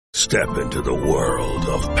Step into the world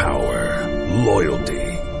of power, loyalty,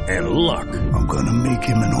 and luck. I'm gonna make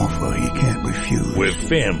him an offer he can't refuse. With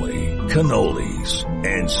family, cannolis,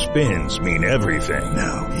 and spins mean everything.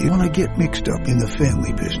 Now, you wanna get mixed up in the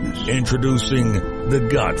family business. Introducing The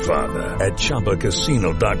Godfather at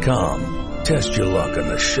ChumbaCasino.com. Test your luck in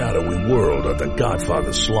the shadowy world of The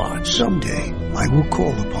Godfather slot. Someday, I will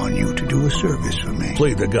call upon you to do a service for me.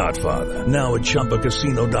 Play The Godfather, now at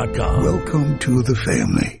ChumbaCasino.com. Welcome to the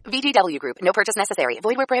family. VGW Group. No purchase necessary.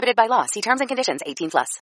 Void where prohibited by law. See terms and conditions. 18+.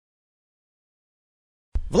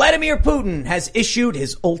 Vladimir Putin has issued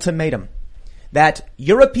his ultimatum that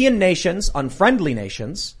European nations, unfriendly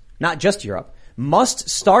nations, not just Europe, must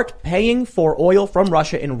start paying for oil from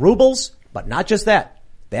Russia in rubles, but not just that.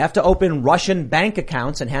 They have to open Russian bank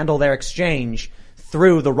accounts and handle their exchange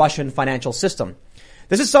through the Russian financial system.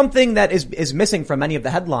 This is something that is missing from many of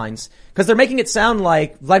the headlines because they're making it sound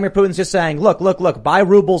like Vladimir Putin's just saying, look, buy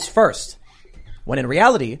rubles first. When in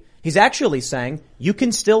reality, he's actually saying you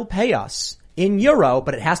can still pay us in euro,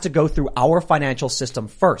 but it has to go through our financial system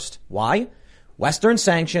first. Why? Western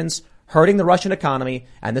sanctions hurting the Russian economy.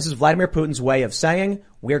 And this is Vladimir Putin's way of saying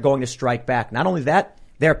we're going to strike back. Not only that,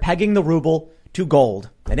 they're pegging the ruble to gold.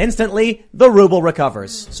 And instantly, the ruble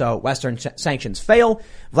recovers. So Western sanctions fail.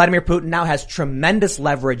 Vladimir Putin now has tremendous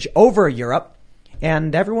leverage over Europe.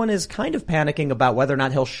 And everyone is kind of panicking about whether or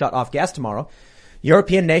not he'll shut off gas tomorrow.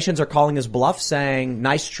 European nations are calling his bluff, saying,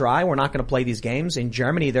 nice try, we're not going to play these games. In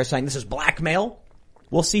Germany, they're saying this is blackmail.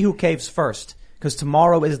 We'll see who caves first, because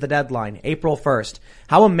tomorrow is the deadline, April 1st.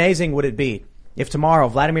 How amazing would it be if tomorrow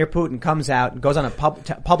Vladimir Putin comes out and goes on a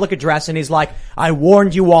public address and he's like, I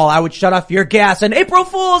warned you all, I would shut off your gas, and April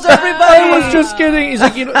Fools, everybody! I was just kidding. He's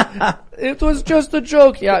like, it was just a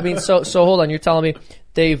joke. Yeah, I mean, so hold on, you're telling me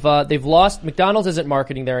they've lost, McDonald's isn't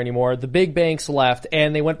marketing there anymore, the big banks left,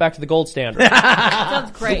 and they went back to the gold standard.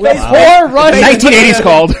 Sounds great. That's poor Russia. 1980s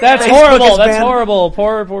called. That's horrible. That's horrible.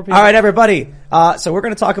 Poor people. All right, everybody. So we're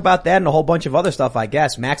going to talk about that and a whole bunch of other stuff, I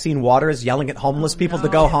guess. Maxine Waters yelling at homeless people to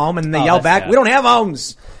go home, and they yell back, we don't have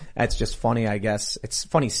homes. That's just funny, I guess. It's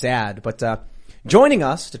funny, sad. But joining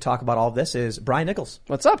us to talk about all of this is Brian Nichols.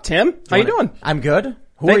 What's up, Tim? How you doing? I'm good.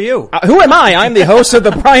 Who are you? Who am I? I'm the host of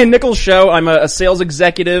the Brian Nichols Show. I'm a sales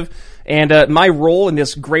executive, and my role in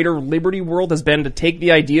this greater liberty world has been to take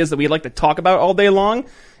the ideas that we like to talk about all day long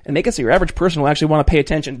and make it so your average person will actually want to pay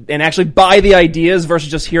attention and actually buy the ideas versus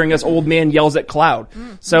just hearing us old man yells at cloud.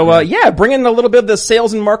 So, bring in a little bit of the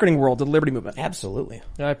sales and marketing world to the liberty movement. Absolutely.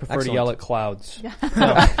 I prefer to yell at clouds.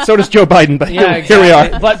 So does Joe Biden, but yeah, here we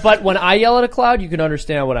are. But when I yell at a cloud, you can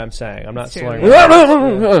understand what I'm saying. I'm not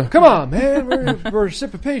slurring. Come on, man. We're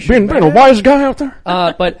reciprocation. Being a wise guy out there.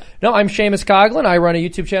 But no, I'm Seamus Coughlin. I run a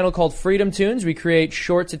YouTube channel called Freedom Tunes. We create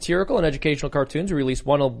short satirical and educational cartoons. We release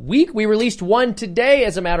one a week. We released one today,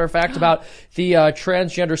 as a matter of fact, about the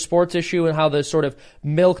transgender sports issue and how the sort of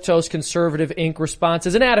milquetoast conservative Inc. response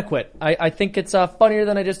is inadequate. I think it's funnier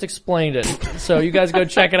than I just explained it. So you guys go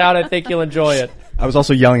check it out. I think you'll enjoy it. I was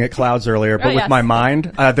also yelling at clouds earlier, but with my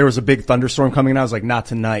mind, there was a big thunderstorm coming and I was like, not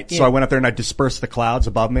tonight. Yeah. So I went up there and I dispersed the clouds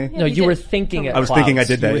above me. No, you were thinking at clouds. I was thinking I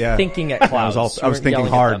did that, you were thinking at clouds. I was thinking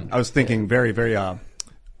hard. I was thinking very, very,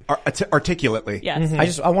 articulately.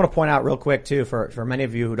 Yes. I want to point out real quick too, for many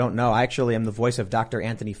of you who don't know, I actually am the voice of Dr.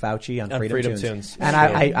 Anthony Fauci on Freedom Tunes. And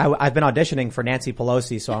I've been auditioning for Nancy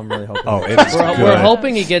Pelosi, so I'm really hoping. We're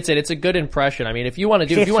hoping he gets it. It's a good impression. I mean, if you want to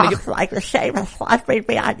give like the Seamus, let me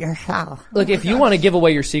be on your show. Look, if you want to give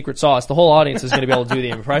away your secret sauce, the whole audience is going to be able to do the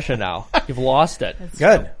impression now. You've lost it.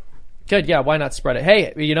 Good, yeah, why not spread it?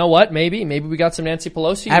 Hey, you know what? Maybe we got some Nancy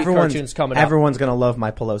Pelosi cartoons coming up. Everyone's going to love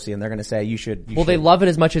my Pelosi, and they're going to say, you should. They love it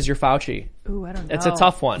as much as your Fauci. Ooh, I don't know. It's a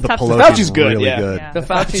tough one. The Fauci's good, really good. Yeah. The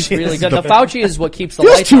Fauci's really good. The Fauci is what keeps the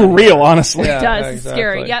feels lights too on. real, honestly. It does. Exactly.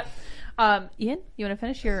 Scary. Yep. Ian, you want to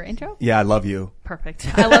finish your intro? Yeah, I love you. Perfect.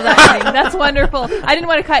 I love that. That's wonderful. I didn't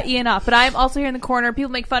want to cut Ian off, but I'm also here in the corner.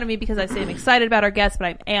 People make fun of me because I say I'm excited about our guests, but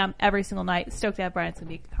I am every single night. Stoked to have Brian. It's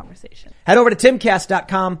going to be a conversation. Head over to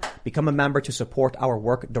timcast.com, become a member to support our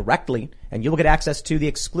work directly, and you'll get access to the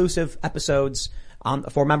exclusive episodes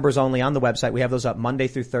for members only on the website. We have those up Monday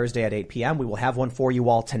through Thursday at 8 p.m. We will have one for you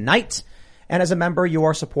all tonight. And as a member, you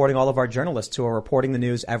are supporting all of our journalists who are reporting the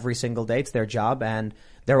news every single day. It's their job, and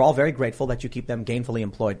they're all very grateful that you keep them gainfully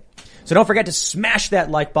employed. So don't forget to smash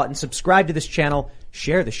that like button, subscribe to this channel,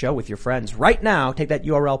 share the show with your friends. Right now, take that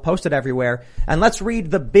URL, post it everywhere, and let's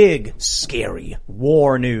read the big, scary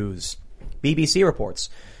war news. BBC reports,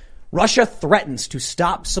 Russia threatens to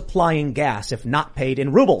stop supplying gas if not paid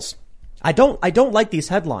in rubles. I don't like these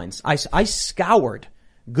headlines. I scoured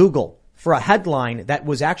Google for a headline that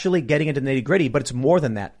was actually getting into the nitty-gritty, but it's more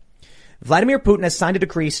than that. Vladimir Putin has signed a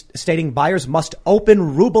decree stating buyers must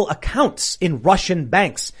open ruble accounts in Russian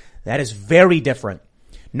banks. That is very different.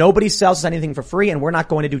 Nobody sells us anything for free, and we're not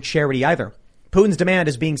going to do charity either. Putin's demand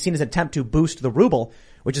is being seen as an attempt to boost the ruble,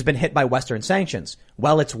 which has been hit by Western sanctions.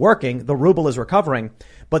 Well, it's working. The ruble is recovering.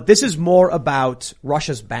 But this is more about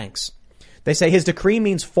Russia's banks. They say his decree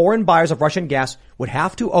means foreign buyers of Russian gas would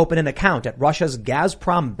have to open an account at Russia's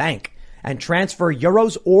Gazprom Bank and transfer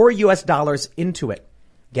euros or US dollars into it.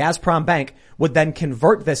 Gazprom Bank would then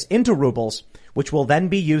convert this into rubles, which will then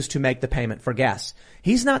be used to make the payment for gas.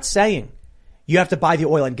 He's not saying you have to buy the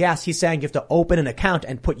oil and gas. He's saying you have to open an account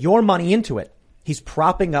and put your money into it. He's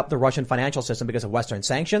propping up the Russian financial system because of Western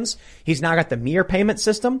sanctions. He's now got the Mir payment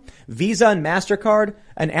system, Visa and MasterCard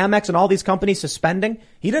and Amex and all these companies suspending.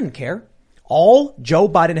 He doesn't care. All Joe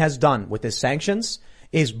Biden has done with his sanctions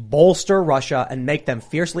is bolster Russia and make them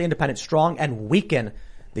fiercely independent, strong, and weaken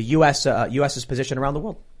the U.S.'s position around the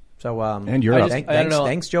world. So, and Europe.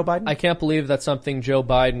 Thanks, Joe Biden. I can't believe that's something Joe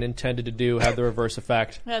Biden intended to do had the reverse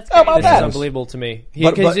effect. That's This crazy. is unbelievable to me. He's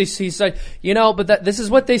like, this is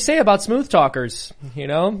what they say about smooth talkers.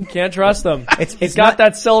 You can't trust them. He's got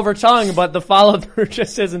that silver tongue, but the follow through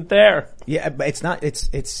just isn't there. Yeah, but it's not.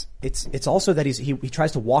 It's also that he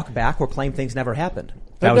tries to walk back or claim things never happened.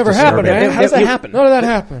 That never happened, man. How does that happen? None of that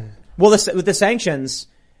happened. Well, with the sanctions,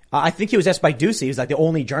 I think he was asked by Ducey. He was like the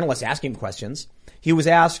only journalist asking questions. He was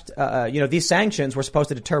asked, these sanctions were supposed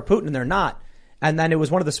to deter Putin, and they're not. And then it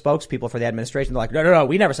was one of the spokespeople for the administration. They're like, no,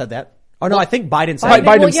 we never said that. Oh, no, I think Biden said it.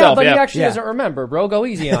 Biden himself, but yeah. he actually doesn't remember, bro. Go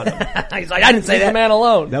easy on him. He's like, I didn't say Leave that. the man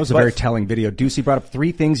alone. That was a very telling video. Ducey brought up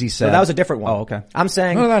 3 things he said. So that was a different one. Oh, okay. I'm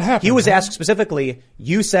saying None of that happened, he was asked specifically,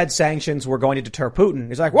 you said sanctions were going to deter Putin.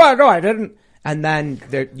 He's like, well, no, I didn't. And then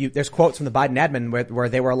there's quotes from the Biden admin where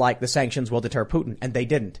they were like, the sanctions will deter Putin, and they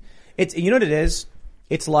didn't. You know what it is?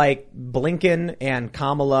 It's like Blinken and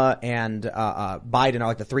Kamala and Biden are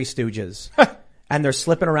like the 3 stooges. And they're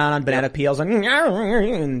slipping around on banana peels and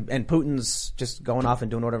Putin's just going off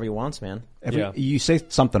and doing whatever he wants, man. You say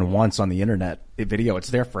something once on the internet video, it's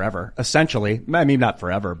there forever. Essentially. I mean, not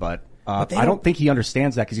forever, but I don't think he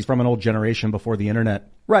understands that because he's from an old generation before the internet.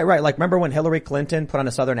 Right. Like, remember when Hillary Clinton put on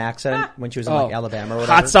a southern accent when she was in like Alabama or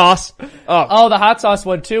whatever? Hot sauce. Oh, the hot sauce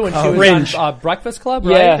one too when she was on Breakfast Club,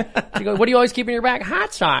 right? Yeah. She goes, what do you always keep in your bag?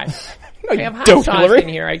 Hot sauce. I have hot dope, sauce Hillary. in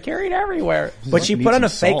here. I carry it everywhere. But she put on a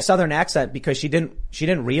fake salt. southern accent because she didn't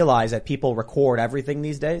realize that people record everything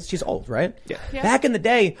these days. She's old, right? Yeah. Back in the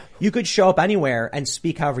day, you could show up anywhere and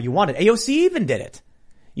speak however you wanted. AOC even did it.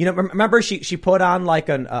 Remember she put on like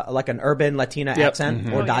an urban Latina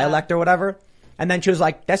accent or dialect or whatever, and then she was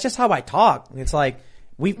like, "That's just how I talk." And it's like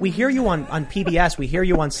we hear you on PBS, we hear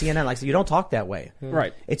you on CNN, like so you don't talk that way,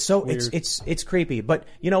 Right? It's creepy, but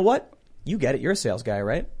you know what? You get it. You're a sales guy,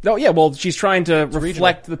 right? No, yeah, well, she's trying to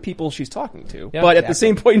reflect the people she's talking to. Yeah, but at the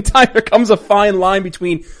same point in time, there comes a fine line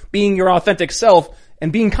between being your authentic self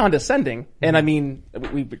and being condescending. And I mean,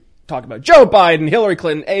 we talk about Joe Biden, Hillary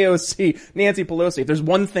Clinton, AOC, Nancy Pelosi. If there's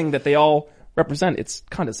one thing that they all represent, it's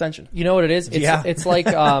condescension. You know what it is? It's like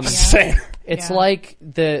it's like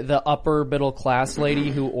the upper middle class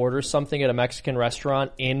lady who orders something at a Mexican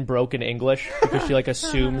restaurant in broken English because she like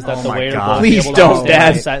assumes that the waiter will be able to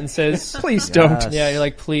understand sentences. Please don't. Yeah, you're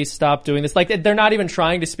like, please stop doing this. Like they're not even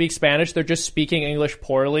trying to speak Spanish; they're just speaking English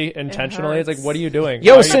poorly intentionally. It's like, what are you doing?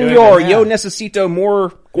 Yo, senor, yo necesito more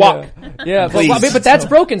guac. Yeah, but that's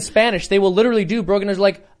broken Spanish. They will literally do broken. There's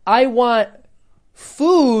like, I want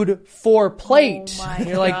food for plate. Oh my and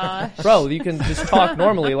you're like, bro, you can just talk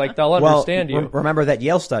normally. Like they'll understand you. Remember that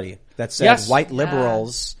Yale study that said white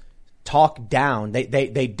liberals talk down.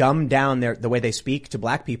 They dumb down the way they speak to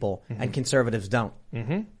black people, and conservatives don't.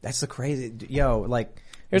 Mm-hmm. That's the crazy.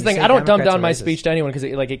 Here's the thing: I don't dumb down my speech to anyone because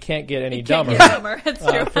it can't get any dumber. It's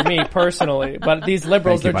true. For me personally, but these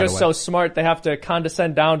liberals, they're just so smart they have to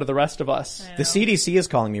condescend down to the rest of us. The CDC is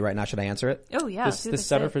calling me right now. Should I answer it? Oh yeah, The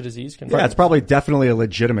Center for Disease Control. Yeah, it's probably definitely a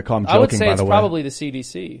legitimate call. I'm joking, I would say by it's the way. probably the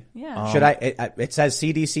CDC. Yeah. Should I? It says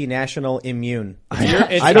CDC National Immune.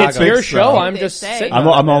 It's your show. I'm just sitting. I'm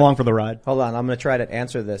along for the ride. Hold on, I'm going to try to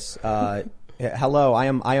answer this. Hello, I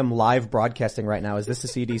am live broadcasting right now. Is this the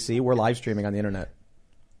CDC? We're live streaming on the internet.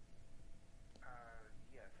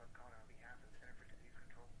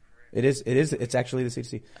 It is. It's actually the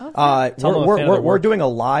CDC. We're doing a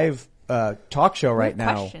live talk show right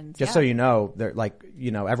now. Just so you know, they're like,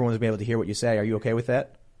 everyone's be able to hear what you say. Are you okay with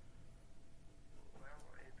that?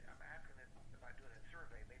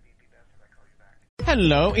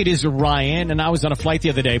 Hello, it is Ryan, and I was on a flight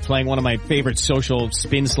the other day playing one of my favorite social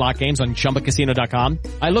spin slot games on ChumbaCasino.com.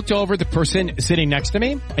 I looked over at the person sitting next to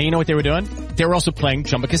me, and you know what they were doing? They were also playing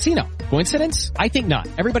Chumba Casino. Coincidence? I think not.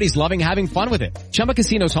 Everybody's loving having fun with it. Chumba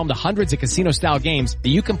Casino is home to hundreds of casino-style games that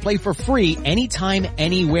you can play for free anytime,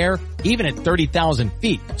 anywhere, even at 30,000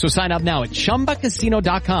 feet. So sign up now at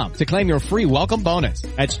ChumbaCasino.com to claim your free welcome bonus.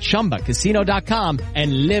 That's ChumbaCasino.com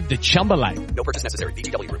and live the Chumba life. No purchase necessary.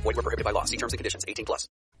 VGW. Void where prohibited by law. See terms and conditions. 18+.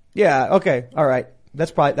 Yeah. Okay. All right.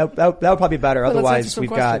 That's probably that would probably be better. Well, Otherwise, we've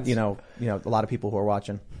got you know a lot of people who are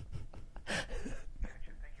watching.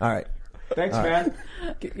 All right. Thanks, man.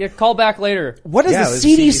 Yeah, call back later. What is Yeah, the it was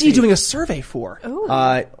CDC doing a survey for?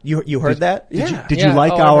 You heard that? Did you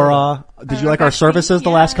like our services the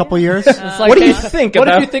last couple of years? It's like, What do you think What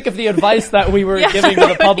about- did you think of the advice that we were giving to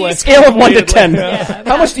the public? Scale of 1 to 10. Yeah.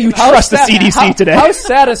 How much do you trust the CDC today? How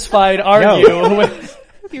satisfied are you with...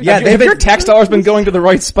 Yeah, have your tax dollars been going to the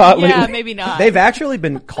right spot Yeah, lately? maybe not. They've actually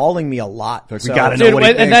been calling me a lot. We So- gotta know Dude, what he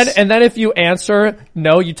and thinks. then if you answer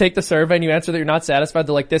no, you take the survey and you answer that you're not satisfied.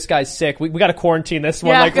 They're like, this guy's sick. We got to quarantine this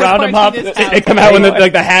one. Yeah, Like gotta round him up. quarantine this They out. come out in the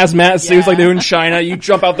hazmat suits Yeah. like they do in China. You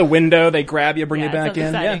jump out the window, they grab you, bring you Yeah, back in.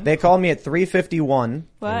 sounds Yeah. exciting. They called me at 3:51.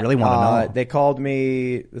 What? I really want to know. They called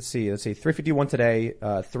me. Let's see. 3:51 today.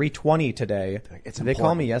 3:20 today. Did they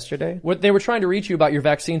call me yesterday? What they were trying to reach you about your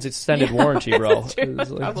vaccine's extended warranty, bro. It was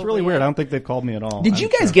like- That's really weird. I don't think they've called me at all. Did you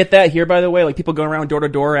guys get that here, by the way? Like people going around door to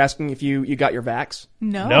door asking if you got your vax?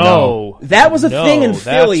 No. No. That was a No, thing in that's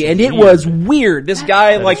Philly, and it weird. was weird. This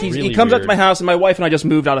guy, That like, is he really comes up to weird. my house, and my wife and I just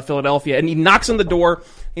moved out of Philadelphia, and he knocks on the door.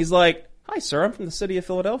 He's like, "Hi, sir. I'm from the city of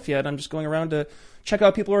Philadelphia, and I'm just going around to check out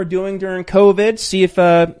what people are doing during COVID, see if,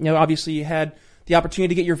 obviously you had the opportunity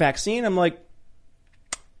to get your vaccine." I'm like,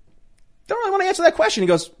 don't really want to answer that question. He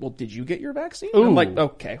goes, "Well, did you get your vaccine?" And I'm like,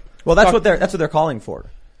 okay. Well, that's what they're calling for.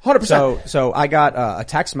 100%. So I got a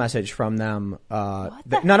text message from them.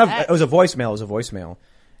 It was a voicemail. It was a voicemail,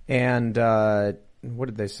 and what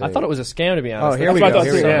did they say? I thought it was a scam, to be honest. Oh, here That's we what I go, thought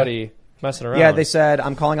here we go. somebody messing around. Yeah, they said,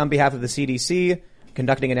 I'm calling on behalf of the CDC,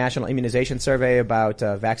 conducting a national immunization survey about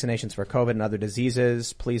vaccinations for COVID and other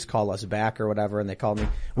diseases. Please call us back or whatever. And they called me.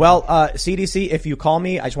 Well, CDC, if you call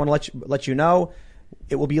me, I just want to let you know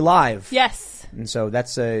it will be live. Yes. And so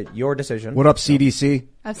that's your decision. What up, CDC?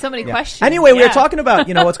 I have so many questions. Anyway, we were Yeah. talking about,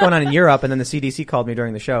 what's going on in Europe, and then the CDC called me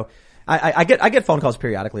during the show. I get phone calls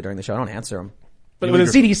periodically during the show. I don't answer them. But when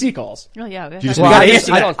the CDC calls. Oh, yeah. We You just have-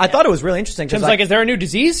 gotta I thought it was really interesting. 'cause Tim's like, is there a new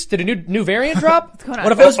disease? Did a new variant drop? What's going on?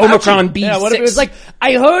 What if it was Omicron B6? Yeah, what if it was like,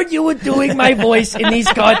 I heard you were doing my voice in these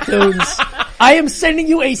cartoons. I am sending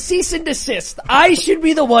you a cease and desist. I should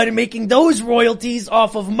be the one making those royalties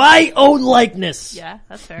off of my own likeness. Yeah,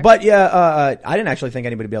 that's fair. But I didn't actually think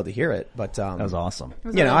anybody would be able to hear it. But That was awesome.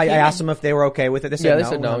 I asked them if they were okay with it. They said Yeah, no. they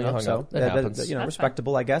said no, you hung so up. It happens. That's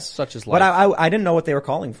respectable, I guess. Such is But life. I didn't know what they were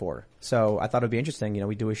calling for, so I thought it'd be interesting.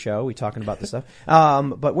 We do a show, we talking about this stuff.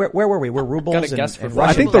 But where were we? We're rubles Got a and, guess for and Friday. I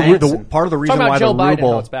Russian think the banks and- part of the reason Talking why about the Joe Biden, how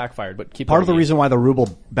ruble it's backfired, but keep part of the going. reason why the ruble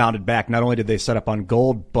bounded back, not only did they set up on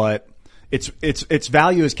gold, but its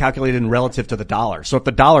value is calculated in relative to the dollar. So if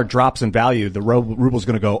the dollar drops in value, the ruble is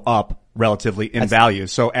going to go up relatively in value.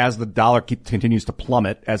 So as the dollar continues to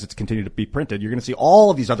plummet, as it's continued to be printed, you're going to see all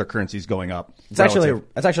of these other currencies going up. That's actually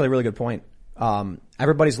a really good point.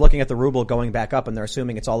 Everybody's looking at the ruble going back up, and they're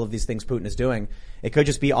assuming it's all of these things Putin is doing. It could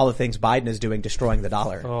just be all the things Biden is doing, destroying the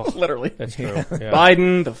dollar. Oh, Literally. that's true. Yeah.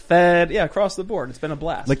 Biden, the Fed, across the board. It's been a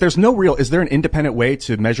blast. Like is there an independent way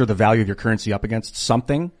to measure the value of your currency up against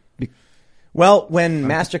something? Well, when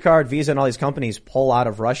MasterCard, Visa, and all these companies pull out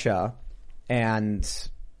of Russia, and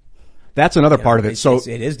That's another part of it. So it's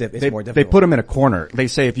more difficult. They put them in a corner. They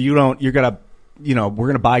say if you don't, you're gonna, we're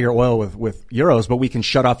gonna buy your oil with euros, but we can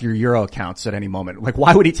shut off your euro accounts at any moment. Like,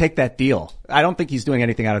 why would he take that deal? I don't think he's doing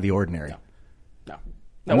anything out of the ordinary. No.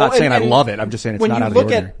 I'm not saying I love it. I'm just saying it's not out of the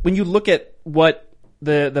ordinary. When you look at what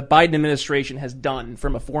the Biden administration has done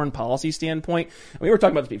from a foreign policy standpoint, and we were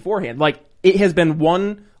talking about this beforehand, like it has been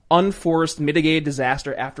one unforced mitigated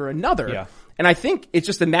disaster after another. Yeah. And I think it's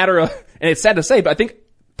just a matter of, and it's sad to say, but I think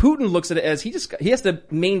Putin looks at it as he has to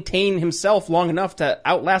maintain himself long enough to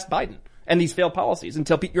outlast Biden and these failed policies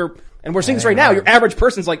until and we're seeing this right now. Your average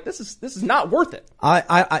person's like, this is not worth it.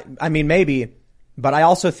 I mean, maybe, but I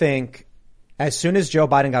also think as soon as Joe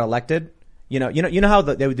Biden got elected, you know how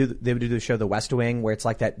they would do the show The West Wing, where it's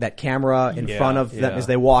like that camera in front of them as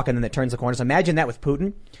they walk, and then it turns the corners. Imagine that with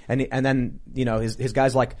Putin, and then his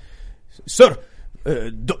guy's like, "Sir,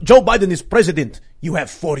 Joe Biden is president. You have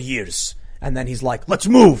 4 years." And then he's like, "Let's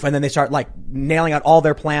move." And then they start like nailing out all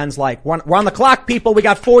their plans. Like, we're on the clock, people. We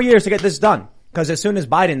got 4 years to get this done. Because as soon as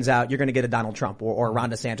Biden's out, you're going to get a Donald Trump or Ron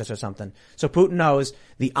DeSantis or something. So Putin knows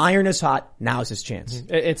the iron is hot. Now's his chance.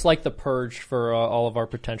 It's like the purge for all of our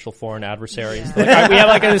potential foreign adversaries. Like, all right, we have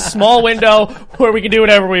like a small window where we can do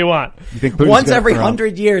whatever we want. You think Putin's Once gonna every run?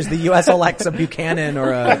 100 years, the U.S. elects a Buchanan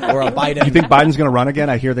or a Biden. You think Biden's going to run again?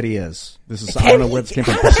 I hear that he is. This is, I don't know where this came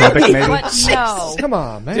from. Pacific, maybe? What? No. Come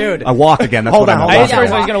on, man. Dude. A walk again. That's Hold what on, I know. hold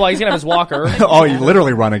on. He's gonna have his walker. Oh, you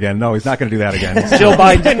literally run again. No, he's not going to do that again. Joe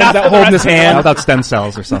Biden comes out holding his hand. Without stem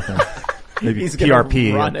cells or something. Maybe He's gonna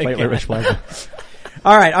PRP. run platelet-rich plasma.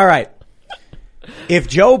 All right. If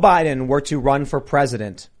Joe Biden were to run for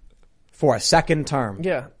president for a second term,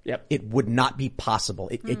 it would not be possible.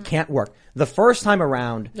 It can't work. The first time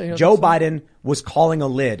around, Joe Biden was calling a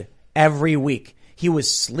lid every week. He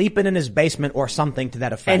was sleeping in his basement or something to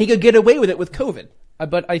that effect. And he could get away with it with COVID.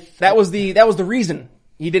 But that was the reason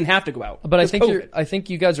he didn't have to go out. But I think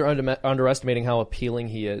you guys are underestimating how appealing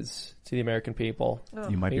he is to the American people.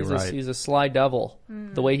 You might be right. He's a sly devil.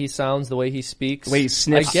 The way he sounds, the way he speaks, the way he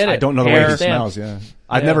sniffs. I get it. I don't know the way he smells. Yeah,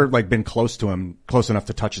 I've never been close to him, close enough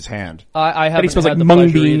to touch his hand. I haven't. But he smells had like the mung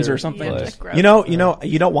pleasure beans either, or something. but- You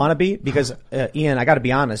don't want to be because Ian, I got to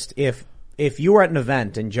be honest. If you were at an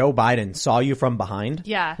event and Joe Biden saw you from behind,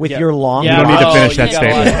 with your long, you don't need to finish that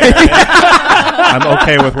statement. I'm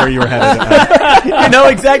okay with where you were headed. You know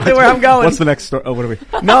exactly where I'm going. What's the next story? Oh, what are we?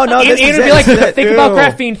 No. This Ian is would be it. like, This is it. think about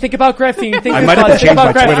graphene. Think about graphene. I might have to change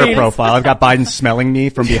my Twitter profile. I've got Biden smelling me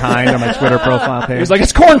from behind on my Twitter profile page. He's like,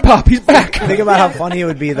 it's corn pop. He's back. Think about how funny it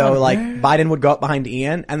would be though. Like Biden would go up behind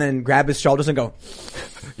Ian and then grab his shoulders and go,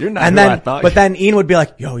 "You're not." And who I then, thought but then Ian would be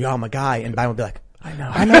like, "Yo, I'm a guy," and Biden would be like, "I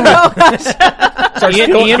know." Starts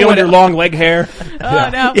feeling your long leg hair. Oh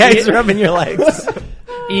no. Yeah, he's rubbing your legs.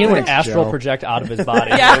 Ian would astral project out of his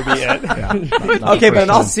body. Yeah. That would be it. Okay, but in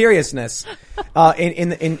all seriousness,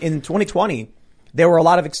 in 2020, there were a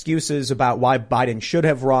lot of excuses about why Biden should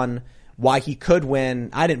have run, why he could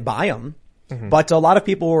win. I didn't buy them, but a lot of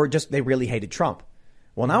people were they really hated Trump.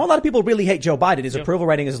 Well, now a lot of people really hate Joe Biden. His approval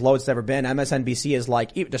rating is as low as it's ever been. MSNBC is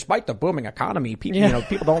like, despite the booming economy, people,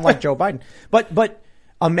 people don't like Joe Biden. But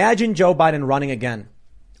imagine Joe Biden running again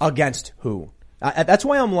against who? That's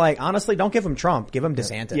why I'm like, honestly, don't give him Trump. Give him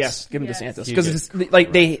DeSantis. Yes, give him DeSantis. Because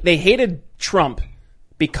like they hated Trump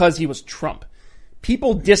because he was Trump.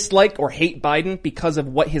 People dislike or hate Biden because of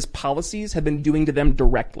what his policies have been doing to them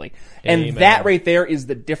directly. And Amen. that right there is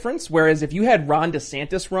the difference. Whereas if you had Ron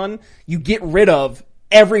DeSantis run, you get rid of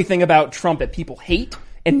everything about Trump that people hate.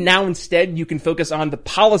 And now instead you can focus on the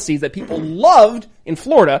policies that people loved in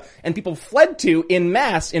Florida and people fled to in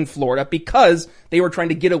mass in Florida because they were trying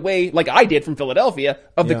to get away, like I did from Philadelphia,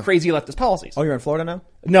 of the crazy leftist policies. Oh, you're in Florida now?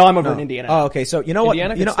 No, I'm over in Indiana. Oh, okay. So you know what?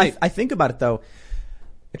 Indiana, I think about it though.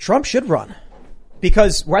 Trump should run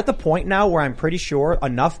because we're at the point now where I'm pretty sure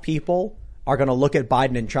enough people are going to look at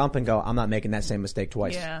Biden and Trump and go, I'm not making that same mistake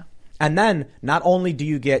twice. Yeah. And then not only do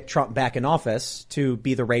you get Trump back in office to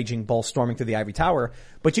be the raging bull storming through the ivory tower,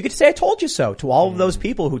 but you get to say, I told you so to all of those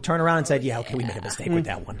people who turn around and said, yeah, okay, we made a mistake with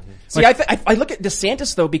that one. See, I look at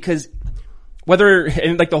DeSantis though, because whether,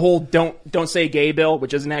 and like the whole don't say gay bill,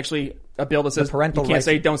 which isn't actually a bill that says you can't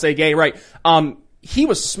say don't say gay, right? He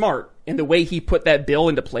was smart in the way he put that bill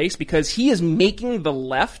into place because he is making the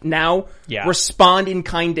left now respond in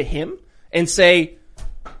kind to him and say,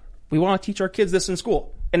 we want to teach our kids this in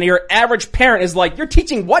school. And your average parent is like, you're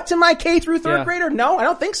teaching what to my K through third grader? No, I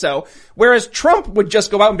don't think so. Whereas Trump would just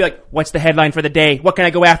go out and be like, what's the headline for the day? What can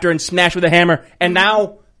I go after and smash with a hammer? And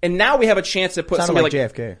now we have a chance to put somebody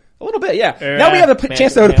like JFK. A little bit, yeah. Now we have a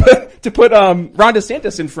chance though to put Ron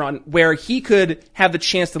DeSantis in front where he could have the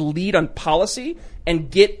chance to lead on policy and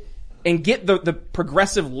get the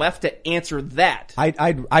progressive left to answer that.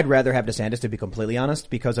 I'd rather have DeSantis, to be completely honest,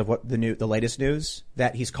 because of what the latest news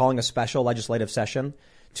that he's calling a special legislative session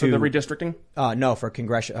for the redistricting. No, for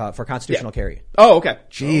for constitutional carry. Oh, okay.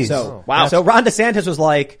 Jeez. So wow. So Ron DeSantis was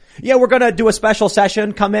like, yeah, we're gonna do a special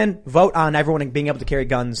session. Come in, vote on everyone being able to carry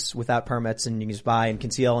guns without permits, and you can just buy and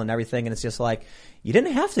conceal and everything. And it's just like, you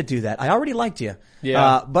didn't have to do that. I already liked you.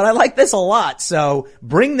 Yeah. But I like this a lot. So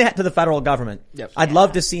bring that to the federal government. Yep. I'd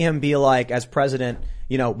love to see him be like, as president,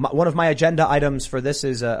 one of my agenda items for this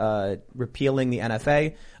is repealing the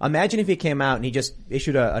NFA. Imagine if he came out and he just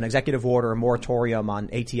issued an executive order, a moratorium on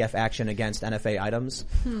ATF action against NFA items.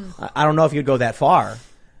 I don't know if you'd go that far,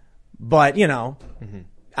 but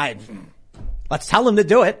let's tell him to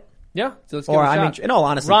do it. Yeah, so let's give Or it a I shot. mean, in all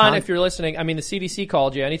honesty, Ron, if you're listening, I mean, the CDC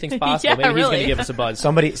called you. Anything's possible. Maybe he's going to give us a buzz.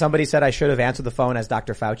 Somebody said I should have answered the phone as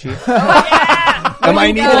Dr. Fauci. Am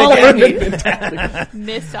I needed again?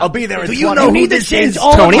 Missed I'll be there. Do you know who this is,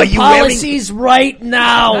 all Tony? of your policies right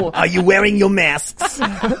now. Are you wearing your masks?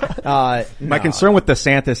 My concern with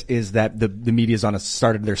DeSantis is that the media's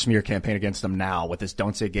started their smear campaign against him now with this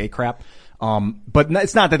 "don't say gay" crap. But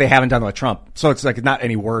it's not that they haven't done it with Trump, so it's like not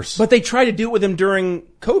any worse. But they tried to do it with him during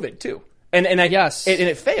COVID too, and Yes.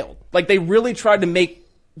 it failed. Like they really tried to make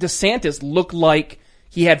DeSantis look like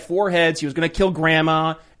he had 4 heads, he was going to kill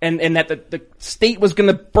grandma, and that the state was going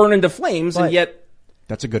to burn into flames, and yet.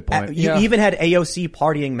 That's a good point. You even had AOC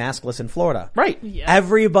partying maskless in Florida. Right. Yeah.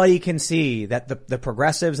 Everybody can see that the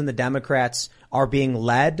progressives and the Democrats are being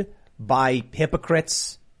led by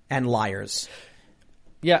hypocrites and liars.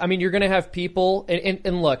 Yeah, I mean, you're going to have people,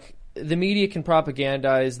 and look, the media can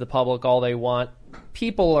propagandize the public all they want.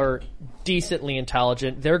 People are decently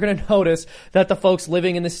intelligent. They're going to notice that the folks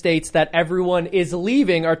living in the states that everyone is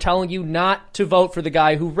leaving are telling you not to vote for the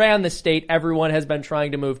guy who ran the state everyone has been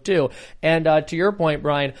trying to move to. And to your point,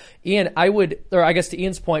 Brian, Ian, I guess to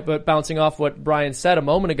Ian's point, but bouncing off what Brian said a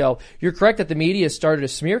moment ago, you're correct that the media started a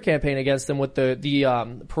smear campaign against them with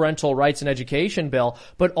the parental rights and education bill,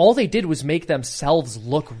 but all they did was make themselves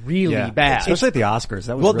look really bad. Especially at the Oscars.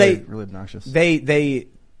 That was really obnoxious. They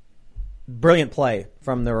brilliant play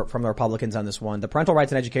from the Republicans on this one. The parental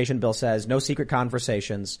rights and education bill says no secret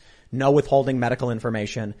conversations, no withholding medical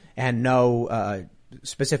information, and no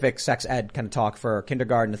specific sex ed kind of talk for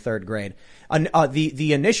kindergarten to 3rd grade.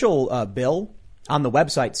 The initial bill on the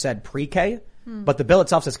website said pre-K, but the bill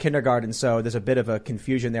itself says kindergarten, so there's a bit of a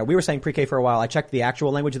confusion there. We were saying pre-K for a while. I checked the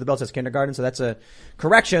actual language of the bill, it says kindergarten, so that's a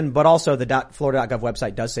correction, but also the Florida.gov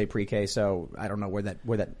website does say pre-K, so I don't know where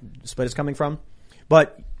that split is coming from.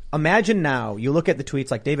 But imagine now, you look at the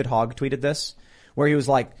tweets, like David Hogg tweeted this, where he was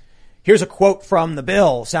like, here's a quote from the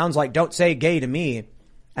bill, sounds like don't say gay to me.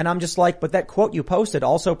 And I'm just like, but that quote you posted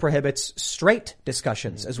also prohibits straight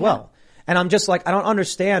discussions as well. And I'm just like, I don't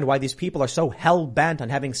understand why these people are so hell-bent on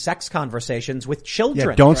having sex conversations with children.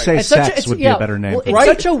 Yeah, don't say sex would be a better name. Well, it's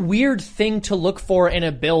such a weird thing to look for in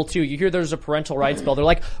a bill, too. You hear there's a parental rights bill. They're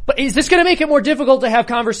like, but is this going to make it more difficult to have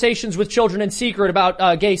conversations with children in secret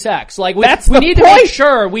about gay sex? Like, we need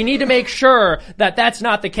to make sure that that's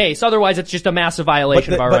not the case. Otherwise, it's just a massive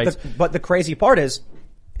violation of our rights. But the crazy part is,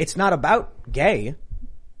 it's not about gay.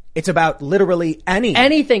 It's about literally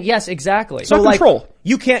anything. Yes, exactly. So like, control.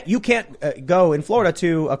 You can't go in Florida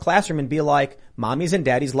to a classroom and be like, mommies and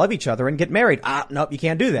daddies love each other and get married. Nope, you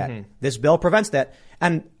can't do that. Mm-hmm. This bill prevents that.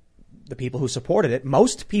 And the people who supported it,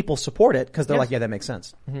 most people support it because they're like, yeah, that makes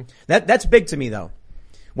sense. Mm-hmm. That's big to me though.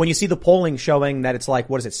 When you see the polling showing that it's like,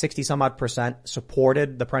 60 some odd %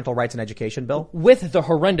 supported the parental rights and education bill. With the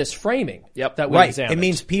horrendous framing that we examined. It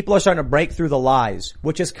means people are starting to break through the lies,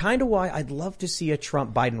 which is kind of why I'd love to see a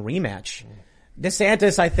Trump-Biden rematch.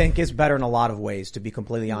 DeSantis, I think, is better in a lot of ways, to be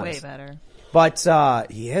completely honest. Way better. But,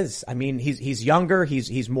 he is. I mean, he's younger.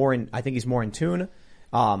 He's more in tune.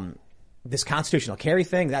 This constitutional carry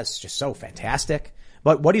thing, that's just so fantastic.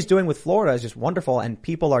 But what he's doing with Florida is just wonderful, and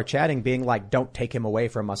people are chatting, being like, "Don't take him away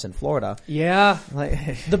from us in Florida." Yeah,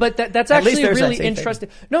 but that's actually really interesting.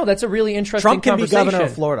 No, that's a really interesting. Trump can be governor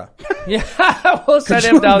of Florida. Yeah, we'll send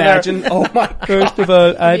him down there. Oh my God! First of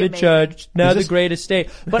all, I'm in charge. Now the greatest state.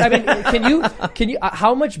 But I mean, can you?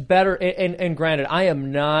 How much better? And granted, I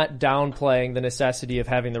am not downplaying the necessity of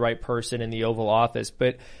having the right person in the Oval Office,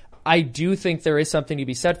 but I do think there is something to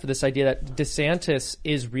be said for this idea that DeSantis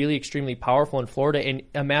is really extremely powerful in Florida. And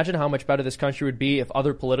imagine how much better this country would be if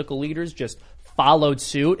other political leaders just followed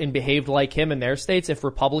suit and behaved like him in their states. If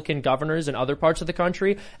Republican governors in other parts of the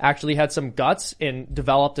country actually had some guts and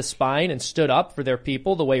developed a spine and stood up for their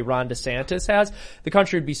people the way Ron DeSantis has, the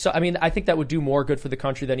country would be so, I mean, I think that would do more good for the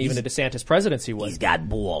country than even a DeSantis presidency would. He's got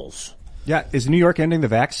balls. Yeah, is New York ending the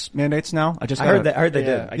vax mandates now? I heard they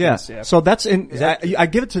did. I guess. So that's I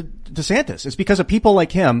give it to DeSantis. It's because of people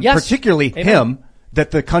like him, particularly him,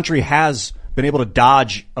 that the country has been able to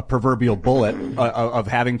dodge a proverbial bullet of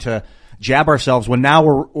having to jab ourselves when now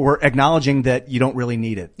we're acknowledging that you don't really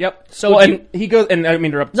need it. Yep. So and he goes, and I mean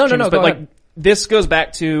interrupt. No, but like this goes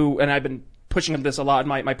back to, and I've been pushing this a lot in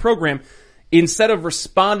my program. Instead of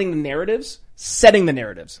responding to narratives, setting the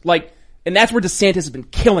narratives. And that's where DeSantis has been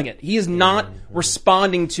killing it. He is not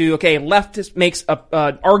responding to, leftist makes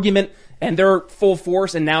an argument and they're full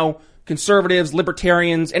force, and now conservatives,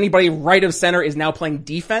 libertarians, anybody right of center is now playing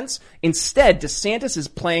defense. Instead, DeSantis is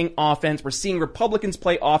playing offense. We're seeing Republicans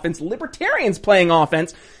play offense, libertarians playing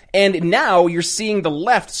offense, and now you're seeing the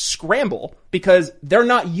left scramble because they're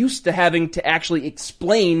not used to having to actually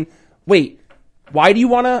explain wait, why do you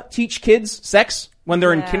want to teach kids sex when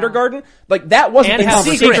they're in kindergarten? Like, that wasn't and in have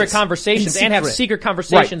secret. secret conversations and have secret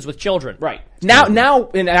conversations with children. Right. Now,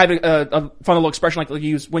 and I have a fun little expression like you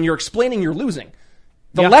use, when you're explaining, you're losing.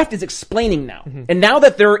 The left is explaining now. And now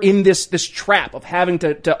that they're in this trap of having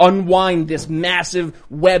to unwind this massive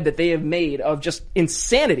web that they have made of just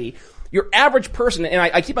insanity, your average person, and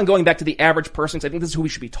I keep on going back to the average person because I think this is who we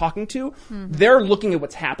should be talking to, they're looking at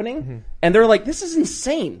what's happening, and they're like, this is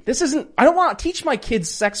insane. I don't want to teach my kids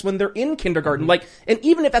sex when they're in kindergarten. Like, and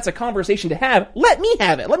even if that's a conversation to have, let me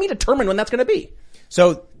have it. Let me determine when that's going to be.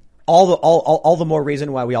 So, all the more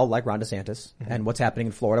reason why we all like Ron DeSantis and what's happening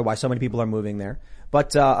in Florida, why so many people are moving there.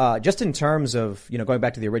 But just in terms of, going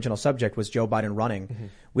back to the original subject, was Joe Biden running?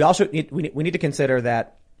 We also we need to consider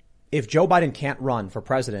that if Joe Biden can't run for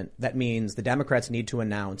president, that means the Democrats need to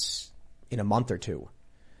announce in a month or two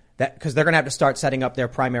that, because they're going to have to start setting up their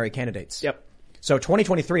primary candidates. Yep. So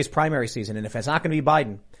 2023 is primary season, and if it's not going to be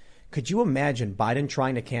Biden, could you imagine Biden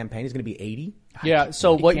trying to campaign? He's going to be 80. Yeah.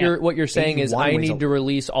 So what you're saying is, 81 I when he's need to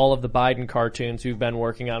release all of the Biden cartoons we've been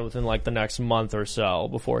working on within like the next month or so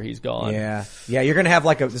before he's gone. Yeah. You're going to have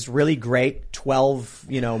like this really great 12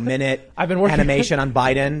 minute I've been working animation on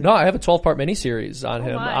Biden. No, I have a 12-part miniseries on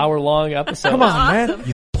him, hour-long episode. Come on,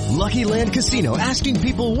 man. Lucky Land Casino, asking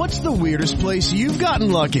people, what's the weirdest place you've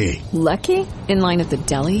gotten lucky? Lucky? In line at the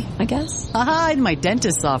deli, I guess? Aha, in my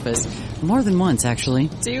dentist's office. More than once,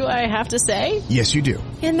 actually. Do I have to say? Yes, you do.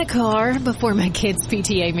 In the car before my kids'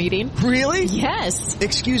 PTA meeting. Really? Yes.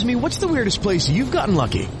 Excuse me, what's the weirdest place you've gotten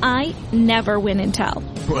lucky? I never win and tell.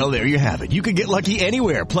 Well, there you have it. You can get lucky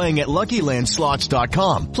anywhere, playing at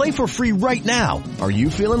LuckyLandSlots.com. Play for free right now. Are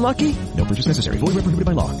you feeling lucky? No purchase necessary. Void where prohibited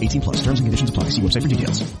by law. 18+. Terms and conditions apply. See website for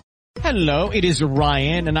details. Hello, it is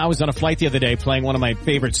Ryan, and I was on a flight the other day playing one of my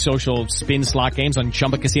favorite social spin slot games on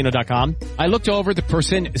ChumbaCasino.com. I looked over at the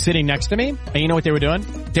person sitting next to me, and you know what they were doing?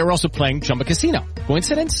 They were also playing Chumba Casino.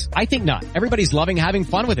 Coincidence? I think not. Everybody's loving having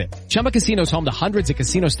fun with it. Chumba Casino is home to hundreds of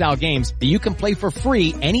casino-style games that you can play for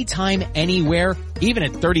free anytime, anywhere, even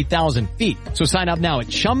at 30,000 feet. So sign up now at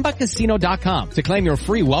ChumbaCasino.com to claim your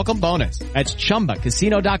free welcome bonus. That's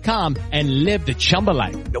ChumbaCasino.com and live the Chumba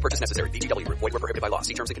life. No purchase necessary. VGW. Void where prohibited by law.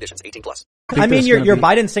 See terms and conditions. 18+. I mean, your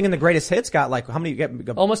Biden singing the greatest hits got like, how many you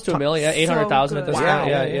get? Almost to a million, 800,000 at this point.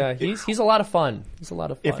 Yeah. He's a lot of fun.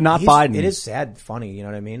 If not Biden. It is sad funny, you know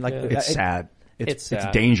what I mean? Like, it's sad. It's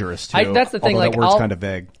sad. dangerous too. That's the thing. Although Like, that word's kind of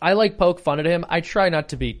vague. I like poke fun at him. I try not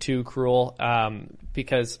to be too cruel,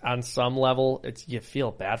 because on some level, you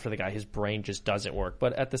feel bad for the guy. His brain just doesn't work.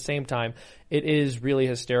 But at the same time, it is really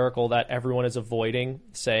hysterical that everyone is avoiding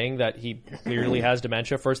saying that he clearly has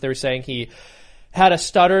dementia. First, they were saying he had a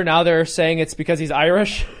stutter. Now they're saying it's because he's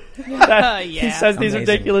Irish. He says these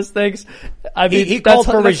ridiculous things. I mean, he called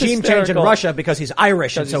for regime change in Russia because he's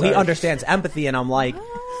Irish, and so he understands empathy. And I'm like,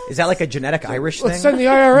 is that like a genetic Irish thing? Let's send the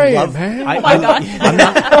IRA in, man. I don't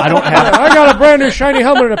have. I got a brand new shiny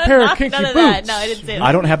helmet and a pair of kinky boots. That. No, I didn't say that.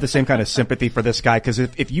 I don't have the same kind of sympathy for this guy because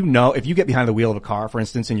if you get behind the wheel of a car, for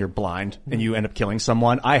instance, and you're blind and you end up killing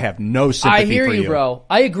someone, I have no sympathy for you. I hear you, bro.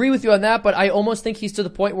 I agree with you on that, but I almost think he's to the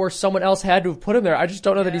point where someone else had to have put him there. I just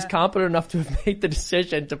don't know that he's competent enough to have made the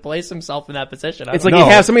decision to place himself in that position. It's like you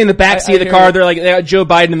have somebody in the back seat of the car. They're like, they got Joe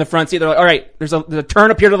Biden in the front seat. They're like, all right, there's a turn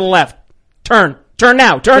up here to the left. Turn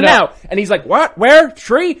now. And he's like, what? Where?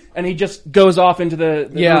 Tree? And he just goes off into the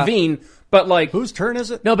ravine. But like, whose turn is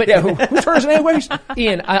it? No, but whose turn is it anyways?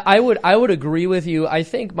 Ian, I would agree with you. I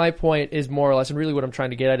think my point is more or less, and really what I'm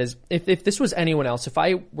trying to get at is, if this was anyone else, if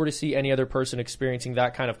I were to see any other person experiencing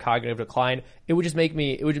that kind of cognitive decline, it would just make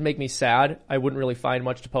me sad. I wouldn't really find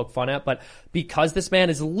much to poke fun at. But because this man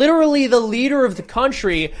is literally the leader of the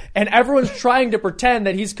country, and everyone's trying to pretend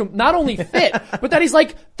that he's not only fit, but that he's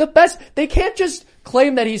like the best. They can't just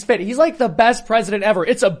claim that he's fit. He's like the best president ever.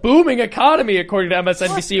 It's a booming economy, according to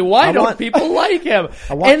MSNBC. Why don't people like him?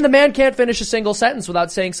 And the man can't finish a single sentence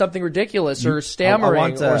without saying something ridiculous or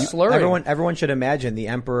stammering or slurring. Everyone should imagine the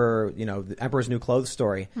emperor, the Emperor's New Clothes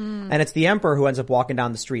story. And it's the emperor who ends up walking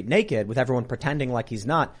down the street naked with everyone pretending like he's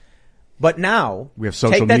not. But now we have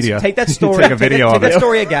social media. Take that story. Take a video of it. Take that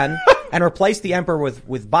story again and replace the emperor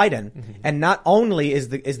with Biden. And not only is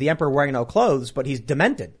the emperor wearing no clothes, but he's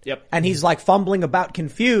demented. Yep. And he's like fumbling about,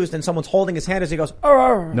 confused, and someone's holding his hand as he goes,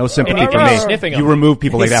 "Arr." No sympathy for me. Sniffing you him. remove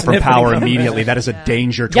people like He's that from power sniffing him. immediately. That is a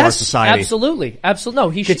danger to our society. Absolutely.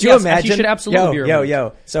 No, he should. Could you imagine? He should absolutely be removed.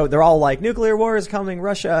 Yo. So they're all like, nuclear war is coming,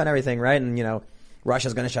 Russia and everything, right? And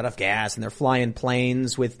Russia's going to shut off gas, and they're flying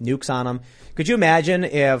planes with nukes on them. Could you imagine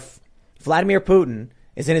if Vladimir Putin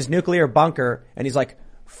is in his nuclear bunker and he's like,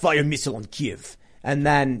 fire missile on Kiev, And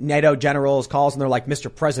then NATO generals calls and they're like,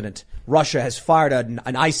 Mr. President, Russia has fired an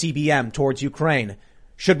ICBM towards Ukraine.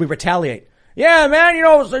 Should we retaliate? Yeah, man,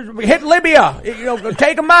 hit Libya,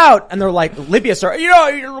 take them out. And they're like, Libya, sir,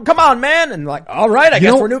 come on, man. And like, all right, I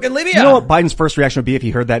guess we're nuking Libya. You know what Biden's first reaction would be if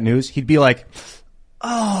he heard that news? He'd be like,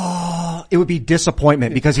 oh, it would be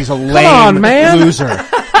disappointment because he's a lame loser.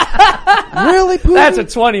 Really, Putin? That's a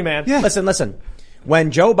 20, man. Yeah. Listen.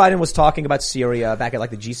 When Joe Biden was talking about Syria back at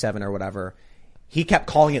like the G7 or whatever, he kept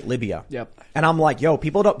calling it Libya. Yep. And I'm like, yo,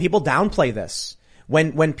 people downplay this.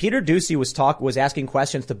 When Peter Doocy was asking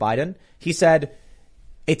questions to Biden, he said,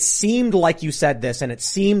 it seemed like you said this and it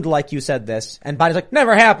seemed like you said this. And Biden's like,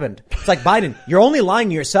 never happened. It's like, Biden, you're only lying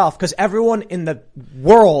to yourself because everyone in the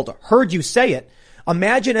world heard you say it.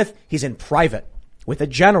 Imagine if he's in private with a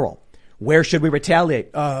general. Where should we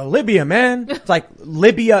retaliate? Libya, man. It's like,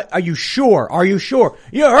 Libya, are you sure? Are you sure?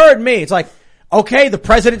 You heard me. It's like, okay, the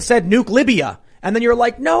president said nuke Libya. And then you're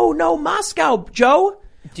like, no, Moscow, Joe.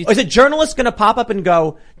 Is a journalist going to pop up and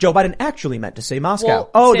go, Joe Biden actually meant to say Moscow?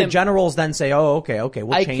 Well, Tim, the generals then say, okay,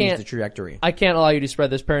 we'll change the trajectory. I can't allow you to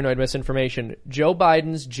spread this paranoid misinformation. Joe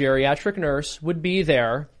Biden's geriatric nurse would be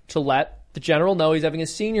there to let the general know he's having a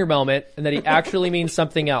senior moment and that he actually means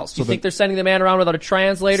something else. You think they're sending the man around without a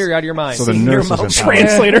translator? You're out of your mind. So the nurse is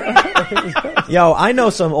translator. Yo, I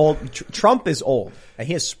know some old, Trump is old and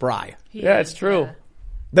he is spry. Yeah, it's true.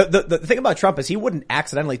 The thing about Trump is he wouldn't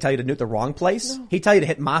accidentally tell you to nuke the wrong place. No. He'd tell you to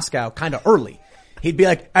hit Moscow kind of early. He'd be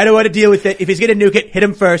like, I don't want to deal with it. If he's going to nuke it, hit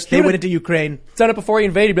him first. They went into Ukraine. Done it before he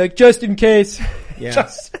invaded. He'd be like, just in case. Yeah.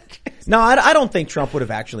 Just in case. No, I don't think Trump would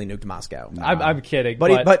have actually nuked Moscow. No. I'm kidding.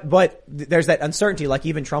 But there's that uncertainty. Like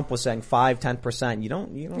even Trump was saying 5-10%. You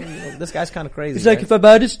don't, this guy's kind of crazy. It's like if I'm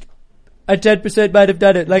honest, a 10% might have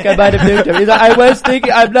done it. Like I might have nuked him. He's like, I was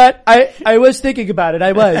thinking about it.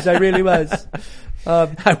 I really was.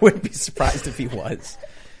 I wouldn't be surprised if he was.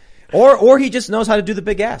 Or he just knows how to do the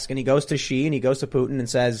big ask and he goes to Xi and he goes to Putin and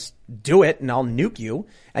says, do it and I'll nuke you.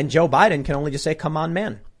 And Joe Biden can only just say, come on,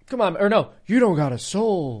 man. Come on. Or no, you don't got a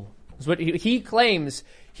soul. That's what he claims.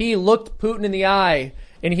 He looked Putin in the eye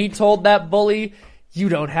and he told that bully, you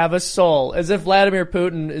don't have a soul. As if Vladimir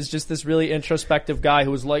Putin is just this really introspective guy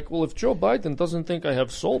who was like, well, if Joe Biden doesn't think I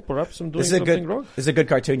have soul, perhaps I'm doing something wrong. This is a good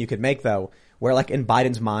cartoon you could make though. Where like in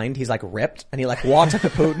Biden's mind, he's like ripped and he like walks up to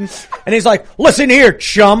Putin and he's like, listen here,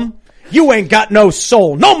 chum. You ain't got no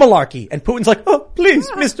soul. No malarkey. And Putin's like, oh, please,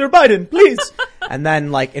 Mr. Biden, please. And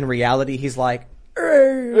then like in reality, he's like,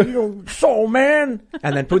 hey, soul man.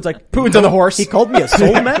 And then Putin's like, Putin's on the horse. He called me a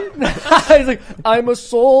soul man? He's like, I'm a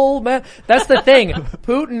soul man. That's the thing.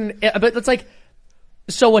 Putin, but it's like,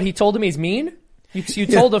 so what he told him he's mean? You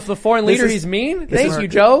told the foreign leader he's mean? Thank you,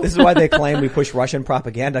 Joe. This is why they claim we push Russian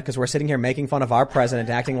propaganda, because we're sitting here making fun of our president,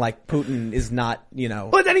 acting like Putin is not,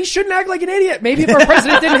 But then he shouldn't act like an idiot. Maybe if our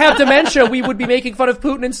president didn't have dementia, we would be making fun of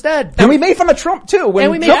Putin instead. And we made fun of Trump, too,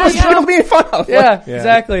 when Trump was being fun of. Yeah,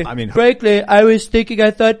 exactly. I mean, frankly,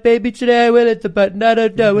 I thought maybe today I will hit the button. I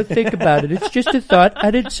don't know. We'll think about it. It's just a thought.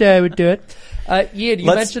 I didn't say I would do it. Ian, you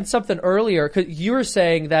mentioned something earlier, because you were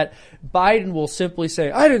saying that Biden will simply say,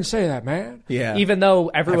 I didn't say that, man. Yeah. Even though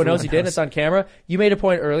everyone knows he did, it's on camera. You made a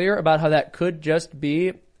point earlier about how that could just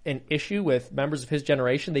be an issue with members of his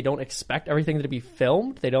generation. They don't expect everything to be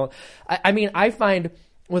filmed. They don't. I find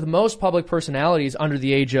with most public personalities under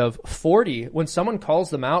the age of 40, when someone calls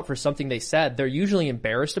them out for something they said, they're usually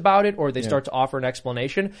embarrassed about it, or they start to offer an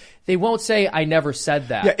explanation. They won't say, I never said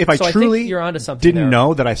that. Yeah, if I truly think you're onto something didn't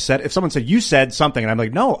know that I said, if someone said, you said something, and I'm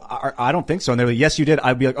like, no, I don't think so. And they're like, yes, you did.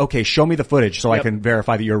 I'd be like, okay, show me the footage so I can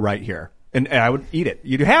verify that you're right here. And I would eat it.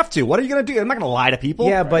 You have to. What are you going to do? I'm not going to lie to people.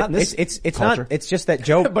 Yeah, but it's not. It's just that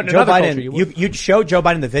Joe Biden. You'd show Joe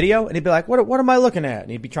Biden the video, and he'd be like, "What am I looking at?" And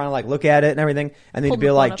he'd be trying to like look at it and everything, and then he'd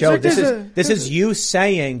be like, "Joe, this is you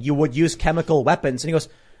saying you would use chemical weapons." And he goes,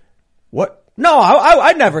 "What? No,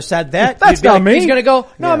 I never said that." That's not me. He's gonna go,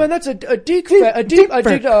 no, man, that's a deep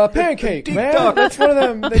pancake, man. That's one of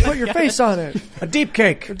them. They put your face on it. A deep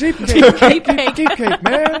cake. A deep cake,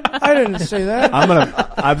 man. I didn't say that.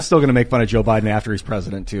 I'm still gonna make fun of Joe Biden after he's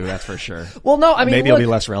president too. That's for sure. Well, no, I mean, maybe it'll be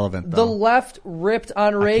less relevant. The left ripped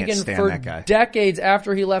on Reagan for decades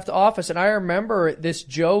after he left office, and I remember this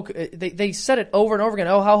joke. They said it over and over again.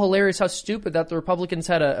 Oh, how hilarious, how stupid that the Republicans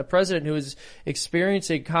had a president who was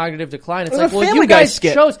experiencing cognitive decline. It's like, well, you guys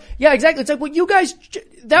chose. Yeah, exactly. It's like, well, you guys,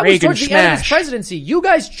 that was towards the end of his presidency. You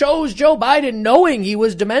guys chose Joe Biden knowing he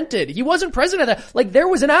was demented. He wasn't president of that. Like, there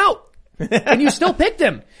was an out. And you still picked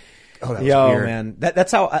him. Oh, that was weird. Man.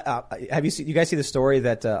 That's how, you guys see the story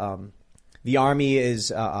that, the Army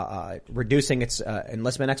is reducing its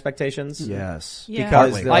enlistment expectations. Yes. Yeah.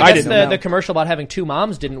 Because I guess the commercial about having two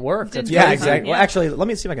moms didn't work. That's yeah, crazy. exactly. Yeah. Well, actually, let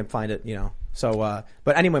me see if I can find it, So,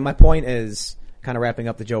 but anyway, my point is kind of wrapping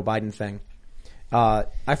up the Joe Biden thing.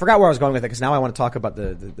 I forgot where I was going with it because now I want to talk about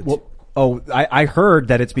I heard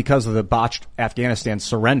that it's because of the botched Afghanistan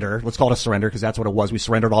surrender. Let's call it a surrender because that's what it was. We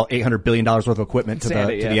surrendered all $800 billion worth of equipment to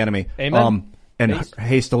the enemy. Amen. And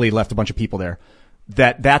hastily left a bunch of people there.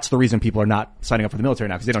 That's the reason people are not signing up for the military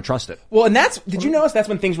now because they don't trust it. Well, and did you notice that's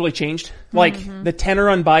when things really changed? Like the tenor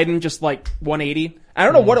on Biden just like 180. I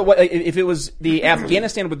don't know if it was the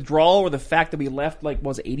Afghanistan withdrawal or the fact that we left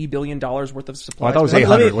was $80 billion worth of supplies. I thought it was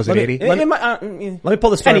 800. Was it 80? Let me pull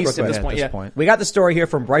the story real quick. At this point. We got the story here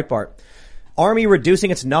from Breitbart. Army reducing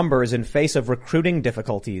its numbers in face of recruiting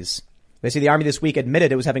difficulties. They say the Army this week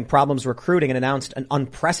admitted it was having problems recruiting and announced an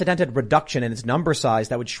unprecedented reduction in its number size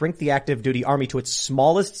that would shrink the active duty Army to its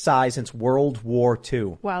smallest size since World War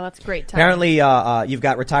II. Wow, that's great time. Apparently, you've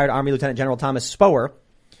got retired Army Lieutenant General Thomas Spower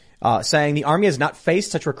saying the Army has not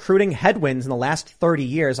faced such recruiting headwinds in the last 30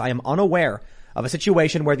 years. I am unaware of a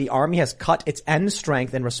situation where the Army has cut its end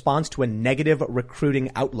strength in response to a negative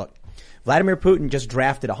recruiting outlook. Vladimir Putin just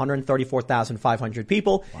drafted 134,500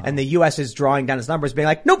 people, and the U.S. is drawing down its numbers, being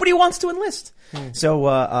like, nobody wants to enlist. So,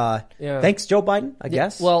 thanks, Joe Biden, I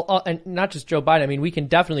guess. Well, and not just Joe Biden. I mean, we can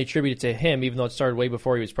definitely attribute it to him, even though it started way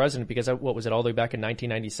before he was president, because what was it, all the way back in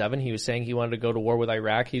 1997? He was saying he wanted to go to war with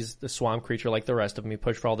Iraq. He's the swamp creature like the rest of them. He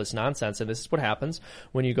pushed for all this nonsense, and this is what happens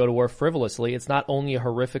when you go to war frivolously. It's not only a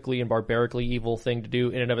horrifically and barbarically evil thing to do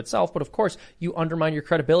in and of itself, but of course, you undermine your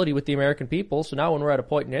credibility with the American people. So now when we're at a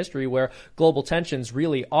point in history where global tensions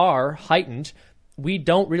really are heightened, we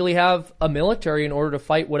don't really have a military in order to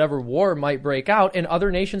fight whatever war might break out, and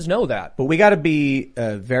other nations know that. But we got to be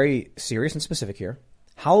very serious and specific here.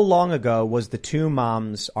 How long ago was the Two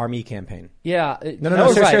Moms Army campaign? Yeah.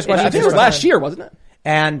 No, serious question. I think it was last year, wasn't it?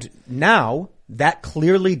 And now that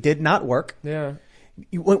clearly did not work. Yeah.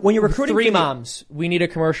 When you're recruiting three moms, we need a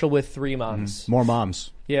commercial with three moms. More moms.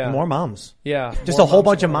 Yeah. More moms. Yeah. Just more a whole moms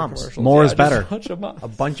bunch of more moms. commercials. More is just better. A bunch of moms. A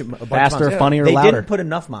bunch of faster, moms. funnier, they louder. Didn't put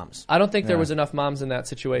enough moms. I don't think there was enough moms in that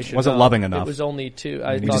situation. Wasn't loving enough. It was only two.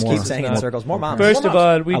 I You thought just it keep was saying not. in circles, more moms. First More of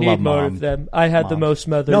moms. all, we I need love more moms. of them. I had the most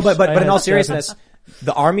mothers. No, but I in had all 7. seriousness,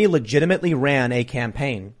 the Army legitimately ran a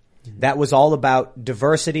campaign that was all about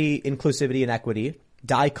diversity, inclusivity, and equity,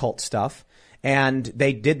 die cult stuff. And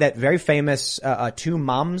they did that very famous Two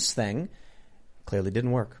Moms thing. Clearly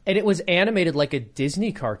didn't work. And it was animated like a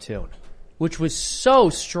Disney cartoon, which was so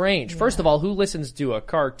strange. First of all, who listens to a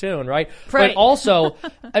cartoon, right? Right. But also,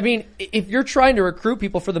 I mean, if you're trying to recruit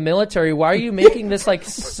people for the military, why are you making this like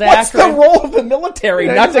sacred? What's the role of the military?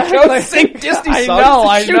 Not to go sing Disney songs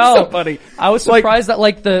I to shoot know. somebody. I was surprised that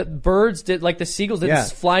like the birds did, like the seagulls didn't Yeah.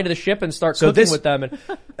 fly into the ship and start So cooking this- with them. And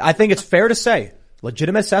I think it's fair to say,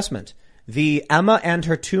 legitimate assessment, the Emma and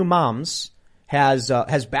her two moms has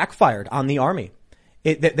backfired on the Army.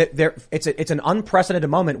 It's an unprecedented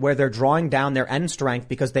moment where they're drawing down their end strength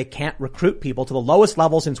because they can't recruit people to the lowest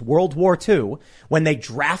level since World War II when they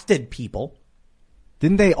drafted people.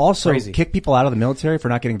 Didn't they also Crazy. kick people out of the military for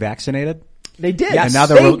not getting vaccinated? They did. Yes. And now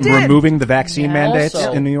they're They did. removing the vaccine mandates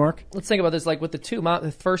Also- in New York? let's think about this, like with the two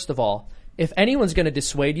moms. First of all, if anyone's going to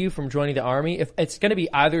dissuade you from joining the Army, if it's going to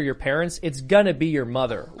be either your parents, it's going to be your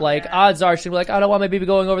mother. Like, odds are she'll be like, I don't want my baby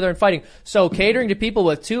going over there and fighting. So catering to people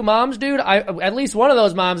with two moms, dude, at least one of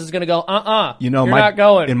those moms is going to go, you're not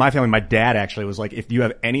going. In my family, my dad actually was like, if you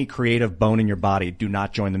have any creative bone in your body, do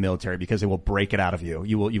not join the military because it will break it out of you.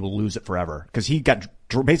 You will lose it forever. Because he got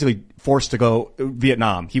basically forced to go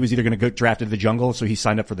Vietnam. He was either going to go drafted to the jungle, so he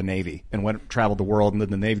signed up for the Navy and traveled the world and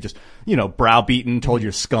lived in the Navy. Just, browbeaten, told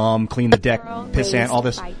you're scum, clean the deck, pissant, all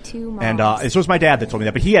this. And it was my dad that told me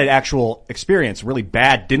that. But he had actual experience, really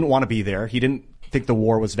bad, didn't want to be there. He didn't think the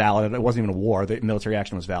war was valid. It wasn't even a war. The military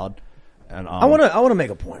action was valid. And I want to make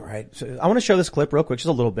a point, right? So I want to show this clip real quick, just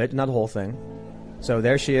a little bit, not the whole thing. So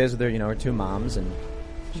there she is with her, her two moms, and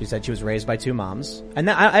she said she was raised by two moms. And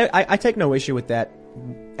I take no issue with that.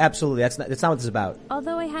 Absolutely, that's not what this is about.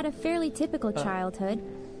 Although I had a fairly typical childhood,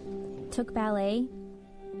 took ballet,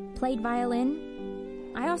 played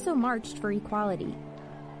violin, I also marched for equality.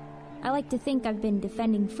 I like to think I've been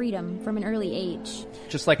defending freedom from an early age.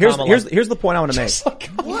 Just like here's Kamala. here's the point I want to make.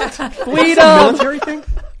 What? Freedom! Military thing?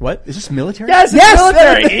 What? Is this military? Yes, it's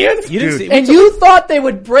military, Ian. You didn't see, And you thought they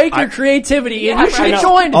would break your creativity, and you should have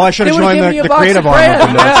joined. Oh, I should have They would've joined given you the a box creative of arm of the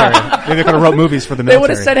bread. military. Yeah. Maybe they could have wrote movies for the They military. would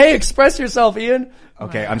have said, "Hey, express yourself, Ian."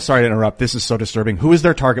 Okay, I'm sorry to interrupt. This is so disturbing. Who is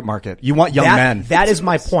their target market? You want young men. That is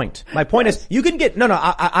my point. My point is, you can get,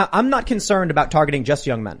 I'm not concerned about targeting just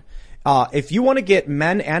young men. If you want to get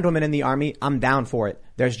men and women in the Army, I'm down for it.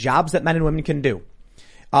 There's jobs that men and women can do.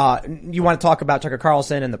 You want to talk about Tucker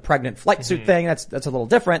Carlson and the pregnant flight suit thing. That's a little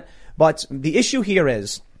different. But the issue here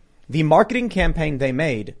is the marketing campaign they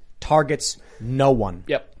made targets no one.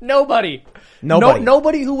 Yep. Nobody.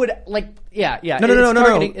 Nobody who would yeah.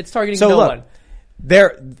 No. It's targeting so no look,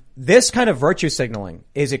 one. This kind of virtue signaling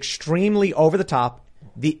is extremely over the top.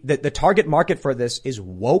 The target market for this is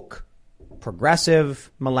woke,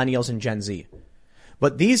 progressive, millennials, and Gen Z.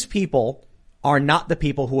 But these people are not the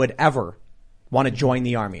people who would ever want to join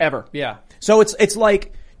the Army. Ever. Yeah. So it's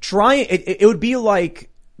like it would be like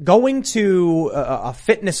going to a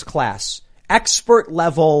fitness class, expert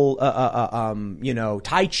level,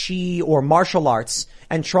 Tai Chi or martial arts,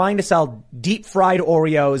 and trying to sell deep fried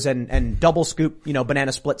Oreos and double scoop,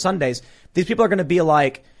 banana split sundaes. These people are going to be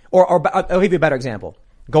like, or I'll give you a better example.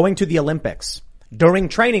 Going to the Olympics during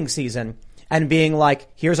training season and being like,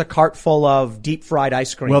 here's a cart full of deep fried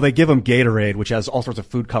ice cream. Well, they give them Gatorade, which has all sorts of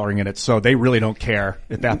food coloring in it, so they really don't care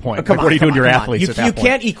at that point. What are you doing to your athletes at that point? You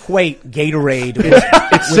can't equate Gatorade with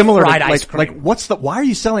it's similar fried to ice cream. why are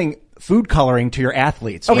you selling food coloring to your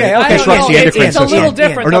athletes? Okay. It's a little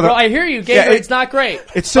different. Bro. I hear you. Gatorade's not great.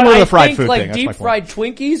 It's similar to the fried food thing. Like deep fried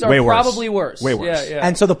Twinkies are probably worse. Way worse. Yeah.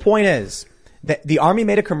 And so the point is that the Army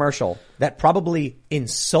made a commercial that probably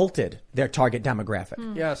insulted their target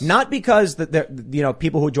demographic. Yes. Not because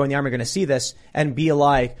people who join the Army are going to see this and be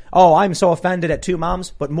like, oh, I'm so offended at two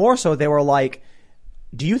moms, but more so they were like,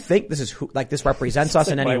 do you think this is this represents us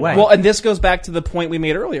in any way? Well, and this goes back to the point we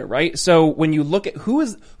made earlier, right? So when you look at who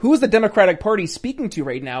is the Democratic Party speaking to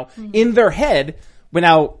right now in their head, but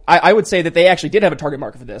now I would say that they actually did have a target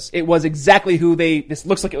market for this. It was exactly who this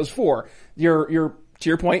looks like it was for. To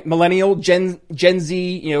your point, millennial, Gen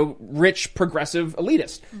Z, rich, progressive,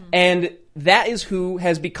 elitist. And that is who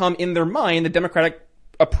has become in their mind the Democratic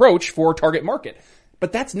approach for target market.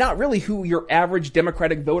 But that's not really who your average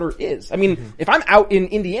Democratic voter is. I mean, if I'm out in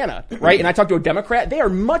Indiana, right, and I talk to a Democrat, they are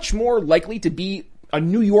much more likely to be a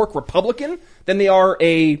New York Republican than they are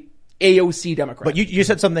a AOC Democrat. But you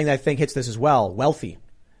said something that I think hits this as well. Wealthy.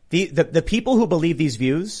 The people who believe these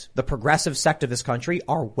views, the progressive sect of this country,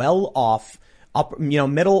 are well off,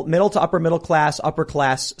 middle to upper middle class, upper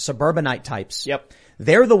class, suburbanite types. Yep.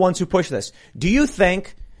 They're the ones who push this. Do you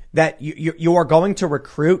think that you are going to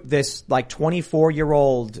recruit this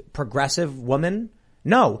 24-year-old progressive woman?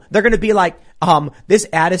 No. They're going to be like, this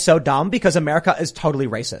ad is so dumb because America is totally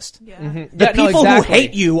racist. Yeah. Mm-hmm. The people who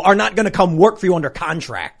hate you are not going to come work for you under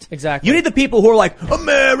contract. Exactly. You need the people who are like,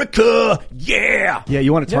 America, yeah. Yeah,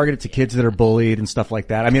 you want to target it to kids that are bullied and stuff like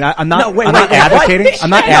that. I mean, I'm not advocating. I'm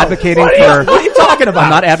not advocating What are you talking about? I'm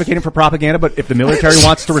not advocating for propaganda, but if the military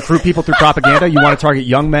wants to recruit people through propaganda, you want to target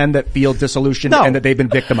young men that feel disillusioned and that they've been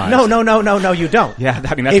victimized. No, you don't. Yeah,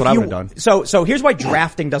 I mean, that's what I would have done. So here's why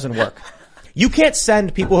drafting doesn't work. You can't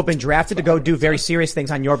send people who have been drafted to go do very serious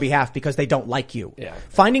things on your behalf because they don't like you. Yeah.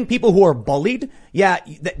 Finding people who are bullied,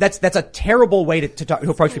 that's a terrible way to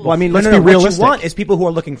approach people. Well, I mean, let's be What realistic. you want is people who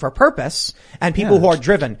are looking for purpose and people who are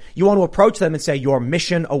driven. You want to approach them and say, your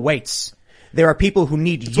mission awaits. There are people who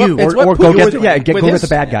need you. Or go get the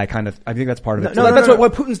bad guy kind of. I think that's part of it. That's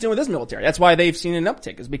what Putin's doing with his military. That's why they've seen an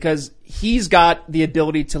uptick, is because he's got the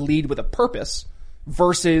ability to lead with a purpose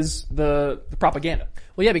versus the propaganda.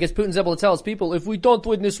 Well, yeah, because Putin's able to tell his people, if we don't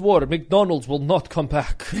win this war, McDonald's will not come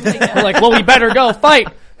back. We're like, well, we better go fight.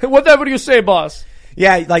 Whatever you say, boss.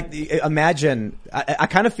 Yeah, imagine, I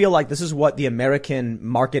kind of feel like this is what the American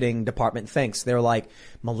marketing department thinks. They're like,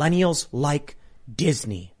 millennials like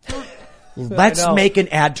Disney. Let's make an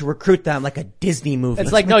ad to recruit them like a Disney movie.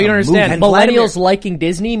 It's like, no, you don't understand. Millennials liking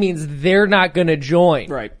Disney means they're not going to join.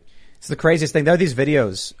 Right. It's the craziest thing. There are these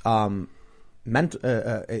videos,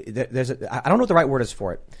 there's I don't know what the right word is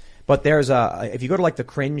for it, but there's if you go to the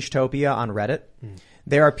Cringe-topia on Reddit,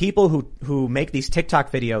 there are people who make these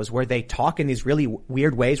TikTok videos where they talk in these really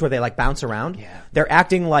weird ways where they bounce around. Yeah. They're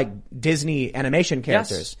acting like Disney animation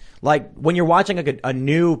characters. Yes. Like when you're watching a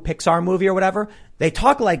new Pixar movie or whatever, they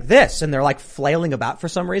talk like this and they're flailing about for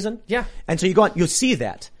some reason. Yeah. And so you go on, you'll see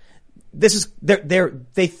that. This is,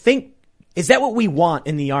 they think, is that what we want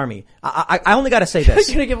in the Army? I only got to say this.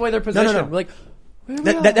 You're going to give away their position. No. Like,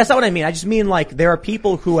 that's not what I mean. I just mean there are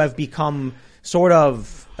people who have become sort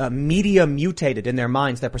of media mutated in their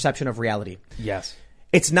minds, their perception of reality. Yes.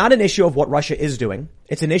 It's not an issue of what Russia is doing.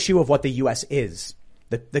 It's an issue of what the U.S. is.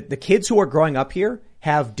 The kids who are growing up here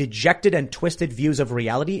have dejected and twisted views of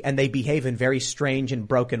reality, and they behave in very strange and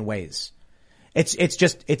broken ways. It's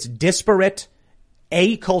disparate,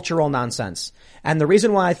 acultural nonsense. And the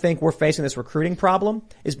reason why I think we're facing this recruiting problem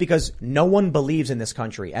is because no one believes in this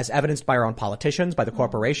country, as evidenced by our own politicians, by the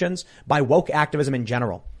corporations, by woke activism in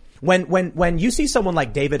general. When you see someone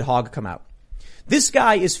like David Hogg come out, this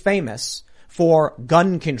guy is famous for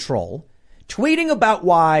gun control, tweeting about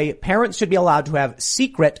why parents should be allowed to have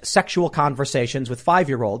secret sexual conversations with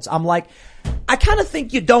 5-year-olds. I'm like, I kind of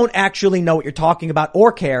think you don't actually know what you're talking about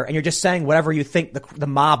or care, and you're just saying whatever you think the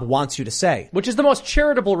mob wants you to say. Which is the most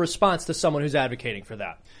charitable response to someone who's advocating for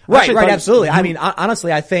that. Right, absolutely. I mean,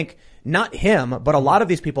 honestly, I think not him, but a lot of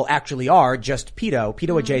these people actually are just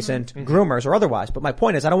pedo adjacent groomers or otherwise. But my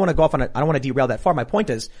point is, I don't want to go off on I don't want to derail that far. My point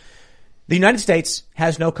is, the United States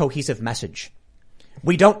has no cohesive message.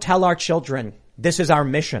 We don't tell our children, this is our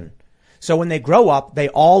mission. So when they grow up, they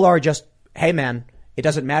all are just, hey man, it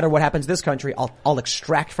doesn't matter what happens in this country. I'll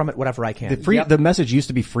extract from it whatever I can. The message used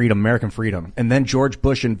to be freedom, American freedom. And then George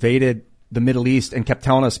Bush invaded the Middle East and kept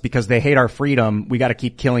telling us because they hate our freedom, we got to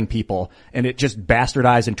keep killing people. And it just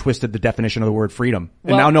bastardized and twisted the definition of the word freedom.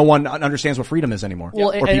 And now no one understands what freedom is anymore.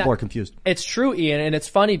 Or people are confused. It's true, Ian, and it's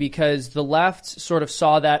funny because the left sort of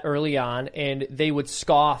saw that early on, and they would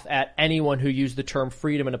scoff at anyone who used the term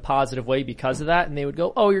freedom in a positive way because of that. And they would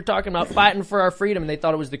go, oh, you're talking about fighting for our freedom. And they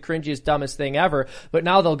thought it was the cringiest, dumbest thing ever. But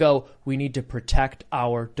now they'll go, we need to protect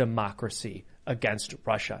our democracy against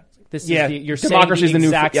Russia. This is you're democracy saying the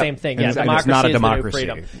exact is same thing. And democracy it's not a is the new democracy.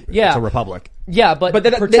 freedom. It's a republic. Yeah, but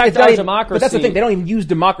protect our democracy. But that's the thing. They don't even use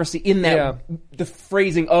democracy in that the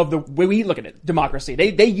phrasing of the way we look at it. Democracy.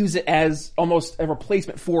 They use it as almost a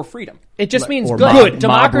replacement for freedom. It just means good. Mob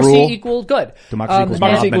Democracy rule. equals good.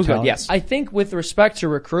 Democracy equals good. Yes. I think with respect to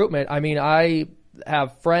recruitment, I mean, I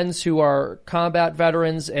have friends who are combat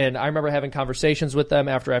veterans, and I remember having conversations with them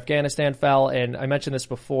after Afghanistan fell, and I mentioned this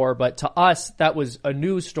before, but to us, that was a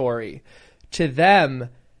news story. To them,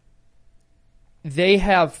 they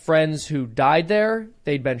have friends who died there,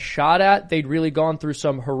 they'd been shot at, they'd really gone through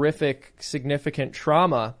some horrific, significant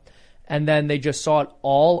trauma, and then they just saw it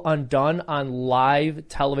all undone on live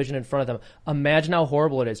television in front of them. Imagine how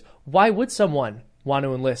horrible it is. Why would someone want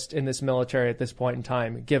to enlist in this military at this point in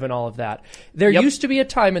time, given all of that? There used to be a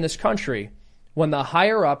time in this country when the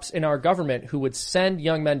higher-ups in our government who would send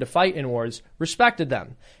young men to fight in wars respected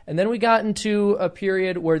them. And then we got into a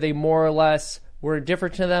period where they more or less were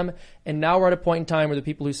indifferent to them, and now we're at a point in time where the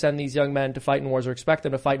people who send these young men to fight in wars or expect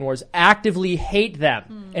them to fight in wars actively hate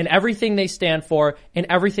them and everything they stand for and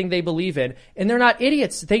everything they believe in. And they're not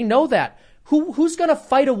idiots. They know that. Who's going to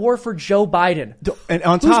fight a war for Joe Biden? And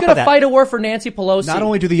on who's top going of to that, fight a war for Nancy Pelosi? Not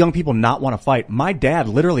only do the young people not want to fight, my dad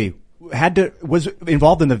literally was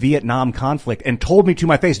involved in the Vietnam conflict and told me to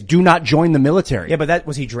my face, do not join the military. Yeah, but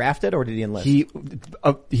was he drafted or did he enlist?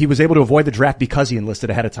 He was able to avoid the draft because he enlisted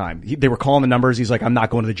ahead of time. They were calling the numbers. He's like, I'm not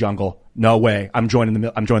going to the jungle. No way. I'm joining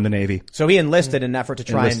the Navy. So he enlisted in an effort to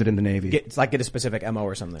try in the Navy. Get a specific MO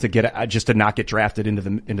or something. To get just to not get drafted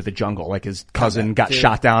into the jungle. Like his cousin got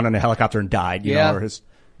shot down in a helicopter and died, you know, or his.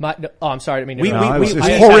 I'm sorry. I mean, it was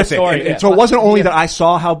horrific. And so it wasn't only that I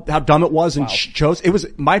saw how dumb it was and chose. It was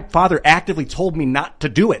my father actively told me not to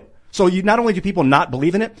do it. So not only do people not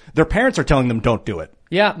believe in it, their parents are telling them don't do it.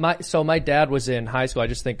 Yeah. My dad was in high school. I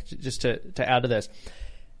just think just to add to this,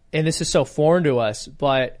 and this is so foreign to us,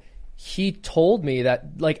 but he told me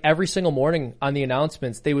that like every single morning on the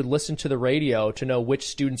announcements, they would listen to the radio to know which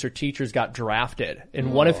students or teachers got drafted.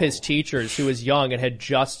 And one of his teachers, who was young and had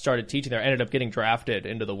just started teaching there, ended up getting drafted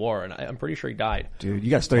into the war. And I'm pretty sure he died. Dude, you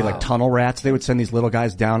got to study like tunnel rats. They would send these little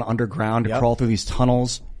guys down underground to crawl through these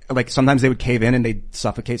tunnels. Like sometimes they would cave in and they'd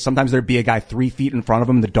suffocate. Sometimes there'd be a guy 3 feet in front of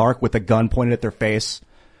them in the dark with a gun pointed at their face.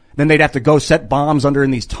 Then they'd have to go set bombs under in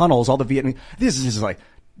these tunnels. All the Vietnamese.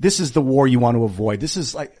 This is the war you want to avoid. This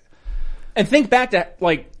is like. And think back to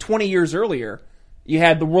like 20 years earlier, you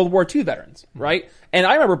had the World War II veterans, right? And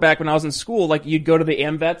I remember back when I was in school, like you'd go to the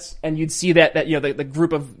AMVETS and you'd see that you know the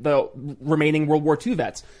group of the remaining World War II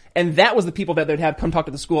vets, and that was the people that they'd have come talk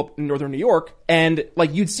to the school up in northern New York, and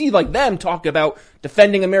like you'd see like them talk about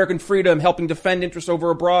defending American freedom, helping defend interests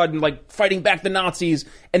over abroad, and like fighting back the Nazis,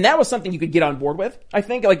 and that was something you could get on board with. I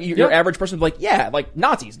think like your average person would be like, yeah, like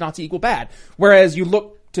Nazi equal bad. Whereas you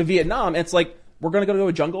look to Vietnam, and it's like, we're going to go to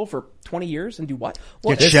a jungle for 20 years and do what?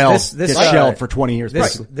 Well, get shelled for 20 years.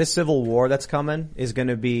 This civil war that's coming is going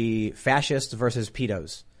to be fascists versus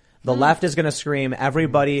pedos. The left is going to scream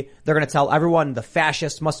everybody. They're going to tell everyone the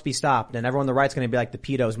fascists must be stopped, and everyone on the right's going to be like the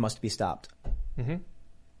pedos must be stopped. Mm-hmm.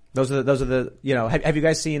 Those are the you know. Have you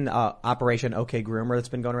guys seen Operation OK Groomer that's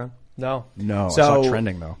been going around? No. I saw it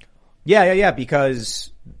trending though. Yeah.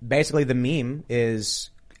 Because basically the meme is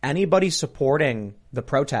anybody supporting the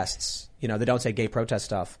protests. You know, they don't say gay protest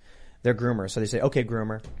stuff. They're groomers. So they say, okay,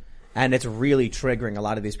 groomer. And it's really triggering a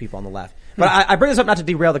lot of these people on the left. But I bring this up not to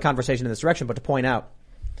derail the conversation in this direction, but to point out,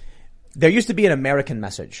 there used to be an American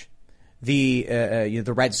message. The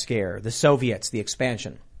Red Scare, the Soviets, the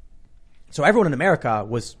expansion. So everyone in America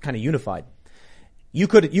was kind of unified. You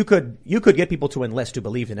could get people to enlist who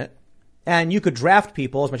believed in it. And you could draft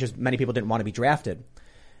people as much as many people didn't want to be drafted.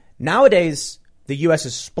 Nowadays, the U.S.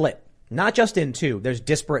 is split. Not just in two. There's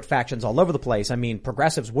disparate factions all over the place. I mean,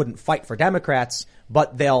 progressives wouldn't fight for Democrats,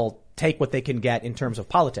 but they'll take what they can get in terms of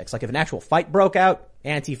politics. Like if an actual fight broke out,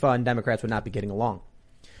 Antifa and Democrats would not be getting along.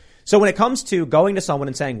 So when it comes to going to someone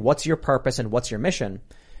and saying, what's your purpose and what's your mission?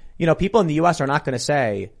 You know, people in the U.S. are not going to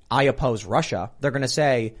say, I oppose Russia. They're going to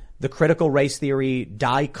say, the critical race theory,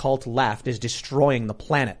 die cult left is destroying the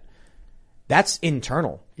planet. That's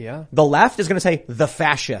internal. Yeah. The left is going to say, the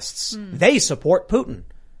fascists. They support Putin.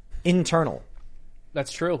 Internal.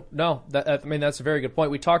 That's true. No, I mean, that's a very good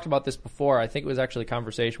point. We talked about this before. I think it was actually a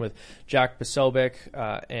conversation with Jack Posobiec,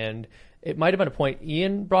 and it might have been a point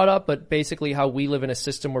Ian brought up, but basically how we live in a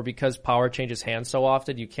system where because power changes hands so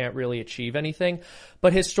often, you can't really achieve anything.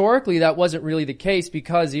 But historically, that wasn't really the case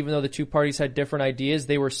because even though the two parties had different ideas,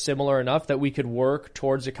 they were similar enough that we could work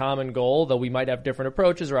towards a common goal, though we might have different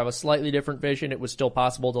approaches or have a slightly different vision. It was still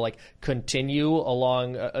possible to like continue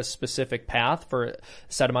along a specific path for a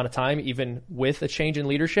set amount of time, even with a change in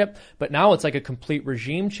leadership. But now it's like a complete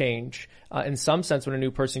regime change. In some sense, when a new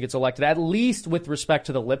person gets elected, at least with respect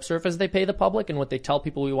to the lip service they pay the public and what they tell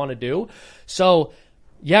people we want to do. So,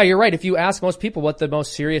 yeah, you're right. If you ask most people what the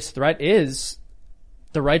most serious threat is,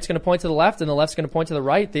 the right's going to point to the left and the left's going to point to the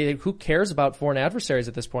right. Who cares about foreign adversaries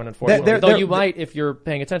at this point, unfortunately? Though you might if you're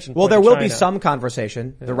paying attention. Well, there will be some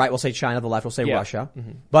conversation. The right will say China, the left will say Russia.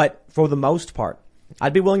 Mm-hmm. But for the most part,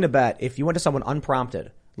 I'd be willing to bet if you went to someone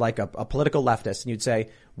unprompted, like a political leftist, and you'd say,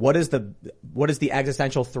 what is the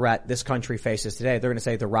existential threat this country faces today? They're going to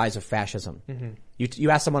say the rise of fascism. Mm-hmm.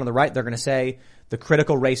 You ask someone on the right, they're going to say the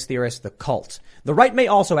critical race theorist, the cult. The right may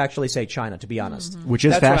also actually say China, to be honest. Mm-hmm. Which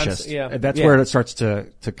is fascist. That's where it starts to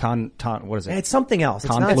what is it? It's something else.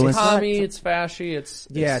 Confluence. It's commie, it's fasci, it's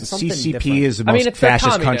CCP different. is the most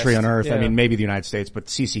fascist country on earth. Yeah. I mean, maybe the United States, but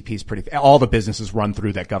CCP is pretty, all the businesses run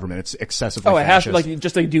through that government. It's excessively fascist. It has to, like,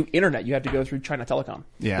 just to do internet, you have to go through China Telecom.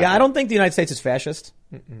 Yeah, I don't think the United States is fascist.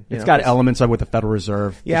 It's got elements of with the Federal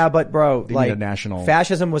Reserve. Yeah, but bro, like national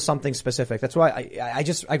fascism was something specific. That's why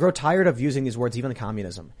I grow tired of using these words, even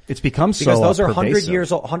communism. It's become so because those are pervasive.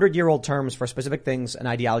 100-year-old terms for specific things and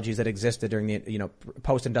ideologies that existed during the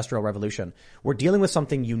post-industrial revolution. We're dealing with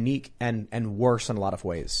something unique and worse in a lot of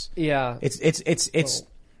ways. Yeah,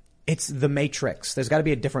 it's the Matrix. There's got to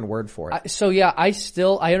be a different word for it. I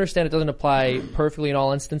understand it doesn't apply perfectly in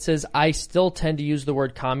all instances. I still tend to use the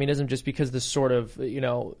word communism just because this sort of,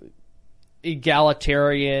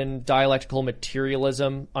 egalitarian dialectical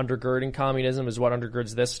materialism undergirding communism is what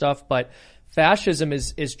undergirds this stuff. But fascism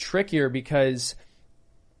is trickier because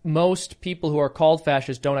most people who are called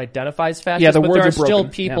fascists don't identify as fascists, but there are still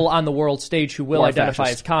people on the world stage who will identify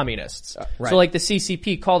as communists. Right. So like the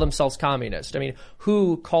CCP call themselves communist. I mean,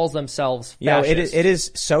 who calls themselves fascist? It is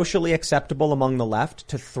socially acceptable among the left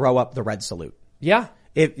to throw up the red salute. Yeah.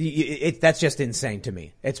 That's just insane to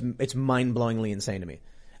me. It's mind-blowingly insane to me.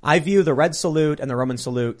 I view the red salute and the Roman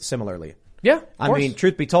salute similarly. Yeah, I mean,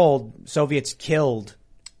 truth be told, Soviets killed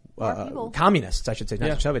communists, I should say,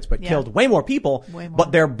 not Soviets, but killed way more people.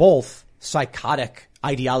 But they're both psychotic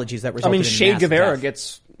ideologies that resulted in mass Che Guevara death.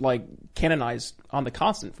 gets canonized on the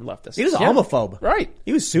constant from leftists. He was a homophobe, right?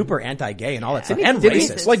 He was super anti-gay and all that stuff, and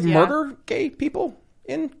racist. Murder gay people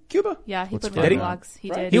in Cuba. Yeah, he put blogs. He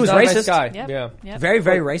did. He was racist. Nice guy. Yep. Yeah, very,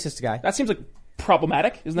 very racist guy. That seems like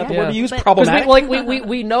problematic. Isn't that the word you use? Problematic.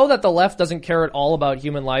 We know that the left doesn't care at all about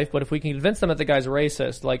human life, but if we can convince them that the guy's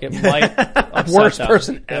racist, like it might upset worst them.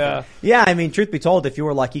 person ever. Yeah, I mean, truth be told, if you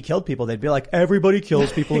were like he killed people, they'd be like everybody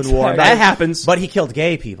kills people in war. That happens, but he killed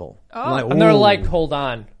gay people. And they're like, hold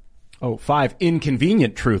on. 5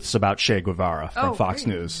 inconvenient truths about Che Guevara from Fox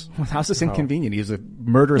News. How's this inconvenient? He's a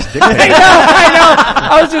murderous dictator. I know.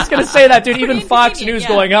 I was just going to say that, dude. Even Fox News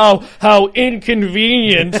going, how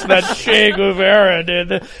inconvenient that Che Guevara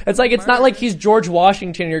did. It's like, it's not like he's George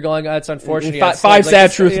Washington. You're going, it's unfortunate. Five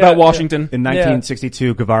sad truths about Washington. In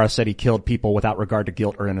 1962, Guevara said he killed people without regard to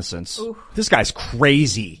guilt or innocence. Ooh. This guy's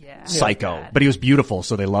crazy. Psycho. But he was beautiful,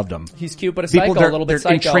 so they loved him. He's cute, but a psycho, a little bit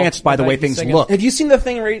psycho. They're entranced by the way things look. Have you seen the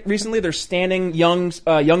thing recently? They're standing young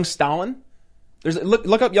Stalin.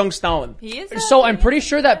 Look up young Stalin. So I'm pretty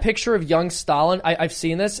sure that picture of young Stalin, I've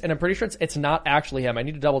seen this, and I'm pretty sure it's not actually him. I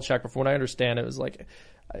need to double check, but from what I understand, it was like,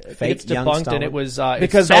 I think Fake it's young debunked, Stalin. and it was Because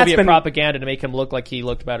it's that's Soviet been- propaganda to make him look like he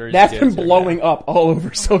looked better. As That's he been did, so, blowing up all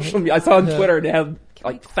over social media. I saw on Twitter it had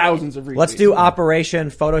like thousands of retweets. Let's do Operation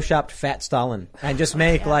Photoshopped Fat Stalin and just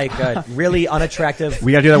make like a really unattractive.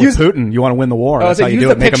 We gotta do that with Putin. You want to win the war. That's how you do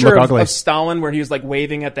it. Make him look ugly. Of Stalin where he was like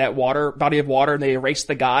waving at that body of water, and they erased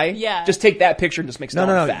the guy. Yeah. Just take that picture and just make Stalin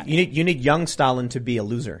No. fat. You need young Stalin to be a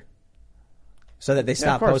loser, so that they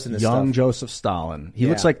stop course. posting this Young stuff. Joseph Stalin. He Yeah.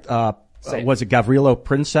 looks like was it Gavrilo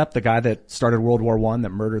Princip, the guy that started World War I that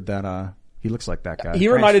murdered that? He looks like that guy. He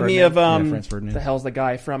reminded me of Franz Ferdinand. the hell's the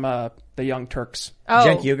guy from the Young Turks? Oh.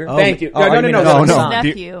 Cenk Uygur? Thank you. Oh, No. His No.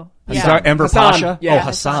 nephew. Sorry, Enver Hassan. Pasha? Yeah. Oh,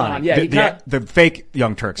 Hassan. Yeah, he The fake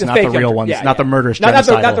Young Turks, The not fake the Young real Turks. ones, Yeah, not the yeah. murderous Not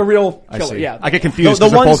genocidal. the real I killer, see. yeah. I get confused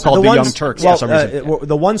because they're both called the Young Turks for some reason.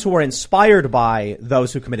 The ones who were inspired by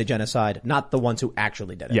those who committed genocide, not the ones who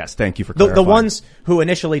actually did it. Yes, thank you for the clarifying. ones who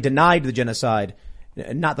initially denied the genocide,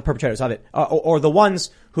 not the perpetrators of it, or the ones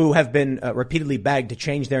who have been repeatedly begged to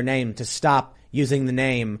change their name to stop using the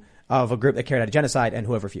name of a group that carried out a genocide and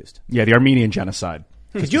who have refused. Yeah, the Armenian genocide.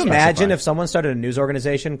 Could you imagine if someone started a news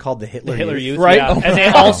organization called the Hitler Youth? Right?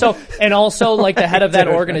 Yeah. And also like the head of that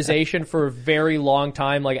organization for a very long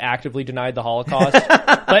time, like actively denied the Holocaust,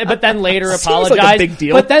 but then later apologized. like a big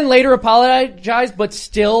deal. But then later apologized, but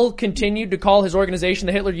still continued to call his organization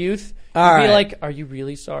the Hitler Youth. All Be right. like, are you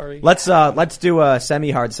really sorry? Let's do a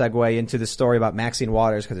semi-hard segue into the story about Maxine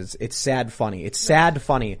Waters because it's sad funny. It's sad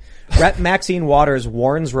funny. Rep Maxine Waters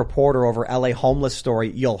warns reporter over LA homeless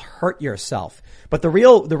story, "You'll hurt yourself." But the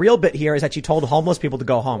real bit here is that she told homeless people to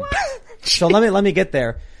go home. So let me get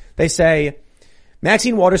there. They say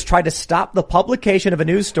Maxine Waters tried to stop the publication of a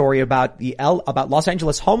news story about about Los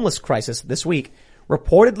Angeles homeless crisis this week,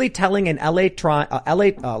 reportedly telling an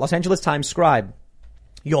Los Angeles Times scribe,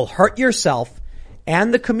 "You'll hurt yourself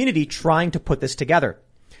and the community trying to put this together."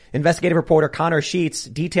 Investigative reporter Connor Sheets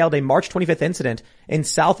detailed a March 25th incident in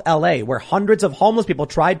South LA where hundreds of homeless people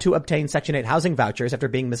tried to obtain Section 8 housing vouchers after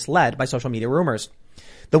being misled by social media rumors.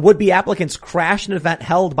 The would-be applicants crashed an event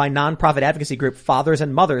held by nonprofit advocacy group Fathers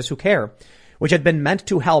and Mothers Who Care, which had been meant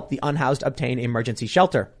to help the unhoused obtain emergency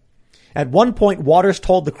shelter. At one point, Waters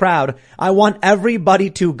told the crowd, "I want everybody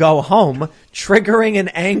to go home," triggering an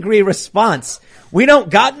angry response. "We don't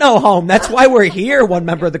got no home. That's why we're here," one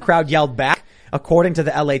member of the crowd yelled back. According to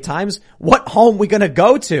the LA Times, what home we gonna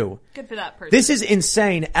go to? Good for that person. This is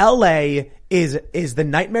insane. LA is the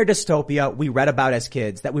nightmare dystopia we read about as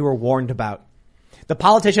kids that we were warned about. The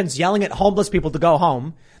politicians yelling at homeless people to go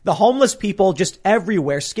home. The homeless people just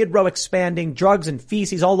everywhere. Skid Row expanding, drugs and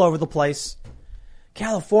feces all over the place.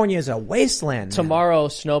 California is a wasteland. Man. Tomorrow,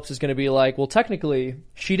 Snopes is going to be like, well, technically,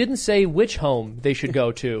 she didn't say which home they should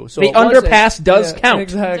go to. So The it wasn't- underpass does count.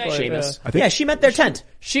 Exactly. Seamus. Yeah. She meant their tent.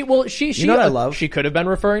 She You know what I love? She could have been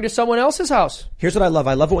referring to someone else's house. Here's what I love.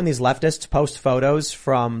 I love it when these leftists post photos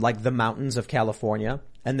from like the mountains of California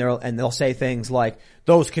and they'll say things like,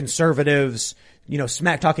 "Those conservatives,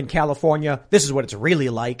 smack talking California. This is what it's really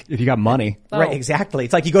like." If you got money. Right, exactly.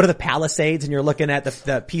 It's like you go to the Palisades and you're looking at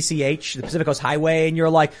the PCH, the Pacific Coast Highway, and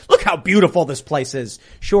you're like, "Look how beautiful this place is."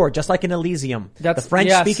 Sure, just like in Elysium. The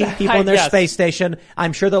French-speaking people in their Yes. space station,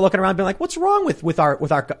 I'm sure they're looking around being like, "What's wrong with our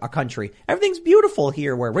country? Everything's beautiful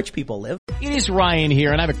here where rich people live." It is Ryan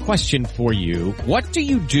here, and I have a question for you. What do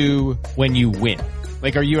you do when you win?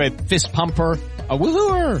 Like, are you a fist pumper, a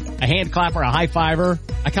woo-hooer, a hand clapper, a high fiver?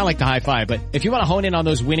 I kind of like the high five, but if you want to hone in on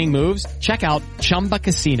those winning moves, check out Chumba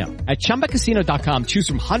Casino. At ChumbaCasino.com, choose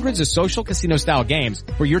from hundreds of social casino style games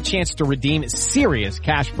for your chance to redeem serious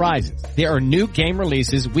cash prizes. There are new game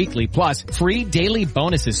releases weekly, plus free daily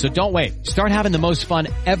bonuses. So don't wait. Start having the most fun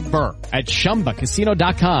ever at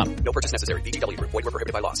ChumbaCasino.com. No purchase necessary. VGW Group. Void where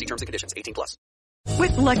prohibited by law. See terms and conditions. 18+.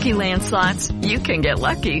 With Lucky Land Slots, you can get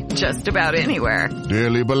lucky just about anywhere.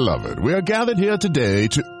 Dearly beloved, we are gathered here today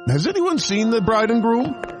to... Has anyone seen the bride and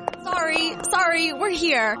groom? Sorry, we're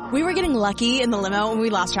here. We were getting lucky in the limo and we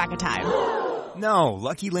lost track of time. No,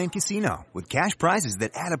 Lucky Land Casino, with cash prizes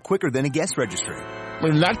that add up quicker than a guest registry.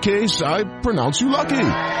 In that case, I pronounce you lucky.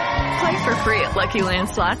 Play for free at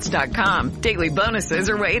LuckyLandSlots.com. Daily bonuses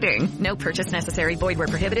are waiting. No purchase necessary. Void where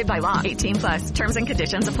prohibited by law. 18+. Terms and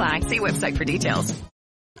conditions apply. See website for details.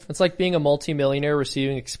 It's like being a multimillionaire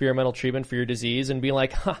receiving experimental treatment for your disease and being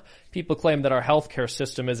like, people claim that our healthcare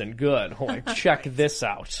system isn't good. Oh, like, check this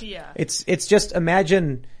out. Yeah. It's just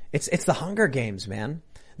imagine, it's the Hunger Games, man.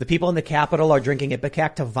 The people in the Capitol are drinking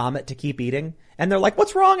Ipecac to vomit to keep eating. And they're like,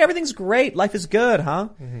 "What's wrong? Everything's great. Life is good, huh?"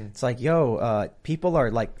 Mm-hmm. It's like, people are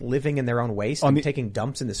like living in their own waste and taking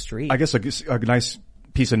dumps in the street. I guess a nice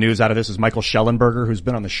piece of news out of this is Michael Schellenberger, who's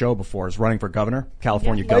been on the show before, is running for governor,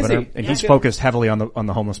 California governor, and he's focused heavily on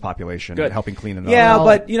the homeless population and helping clean it up. Yeah,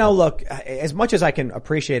 but look, as much as I can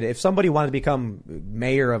appreciate it, if somebody wanted to become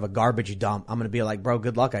mayor of a garbage dump, I'm going to be like, bro,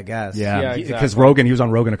 good luck, I guess. Yeah, because Rogan, he was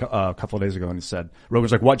on Rogan a couple of days ago, and he said,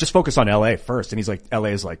 Rogan's like, what? Just focus on LA first, and he's like, LA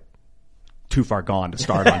is like too far gone to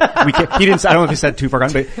start on. We can't, he didn't. I don't know if he said too far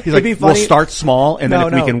gone, but he's like, we'll start small, and then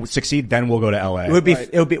if we can succeed, then we'll go to LA. It would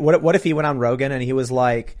be. What if he went on Rogan and he was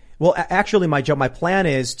like, well, actually, my plan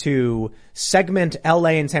is to segment LA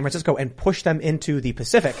and San Francisco and push them into the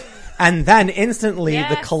Pacific, and then instantly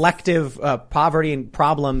the collective poverty and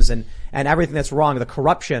problems and everything that's wrong, the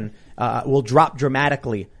corruption will drop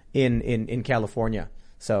dramatically in California.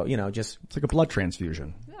 So just it's like a blood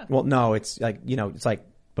transfusion. Yeah. Well, no, it's like it's like.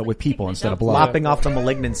 But with people instead of blood. Lopping off the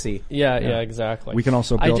malignancy. Yeah, exactly. We can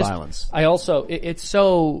also build islands. It's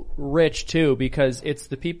so rich too because it's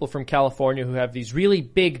the people from California who have these really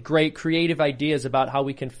big, great, creative ideas about how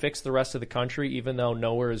we can fix the rest of the country, even though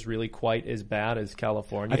nowhere is really quite as bad as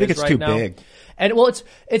California. I think it's right too now. big. And well,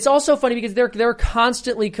 it's also funny because they're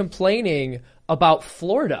constantly complaining about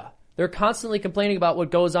Florida. They're constantly complaining about what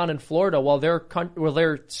goes on in Florida while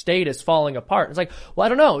their state is falling apart. It's like, well, I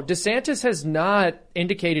don't know. DeSantis has not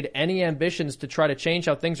indicated any ambitions to try to change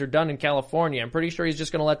how things are done in California. I'm pretty sure he's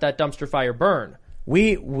just going to let that dumpster fire burn.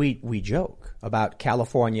 We joke about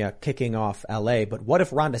California kicking off LA, but what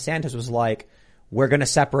if Ron DeSantis was like, we're going to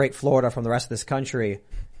separate Florida from the rest of this country,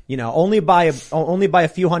 only by a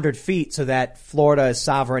few hundred feet so that Florida is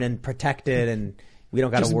sovereign and protected and we don't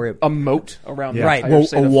got to worry. A moat around the right. Well,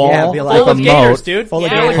 a wall, full of gators, dude. Full of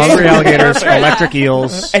gators. Hungry alligators, electric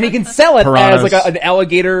eels. And he can sell it piranhas. as like an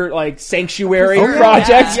alligator sanctuary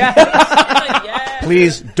project.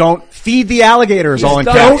 Please don't feed the alligators all in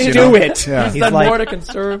Don't caps. do it. Yeah. He's done more to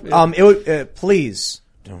conserve. Please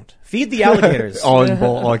don't feed the alligators. all in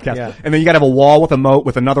caps. Yeah. And then you got to have a wall with a moat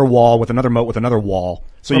with another wall with another moat with another wall.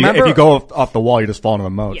 So if you go off the wall, you just fall into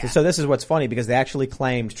the moat. Yeah. So this is what's funny because they actually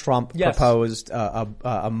claimed Trump proposed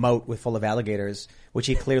a moat with full of alligators, which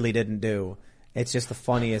he clearly didn't do. It's just the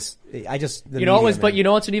funniest. But you know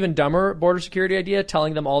what's an even dumber border security idea?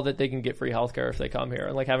 Telling them all that they can get free healthcare if they come here,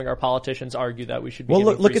 and like having our politicians argue that we should be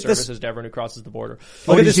giving free services to everyone who crosses the border.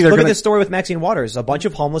 Look at this story with Maxine Waters. A bunch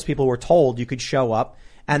of homeless people were told you could show up.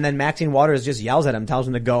 And then Maxine Waters just yells at him, tells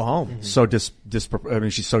him to go home. Mm-hmm. So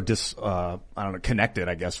she's so connected,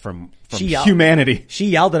 I guess, from humanity. She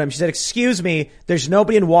yelled at him. She said, excuse me, there's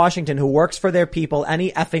nobody in Washington who works for their people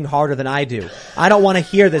any effing harder than I do. I don't want to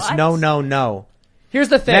hear this. What? No. Here's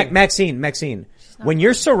the thing. Maxine. When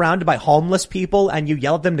you're surrounded by homeless people and you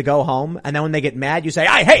yell at them to go home, and then when they get mad, you say,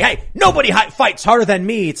 hey, nobody fights harder than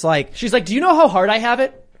me. It's like, she's like, do you know how hard I have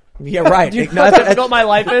it? Yeah, right. Do you know what my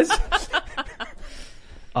life is?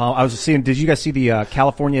 I was seeing, did you guys see the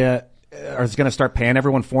California is going to start paying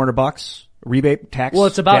everyone $400 rebate tax? Well,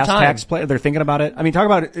 it's about time. They're thinking about it. I mean, talk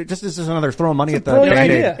about it. Just this is another throwing money at the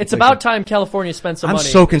idea. It's about time California spent some money. I'm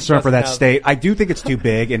so concerned for that state. I do think it's too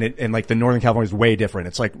big, and like the Northern California is way different.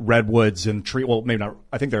 It's like redwoods and tree. Well, maybe not.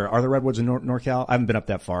 I think are there redwoods in NorCal? I haven't been up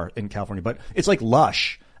that far in California, but it's like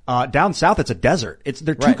lush. Down south, it's a desert.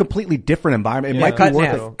 They're two completely different environments. It might be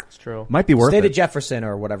worth it. It's true. Might be worth it. State of Jefferson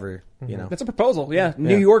or whatever, That's a proposal, yeah.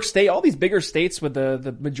 New York State, all these bigger states with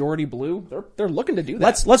the majority blue, they're looking to do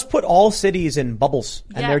that. Let's put all cities in bubbles,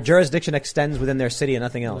 and their jurisdiction extends within their city and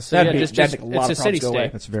nothing else. That'd make a lot of problems go away.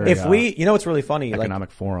 That's very. What's really funny?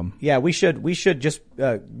 Economic forum. Yeah, we should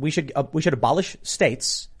abolish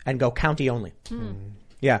states and go county only.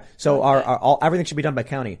 Yeah, so everything should be done by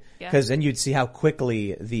county, because then you'd see how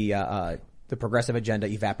quickly the progressive agenda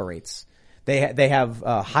evaporates. They have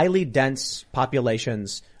highly dense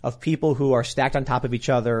populations of people who are stacked on top of each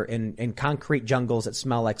other in concrete jungles that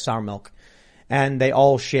smell like sour milk, and they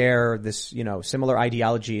all share this similar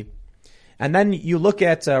ideology. And then you look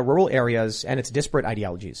at rural areas, and it's disparate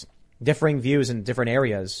ideologies, differing views in different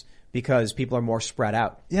areas, because people are more spread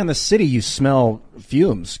out. Yeah, in the city you smell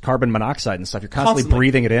fumes, carbon monoxide and stuff. You're constantly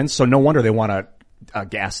breathing it in, so no wonder they want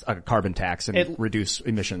a carbon tax and reduce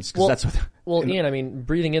emissions. Ian, I mean,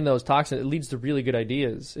 breathing in those toxins, it leads to really good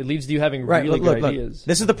ideas. It leads to you having really good ideas.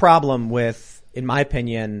 This is the problem with, in my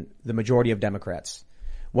opinion, the majority of Democrats.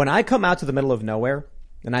 When I come out to the middle of nowhere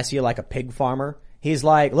and I see like a pig farmer, he's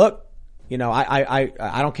like, look, I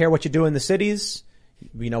don't care what you do in the cities,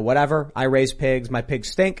 whatever. I raise pigs, my pigs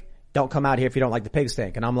stink. Don't come out here if you don't like the pig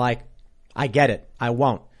stink. And I'm like, I get it. I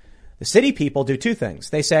won't. The city people do two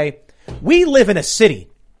things. They say, we live in a city.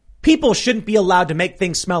 People shouldn't be allowed to make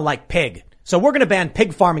things smell like pig. So we're going to ban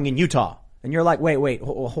pig farming in Utah. And you're like, wait,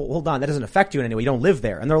 hold on. That doesn't affect you in any way. You don't live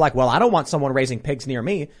there. And they're like, well, I don't want someone raising pigs near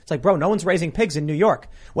me. It's like, bro, no one's raising pigs in New York.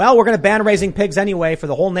 Well, we're going to ban raising pigs anyway for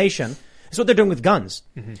the whole nation. That's what they're doing with guns.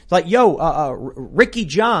 It's like, Ricky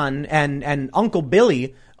John and Uncle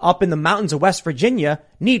Billy up in the mountains of West Virginia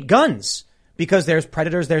need guns because there's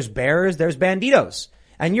predators, there's bears, there's banditos.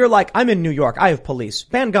 And you're like, I'm in New York. I have police.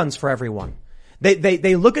 Ban guns for everyone.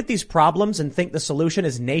 They look at these problems and think the solution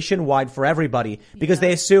is nationwide for everybody because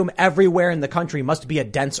they assume everywhere in the country must be a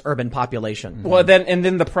dense urban population. Well,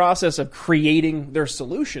 then the process of creating their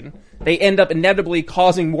solution, they end up inevitably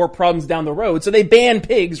causing more problems down the road. So they ban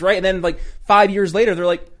pigs, right? And then like 5 years later, they're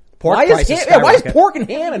like, why is pork and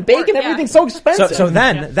ham and bacon everything so expensive? So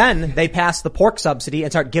then they pass the pork subsidy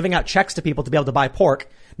and start giving out checks to people to be able to buy pork,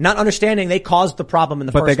 not understanding they caused the problem in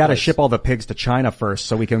the first place. But they got to ship all the pigs to China first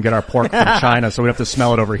so we can get our pork from China so we don't have to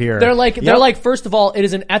smell it over here. They're like, first of all, it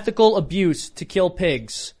is an ethical abuse to kill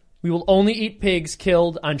pigs. We will only eat pigs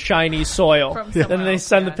killed on Chinese soil. Then they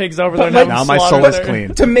send the pigs over there. Now my soul is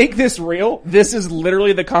clean. To make this real, this is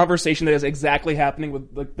literally the conversation that is exactly happening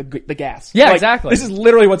with the gas. Yeah, exactly. This is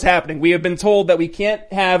literally what's happening. We have been told that we can't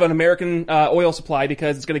have an American oil supply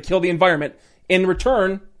because it's going to kill the environment. In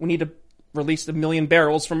return, we need to release 1 million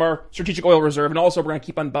barrels from our strategic oil reserve, and also we're going to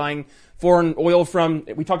keep on buying foreign oil from,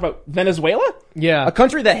 we talked about Venezuela? Yeah. A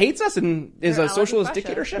country that hates us and is a socialist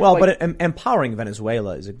dictatorship? Well, but empowering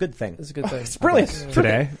Venezuela is a good thing. It's a good thing. It's brilliant.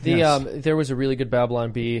 Today? There was a really good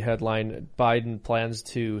Babylon Bee headline. Biden plans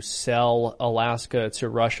to sell Alaska to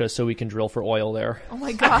Russia so we can drill for oil there. Oh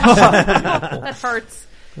my gosh. That hurts.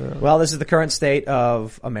 Well, this is the current state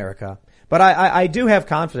of America. But I do have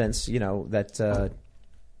confidence, that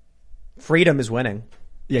freedom is winning.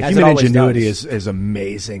 Yeah, human ingenuity is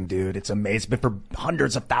amazing, dude. It's amazing. But for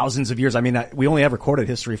hundreds of thousands of years, I mean, we only have recorded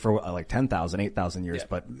history for like 10,000, 8,000 years. Yeah.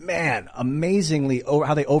 But man, amazingly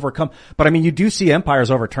how they overcome. But I mean, you do see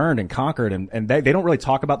empires overturned and conquered, and they don't really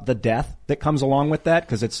talk about the death that comes along with that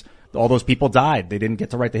because it's all those people died. They didn't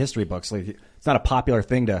get to write the history books. Like, it's not a popular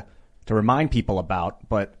thing to remind people about,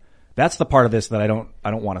 but that's the part of this that I don't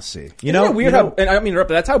want to see. Isn't it weird how, and I don't mean to interrupt,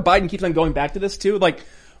 but that's how Biden keeps on going back to this too. Like,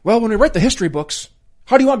 well, when we write the history books,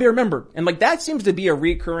 how do you want to be remembered? And like that seems to be a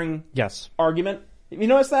recurring argument. You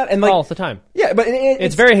notice that? And like all the time. Yeah, but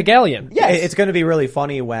it's very Hegelian. Yeah, it's going to be really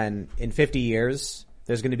funny when in 50 years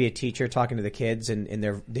there's going to be a teacher talking to the kids in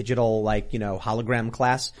their digital hologram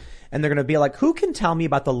class, and they're going to be like, "Who can tell me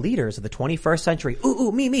about the leaders of the 21st century?"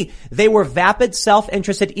 Ooh, me. They were vapid,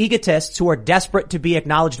 self-interested egotists who are desperate to be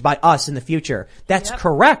acknowledged by us in the future. That's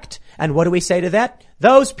correct. And what do we say to that?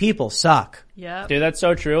 Those people suck. Yeah. Dude, that's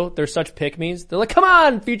so true. They're such pick-me's. They're like, come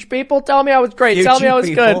on, future people, tell me I was great. Tell me I was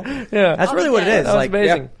good. Yeah. That's really what it is. That was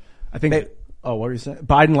amazing. Yeah. I think, what were you saying?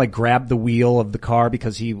 Biden grabbed the wheel of the car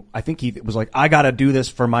because I think he was like, I gotta do this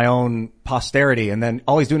for my own posterity. And then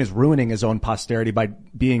all he's doing is ruining his own posterity by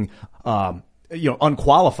being,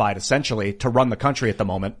 unqualified essentially to run the country at the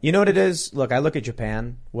moment. You know what it is? Look, I look at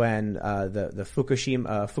Japan when, the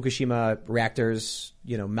Fukushima reactors,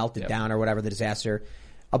 melted down or whatever, the disaster.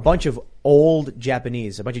 A bunch of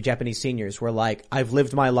Japanese seniors were like, I've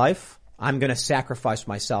lived my life. I'm going to sacrifice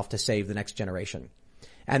myself to save the next generation.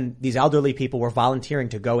 And these elderly people were volunteering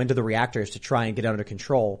to go into the reactors to try and get it under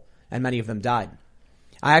control. And many of them died.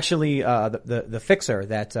 I actually, the fixer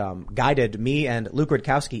that, guided me and Luke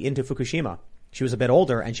Rudkowski into Fukushima, she was a bit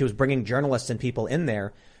older and she was bringing journalists and people in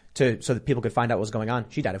there so that people could find out what was going on.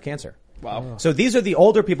 She died of cancer. Wow. So these are the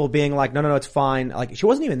older people being like, no, it's fine. Like, she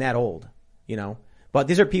wasn't even that old, But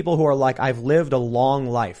these are people who are like, I've lived a long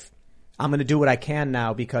life. I'm going to do what I can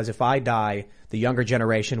now because if I die, the younger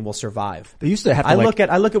generation will survive. They used to have to I look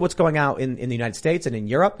at what's going out in the United States and in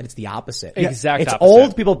Europe, and it's the opposite. Exact It's opposite.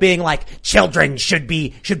 old people being like, children should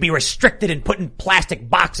be restricted and put in plastic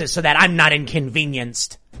boxes so that I'm not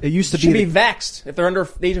inconvenienced. It used to should be vaxxed if they're under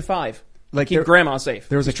the age of 5. Like keep grandma safe.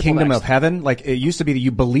 There was a kingdom of heaven. Like it used to be that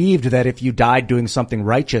you believed that if you died doing something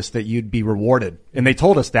righteous that you'd be rewarded. And they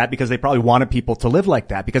told us that because they probably wanted people to live like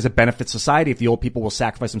that because it benefits society if the old people will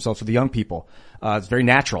sacrifice themselves for the young people. It's very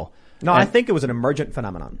natural. No, I think it was an emergent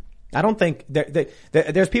phenomenon. I don't think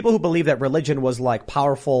there's people who believe that religion was like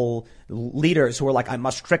powerful leaders who were like, I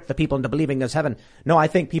must trick the people into believing there's heaven. No, I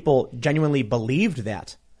think people genuinely believed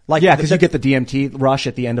that. Like, yeah, because you get the DMT rush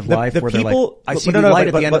at the end of life where they're like, I see the light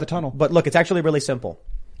at the end of the tunnel. But look, it's actually really simple.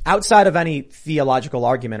 Outside of any theological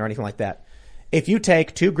argument or anything like that, if you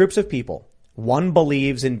take two groups of people, one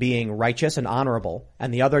believes in being righteous and honorable,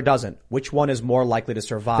 and the other doesn't, which one is more likely to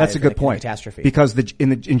survive? That's a good point. Catastrophe. Because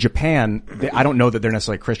in Japan, I don't know that they're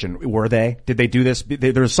necessarily Christian. Were they? Did they do this?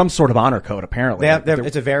 There's some sort of honor code apparently.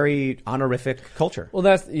 It's a very honorific culture. Well,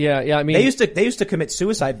 that's yeah. I mean, they used to commit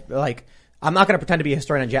suicide like I'm not going to pretend to be a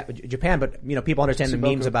historian on Japan, but people understand the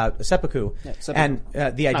memes about seppuku. Yeah, seppuku.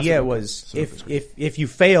 And the idea was if you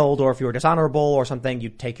failed or if you were dishonorable or something,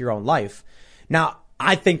 you'd take your own life. Now,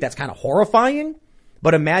 I think that's kind of horrifying,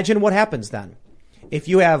 but imagine what happens then. If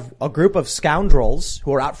you have a group of scoundrels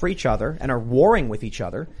who are out for each other and are warring with each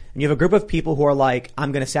other, and you have a group of people who are like,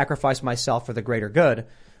 I'm going to sacrifice myself for the greater good,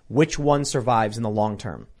 which one survives in the long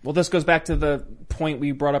term? Well, this goes back to the point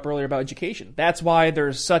we brought up earlier about education. That's why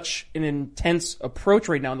there's such an intense approach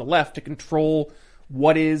right now on the left to control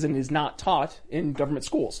what is and is not taught in government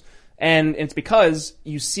schools. And it's because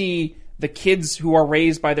you see the kids who are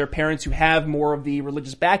raised by their parents who have more of the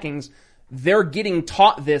religious backings, they're getting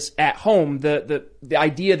taught this at home. The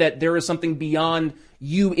idea that there is something beyond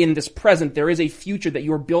you in this present. There is a future that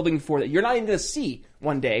you're building for that you're not even going to see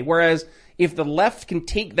one day. Whereas if the left can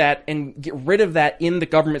take that and get rid of that in the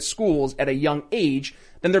government schools at a young age,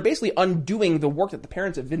 then they're basically undoing the work that the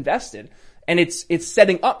parents have invested. And it's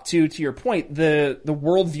setting up to your point, the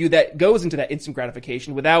worldview that goes into that instant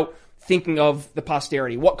gratification without thinking of the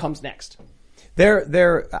posterity. What comes next?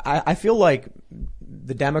 I feel like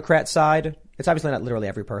the Democrat side, it's obviously not literally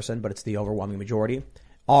every person, but it's the overwhelming majority,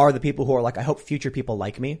 are the people who are like, I hope future people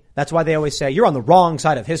like me. That's why they always say, you're on the wrong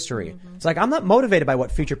side of history. Mm-hmm. It's like, I'm not motivated by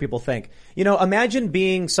what future people think. Imagine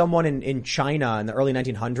being someone in China in the early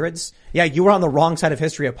 1900s. Yeah, you were on the wrong side of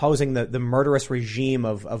history opposing the murderous regime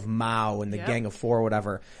of Mao and the Gang of Four or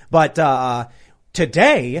whatever. But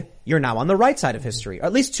today, you're now on the right side of history, or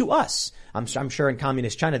at least to us. I'm sure in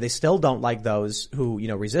communist China, they still don't like those who,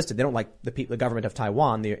 resisted. They don't like the government of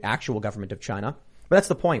Taiwan, the actual government of China. But that's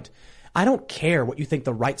the point. I don't care what you think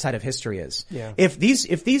the right side of history is. Yeah. If these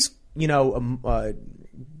die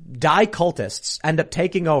cultists end up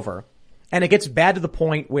taking over and it gets bad to the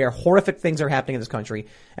point where horrific things are happening in this country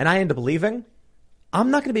and I end up leaving,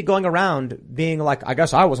 I'm not going to be going around being like, I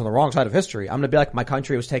guess I was on the wrong side of history. I'm going to be like, my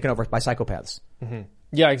country was taken over by psychopaths. Mm-hmm.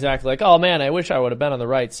 Yeah, exactly. Like, oh man, I wish I would have been on the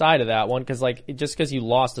right side of that one, because just because you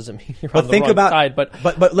lost doesn't mean you're on the wrong side.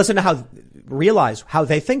 But listen to realize how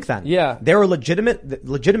they think then. Yeah. There are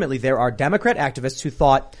legitimately there are Democrat activists who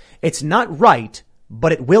thought it's not right,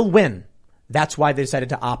 but it will win. That's why they decided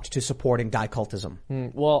to opt to supporting die cultism.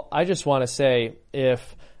 Well, I just want to say,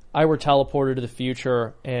 if I were teleported to the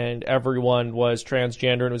future and everyone was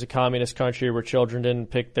transgender and it was a communist country where children didn't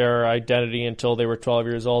pick their identity until they were 12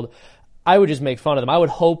 years old, I would just make fun of them. I would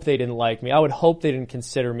hope they didn't like me. I would hope they didn't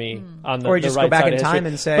consider me on the right side of history. Or just go back in time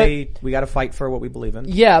and say, we got to fight for what we believe in.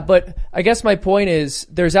 Yeah, but I guess my point is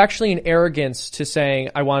there's actually an arrogance to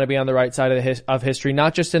saying I want to be on the right side of history,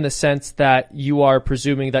 not just in the sense that you are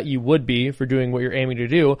presuming that you would be for doing what you're aiming to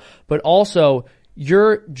do, but also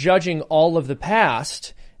you're judging all of the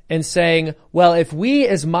past and saying, well, if we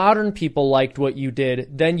as modern people liked what you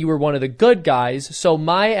did, then you were one of the good guys, so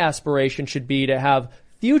my aspiration should be to have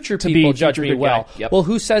future people judge me well. Yep. Well,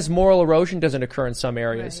 who says moral erosion doesn't occur in some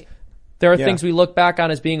areas? Right. There are things we look back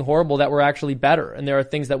on as being horrible that were actually better, and there are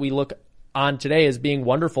things that we look on today as being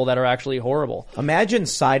wonderful that are actually horrible. Imagine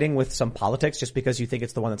siding with some politics just because you think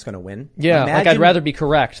it's the one that's going to win. Yeah, I'd rather be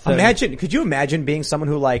correct. Could you imagine being someone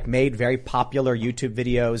who made very popular YouTube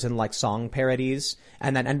videos and song parodies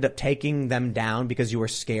and then ended up taking them down because you were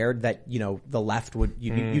scared that, the left would,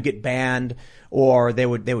 you get banned or they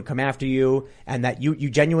would come after you, and that you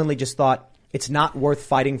genuinely just thought it's not worth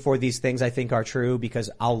fighting for these things I think are true because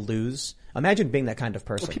I'll lose. Imagine being that kind of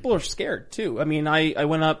person. Well, people are scared too. I mean, I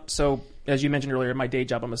went up, so as you mentioned earlier, in my day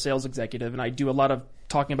job, I'm a sales executive, and I do a lot of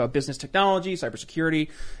talking about business technology,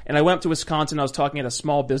 cybersecurity. And I went up to Wisconsin. I was talking at a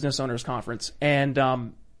small business owners conference,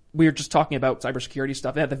 and we were just talking about cybersecurity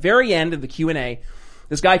stuff. And at the very end of the Q&A,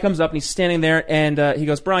 this guy comes up and he's standing there, and he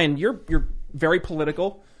goes, "Brian, you're very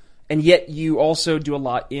political, and yet you also do a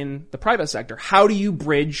lot in the private sector. How do you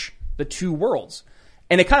bridge the two worlds?"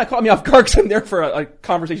 And it kind of caught me off guard because I'm there for a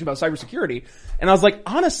conversation about cybersecurity. And I was like,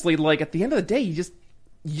 honestly, at the end of the day, you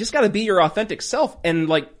just got to be your authentic self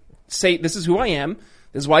and say, this is who I am.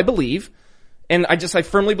 This is what I believe. And I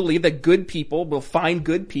firmly believe that good people will find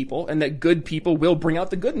good people and that good people will bring out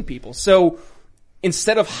the good in people. So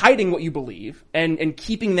instead of hiding what you believe and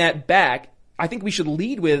keeping that back, I think we should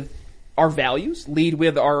lead with our values, lead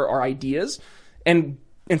with our ideas, and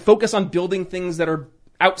focus on building things that are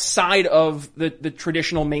outside of the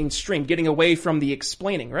traditional mainstream, getting away from the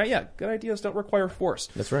explaining, right? Yeah, good ideas don't require force.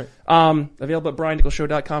 That's right. Available at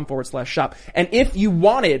briannicholsshow.com/shop. And if you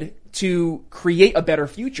wanted to create a better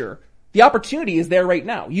future, the opportunity is there right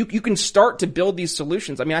now. You can start to build these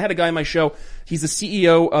solutions. I mean, I had a guy on my show, he's the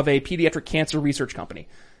CEO of a pediatric cancer research company.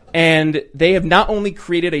 And they have not only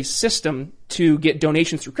created a system to get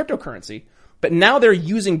donations through cryptocurrency, but now they're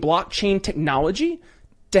using blockchain technology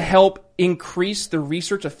to help increase the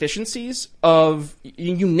research efficiencies of,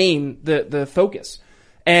 you name the focus.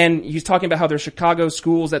 And he's talking about how there's Chicago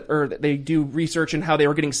schools that they do research and how they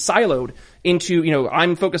were getting siloed into,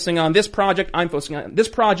 I'm focusing on this project, I'm focusing on this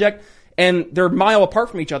project, and they're a mile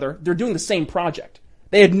apart from each other. They're doing the same project.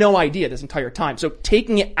 They had no idea this entire time. So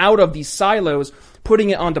taking it out of these silos,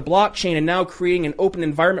 putting it onto blockchain, and now creating an open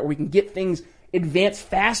environment where we can get things advanced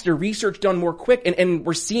faster, research done more quick, and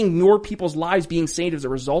we're seeing more people's lives being saved as a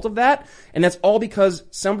result of that. And that's all because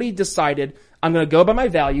somebody decided, I'm going to go by my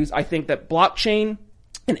values. I think that blockchain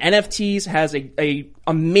and NFTs has a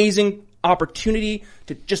amazing opportunity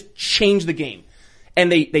to just change the game. And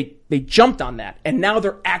they jumped on that. And now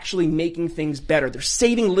they're actually making things better. They're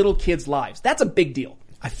saving little kids' lives. That's a big deal.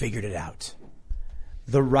 I figured it out.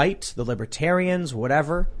 The right, the libertarians,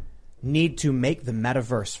 whatever, need to make the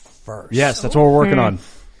metaverse first. Yes, that's what we're working on.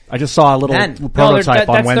 I just saw a little prototype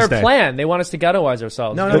on Wednesday. That's their plan. They want us to ghettoize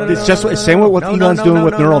ourselves. No. It's just same with what Elon's doing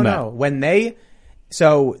with neural net. When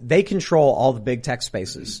they control all the big tech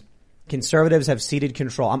spaces. Conservatives have ceded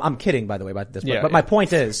control. I'm kidding, by the way, about this. But my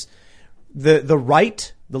point is, the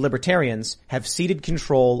right, the libertarians, have ceded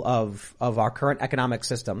control of our current economic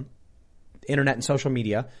system, internet and social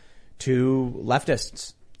media, to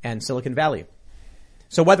leftists and Silicon Valley.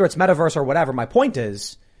 So whether it's metaverse or whatever, my point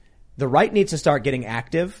is, the right needs to start getting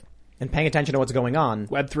active and paying attention to what's going on.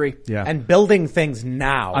 Web3. Yeah. And building things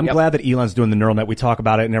now. I'm glad that Elon's doing the neural net. We talk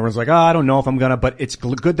about it and everyone's like, I don't know if I'm gonna, but it's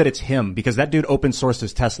good that it's him because that dude open sourced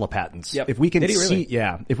his Tesla patents. Yep. If we can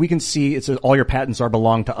if we can see, it's all your patents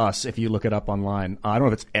belong to us if you look it up online. I don't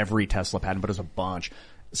know if it's every Tesla patent, but it's a bunch.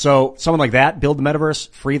 So someone like that, build the metaverse,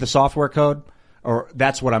 free the software code, or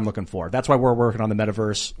that's what I'm looking for. That's why we're working on the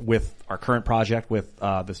metaverse with our current project with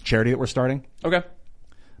this charity that we're starting. Okay.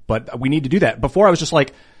 But we need to do that. Before I was just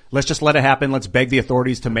like, let's just let it happen. Let's beg the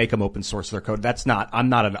authorities to make them open source their code. I'm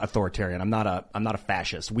not an authoritarian. I'm not a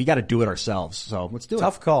fascist. We got to do it ourselves. So let's do it.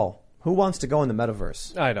 Tough call. Who wants to go in the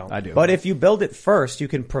metaverse? I don't. I do. But if you build it first, you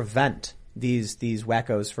can prevent these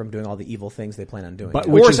wackos from doing all the evil things they plan on doing. But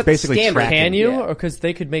which is basically tracking. Can you? Or because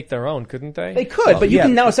they could make their own, couldn't they? They could, but you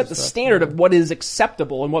can now set the standard of what is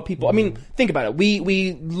acceptable and what people. I mean, think about it.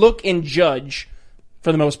 We look and judge,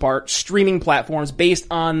 for the most part, streaming platforms based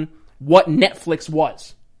on what Netflix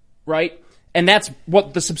was, right? And that's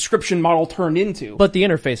what the subscription model turned into. But the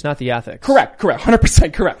interface, not the ethics. Correct.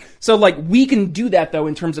 100% correct. So we can do that though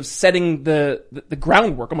in terms of setting the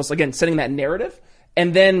groundwork, almost again, setting that narrative.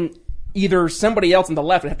 And then either somebody else on the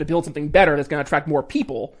left would have to build something better that's going to attract more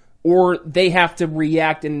people, or they have to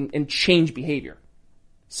react and change behavior.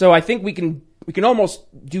 So I think we can almost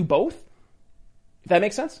do both. If that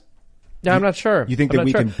makes sense? Yeah, I'm not sure. You think that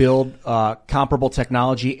we can build comparable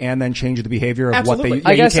technology and then change the behavior of Absolutely. what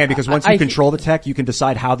they? Yeah, you can, because once you control the tech, you can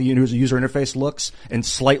decide how the user interface looks and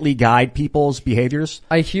slightly guide people's behaviors.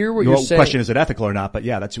 I hear what you're saying. The question is it ethical or not? But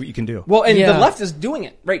yeah, that's what you can do. Well, and the left is doing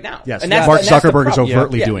it right now. Yes, and Mark Zuckerberg is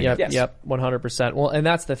overtly doing it. Yep, 100%. Well, and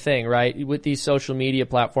that's the thing, right? With these social media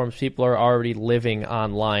platforms, people are already living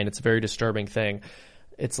online. It's a very disturbing thing.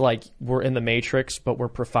 It's like we're in the Matrix, but we're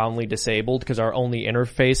profoundly disabled because our only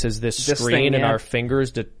interface is this screen and our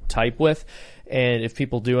fingers to type with. And if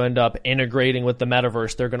people do end up integrating with the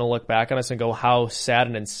metaverse, they're going to look back on us and go, how sad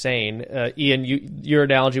and insane. Ian, your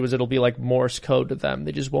analogy was it'll be like Morse code to them.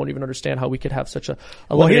 They just won't even understand how we could have such a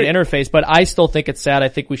limited interface. But I still think it's sad. I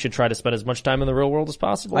think we should try to spend as much time in the real world as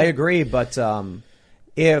possible. I agree, but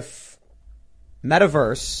if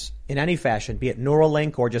metaverse in any fashion, be it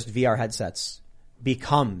Neuralink or just VR headsets,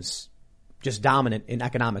 becomes just dominant in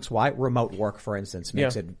economics. Why? Remote work, for instance,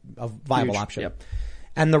 makes it a viable option. Yep.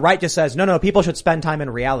 And the right just says, no, people should spend time in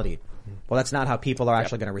reality. Well, that's not how people are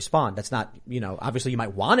actually going to respond. That's not, obviously you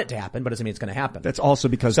might want it to happen, but it doesn't mean it's going to happen. That's also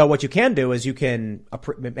because... So what you can do is you can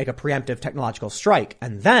make a preemptive technological strike.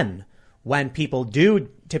 And then when people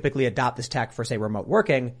do typically adopt this tech for, say, remote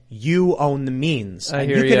working, you own the means.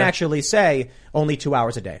 And you can actually say only 2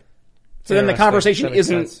 hours a day. So then the conversation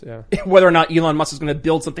isn't whether or not Elon Musk is going to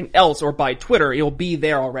build something else or buy Twitter. It'll be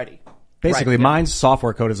there already. Basically, mine's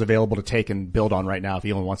software code is available to take and build on right now if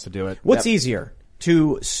Elon wants to do it. What's easier,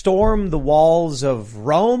 to storm the walls of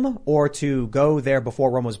Rome or to go there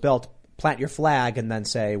before Rome was built, plant your flag, and then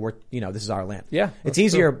say, this is our land? Yeah. It's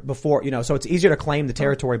easier before, so it's easier to claim the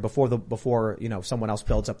territory before someone else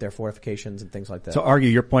builds up their fortifications and things like that. So argue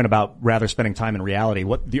your point about rather spending time in reality.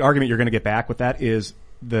 What the argument you're going to get back with that is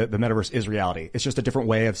the metaverse is reality. It's just a different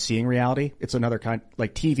way of seeing reality. It's another kind,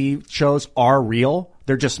 like TV shows are real.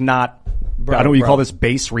 They're just not, I don't know what you call this,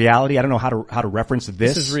 base reality. I don't know how to reference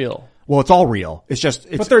this. This is real. Well, it's all real.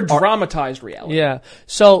 But they're dramatized reality. Yeah.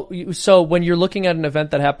 So when you're looking at an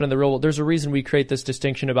event that happened in the real world, there's a reason we create this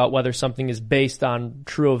distinction about whether something is based on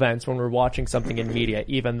true events when we're watching something in media,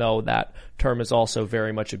 even though that term is also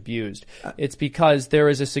very much abused. It's because there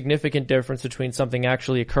is a significant difference between something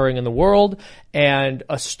actually occurring in the world and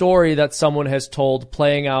a story that someone has told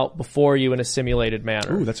playing out before you in a simulated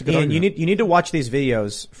manner. Ooh, that's a good And argument. you need to watch these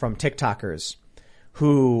videos from TikTokers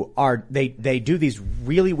who are they do these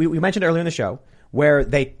really we mentioned earlier in the show where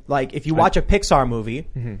they like if you watch a Pixar movie,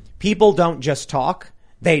 people don't just talk,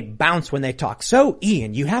 they bounce when they talk. So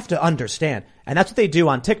Ian, you have to understand. And that's what they do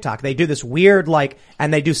on TikTok. They do this weird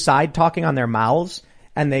and they do side talking on their mouths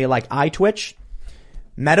and they eye twitch.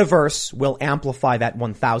 Metaverse will amplify that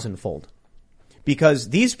 1,000-fold. Because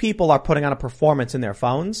these people are putting on a performance in their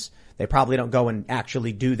phones. They probably don't go and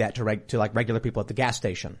actually do that to regular people at the gas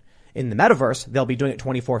station. In the metaverse, they'll be doing it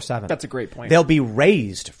 24/7. That's a great point. They'll be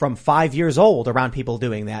raised from 5 years old around people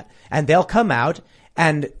doing that. And they'll come out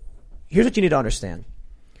and here's what you need to understand.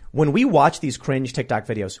 When we watch these cringe TikTok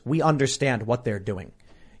videos, we understand what they're doing.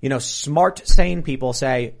 Smart, sane people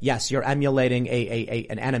say, yes, you're emulating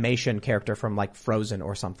an animation character from Frozen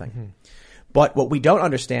or something. But what we don't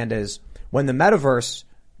understand is when the metaverse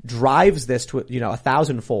drives this to,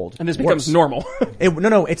 1,000-fold. And this becomes normal.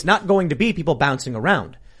 No, it's not going to be people bouncing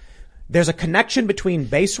around. There's a connection between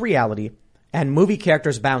base reality and movie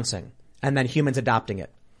characters bouncing and then humans adopting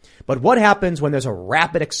it. But what happens when there's a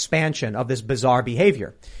rapid expansion of this bizarre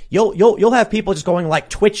behavior? You'll have people just going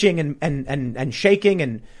twitching and shaking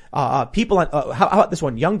and, people how about this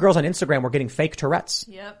one? Young girls on Instagram were getting fake Tourette's.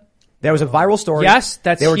 Yep. There was a viral story. Yes,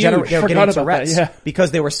 that's they were huge. They were Forgot getting about Tourette's that, yeah.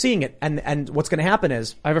 because they were seeing it. And what's going to happen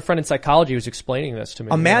is I have a friend in psychology who's explaining this to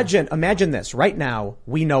me. Imagine this. Right now,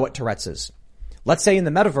 we know what Tourette's is. Let's say in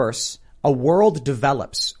the metaverse, a world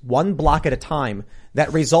develops one block at a time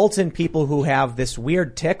that results in people who have this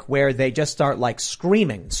weird tic where they just start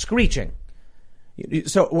screaming, screeching.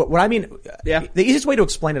 So what I mean, the easiest way to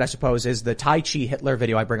explain it, I suppose, is the Tai Chi Hitler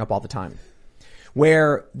video I bring up all the time,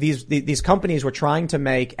 where these companies were trying to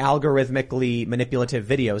make algorithmically manipulative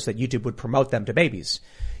videos that YouTube would promote them to babies.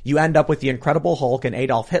 You end up with the Incredible Hulk and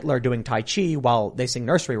Adolf Hitler doing Tai Chi while they sing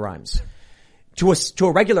nursery rhymes. To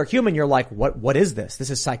a regular human, you're like, what is this? This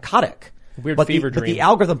is psychotic. Weird But fever dream. the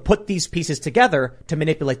algorithm put these pieces together to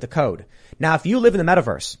manipulate the code. Now, if you live in the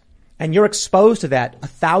metaverse and you're exposed to that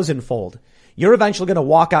 1,000-fold, you're eventually going to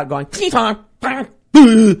walk out going, and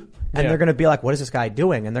they're going to be like, what is this guy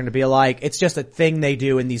doing? And they're going to be like, it's just a thing they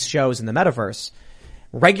do in these shows in the metaverse.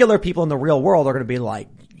 Regular people in the real world are going to be like,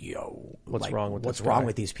 yo, what's wrong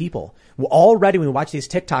with these people? Well, already when we watch these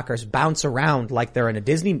TikTokers bounce around like they're in a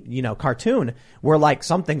Disney, cartoon, we're like,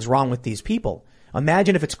 something's wrong with these people.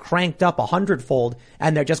 Imagine if it's cranked up 100-fold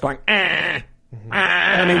and they're just going, I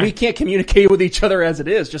mean, we can't communicate with each other as it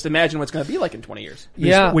is. Just imagine what's going to be like in 20 years.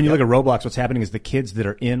 Yeah. When you look at Roblox, what's happening is the kids that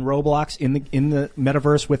are in Roblox in the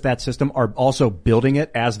metaverse with that system are also building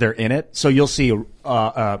it as they're in it. So you'll see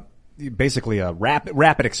basically a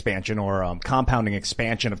rapid expansion or compounding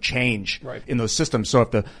expansion of change in those systems. So if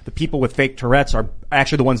the people with fake Tourette's are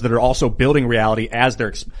actually the ones that are also building reality as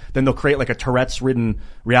then they'll create a Tourette's ridden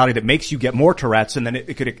reality that makes you get more Tourette's, and then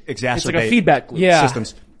it could exacerbate it's like a feedback loop.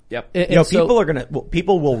 Systems. Yep.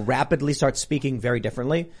 People will rapidly start speaking very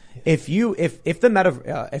differently. If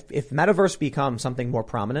metaverse becomes something more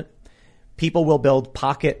prominent, people will build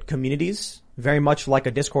pocket communities, very much like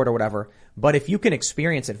a Discord or whatever. But if you can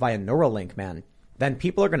experience it via Neuralink, man, then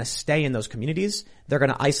people are going to stay in those communities. They're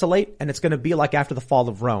going to isolate, and it's going to be like after the fall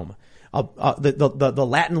of Rome. The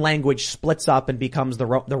Latin language splits up and becomes the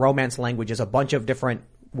Romance languages, a bunch of different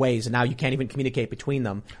ways, and now you can't even communicate between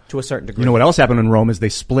them to a certain degree. You know what else happened in Rome is they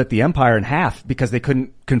split the empire in half because they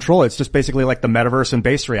couldn't control it. It's just basically like the metaverse and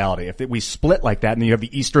base reality. If we split like that, and then you have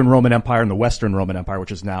the Eastern Roman Empire and the Western Roman Empire,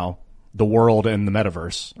 which is now the world and the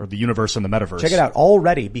metaverse, or the universe and the metaverse. Check it out.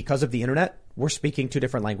 Already, because of the internet, we're speaking two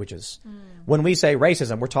different languages. When we say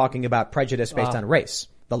racism, we're talking about prejudice based on race.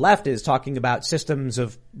 The left is talking about systems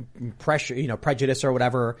of pressure, prejudice or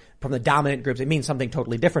whatever from the dominant groups. It means something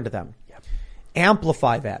totally different to them. Yep.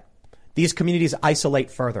 Amplify that. These communities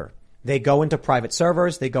isolate further. They go into private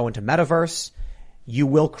servers. They go into metaverse. You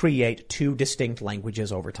will create two distinct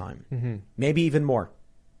languages over time. Maybe even more.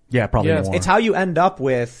 Yeah, probably more. It's how you end up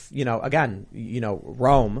with,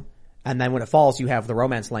 Rome. And then when it falls, you have the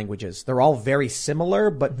Romance languages. They're all very similar,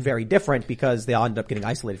 but very different because they all end up getting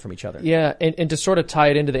isolated from each other. Yeah. And to sort of tie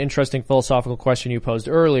it into the interesting philosophical question you posed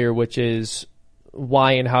earlier, which is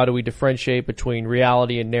why and how do we differentiate between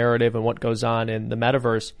reality and narrative and what goes on in the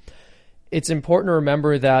metaverse? It's important to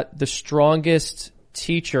remember that the strongest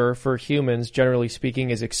teacher for humans, generally speaking,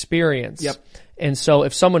 is experience. Yep. And so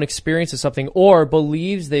if someone experiences something or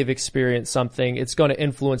believes they've experienced something, it's going to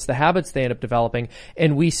influence the habits they end up developing.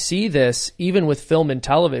 And we see this even with film and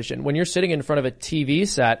television. When you're sitting in front of a TV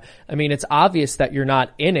set, I mean, it's obvious that you're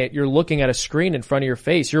not in it. You're looking at a screen in front of your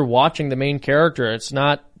face. You're watching the main character. It's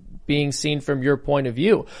not being seen from your point of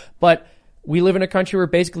view. But we live in a country where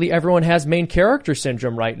basically everyone has main character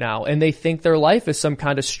syndrome right now, and they think their life is some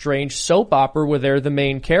kind of strange soap opera where they're the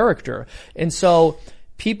main character. And so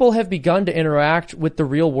people have begun to interact with the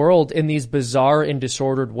real world in these bizarre and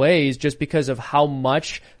disordered ways just because of how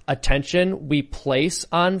much attention we place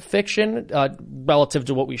on fiction relative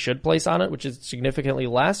to what we should place on it, which is significantly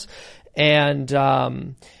less. And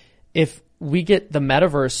if we get the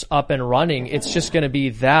metaverse up and running, it's just going to be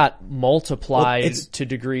that multiplied to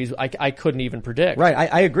degrees I couldn't even predict.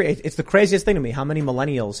 Right, I agree. It's the craziest thing to me how many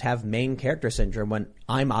millennials have main character syndrome when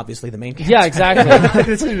I'm obviously the main character. Yeah, exactly.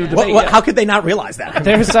 How could they not realize that?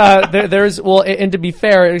 And to be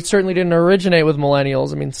fair, it certainly didn't originate with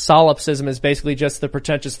millennials. I mean, solipsism is basically just the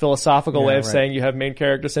pretentious philosophical way of saying you have main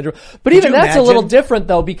character syndrome. But even that's a little different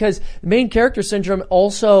though, because main character syndrome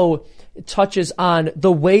also touches on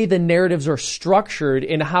the way the narratives are structured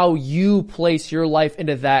and how you place your life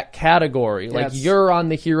into that category. Like you're on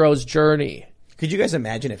the hero's journey. Could you guys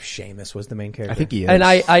imagine if Seamus was the main character? I think he is. And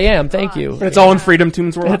I am, thank you. It's all in Freedom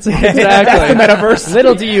Tunes world. Exactly. The metaverse.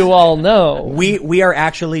 Little do you all know. We are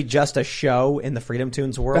actually just a show in the Freedom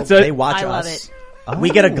Tunes world. That's it. They watch us. I love it.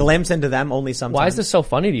 We get a glimpse into them only sometimes. Why is this so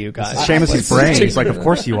funny to you guys? Seamus' brain. He's like, of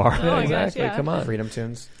course you are. Yeah, exactly. Come on. Freedom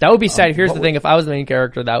Tunes. That would be sad. Here's the thing. If I was the main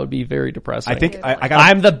character, that would be very depressing. I think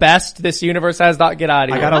I'm the best this universe has. Not get out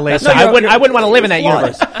of here. I gotta lay. I wouldn't want to live in that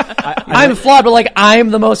universe. I'm flawed, but like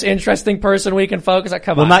I'm the most interesting person we can focus on.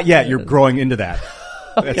 Come on. Well, not yet. You're growing into that.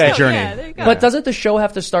 That's the journey. Yeah, there you go. But doesn't the show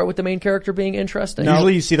have to start with the main character being interesting?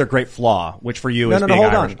 Usually you see their great flaw, which for you is being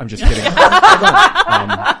hold Irish. on. I'm just kidding.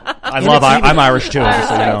 I'm Irish too, just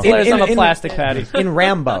so you know. I'm a plastic patty. In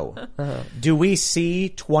Rambo, do we see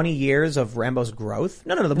 20 years of Rambo's growth?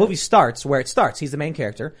 No. The movie starts where it starts. He's the main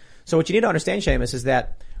character. So what you need to understand, Seamus, is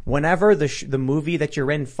that whenever the movie that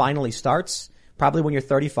you're in finally starts, probably when you're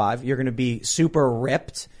 35, you're going to be super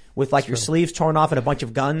ripped with like your sleeves torn off and a bunch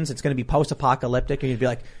of guns. It's going to be post-apocalyptic, and you'd be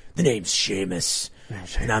like, the name's Seamus,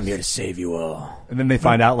 and I'm here to save you all. And then they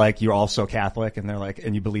find out like you're also Catholic, and they're like,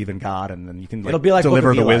 and you believe in God, and then you can It'll be like deliver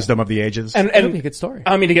Book of the Eli. wisdom of the ages. And That'd be a good story.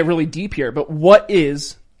 I mean to get really deep here, but what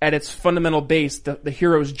is at its fundamental base the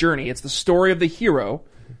hero's journey? It's the story of the hero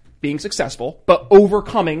being successful, but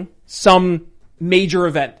overcoming some major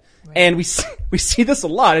event. Right. And we see this a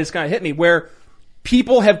lot. It's kind of hit me where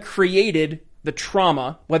people have created the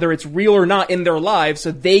trauma, whether it's real or not, in their lives,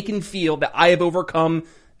 so they can feel that I have overcome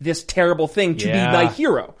this terrible thing to be my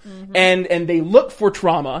hero. Mm-hmm. And they look for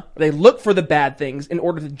trauma, they look for the bad things in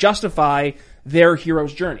order to justify their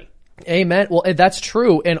hero's journey. Amen. Well, that's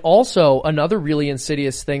true. And also another really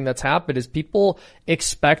insidious thing that's happened is people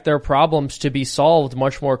expect their problems to be solved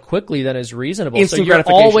much more quickly than is reasonable. Instant so you're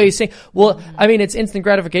gratification. always saying, well, I mean, it's instant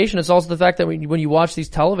gratification. It's also the fact that when you watch these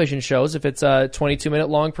television shows, if it's a 22-minute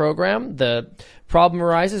long program, the problem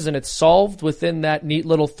arises and it's solved within that neat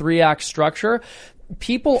little 3-act structure.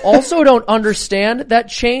 People also don't understand that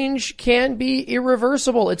change can be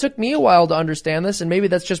irreversible. It took me a while to understand this, and maybe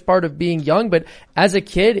that's just part of being young, but as a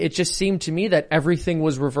kid, it just seemed to me that everything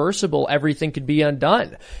was reversible. Everything could be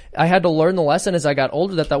undone. I had to learn the lesson as I got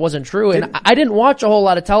older that wasn't true, and I didn't watch a whole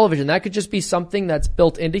lot of television. That could just be something that's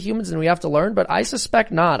built into humans and we have to learn, but I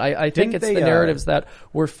suspect not. I think it's the narratives that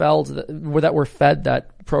were fed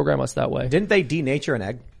that program us that way. Didn't they denature an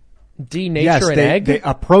egg? Denature an egg?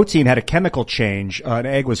 A protein had a chemical change. An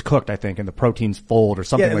egg was cooked, I think, and the proteins fold or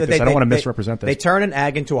something like this. I don't want to misrepresent this. They turn an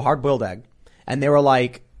egg into a hard-boiled egg, and they were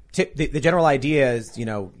like, the general idea is,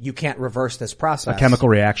 you can't reverse this process. A chemical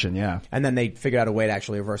reaction, yeah. And then they figured out a way to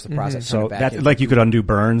actually reverse the process. So that, like, you could undo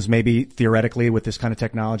burns, maybe theoretically with this kind of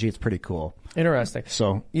technology. It's pretty cool. Interesting.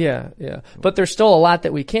 So yeah. But there's still a lot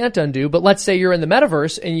that we can't undo. But let's say you're in the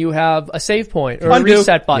metaverse and you have a save point or a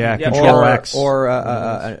reset button. Yeah, Control X. Or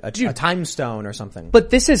a time stone or something. But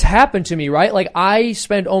this has happened to me, right? Like, I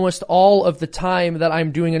spend almost all of the time that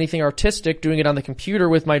I'm doing anything artistic, doing it on the computer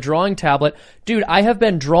with my drawing tablet. Dude, I have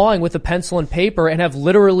been drawing with a pencil and paper and have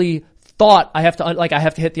literally thought I have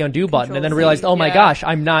to hit the undo button and then realized, oh my gosh,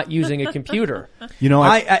 I'm not using a computer.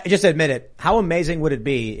 I just admit it. How amazing would it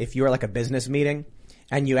be if you were like a business meeting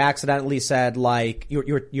and you accidentally said like,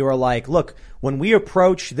 you were like, look, when we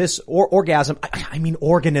approach this organism,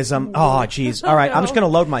 oh geez. All right. I'm just going to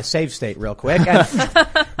load my save state real quick. And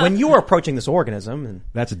when you are approaching this organism, and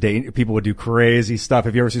that's people would do crazy stuff.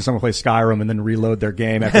 Have you ever seen someone play Skyrim and then reload their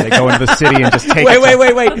game after they go into the city and just take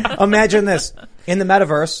wait. Imagine this. In the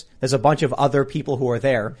metaverse, there's a bunch of other people who are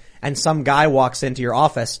there, and some guy walks into your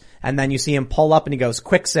office, and then you see him pull up and he goes,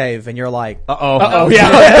 quick save, and you're like,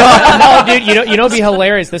 yeah. No, dude, you know it'd be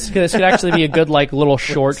hilarious. This could actually be a good, like, little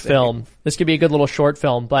short film. This could be a good little short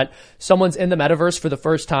film, but someone's in the metaverse for the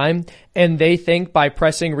first time, and they think by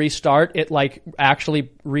pressing restart, it, like, actually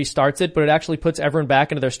restarts it, but it actually puts everyone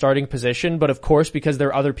back into their starting position. But of course, because there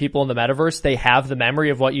are other people in the metaverse, they have the memory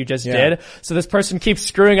of what you just did. So this person keeps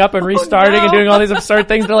screwing up and restarting and doing all these absurd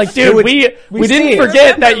things. They're like, dude, we didn't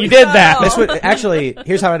forget that you did that. This would actually,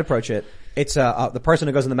 here's how I'd approach it. It's the person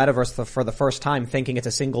who goes in the metaverse for the first time thinking it's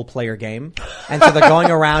a single player game. And so they're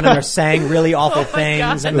going around and they're saying really awful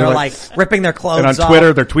things and they're like ripping their clothes off. And on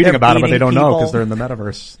Twitter they're tweeting about it, but they don't know because they're in the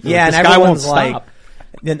metaverse. Yeah, this and guy everyone's won't like, stop.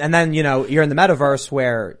 and then, you're in the metaverse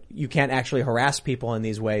where you can't actually harass people in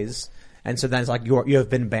these ways. And so then it's like, you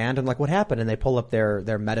have been banned, and like, what happened? And they pull up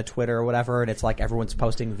their meta Twitter or whatever, and it's like everyone's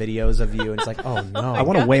posting videos of you, and it's like, oh no. I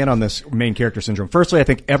want to weigh in on this main character syndrome. Firstly, I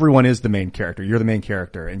think everyone is the main character. You're the main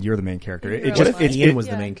character, and you're the main character. Ian was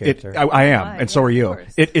the main character. I am, and so are you.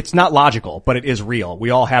 It's not logical, but it is real.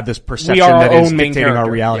 We all have this perception We are our that is own main dictating our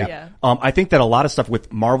character. reality. Yeah. I think that a lot of stuff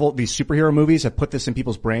with Marvel, these superhero movies have put this in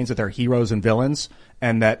people's brains that they're heroes and villains,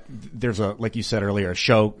 and that there's like you said earlier, a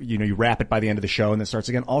show, you wrap it by the end of the show and then it starts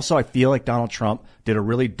again. Also, I feel like Donald Trump did a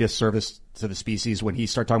really disservice to the species when he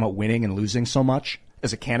started talking about winning and losing so much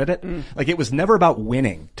as a candidate. Like, it was never about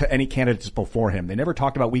winning to any candidates before him. They never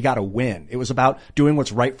talked about we got to win. It was about doing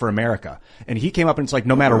what's right for America. And he came up and it's like,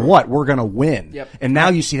 no matter what, we're going to win. Yep. And now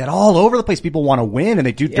you see that all over the place. People want to win and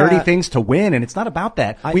they do dirty things to win. And it's not about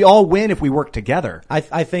that. We all win if we work together.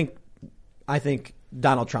 I think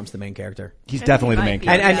Donald Trump's the main character. He's definitely the main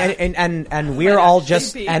character. And we're all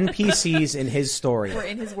just NPCs in his story. We're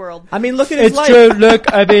in his world. I mean, look at his life. True. Look,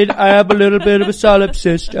 I mean, I am a little bit of a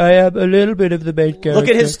solipsist. I am a little bit of the main character. Look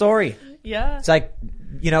at his story. Yeah. It's like,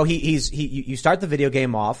 you start the video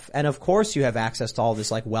game off, and of course you have access to all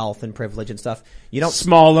this like wealth and privilege and stuff. You don't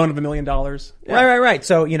small loan of $1 million. Yeah. Right.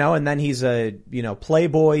 So, and then he's a,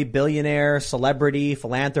 playboy, billionaire, celebrity,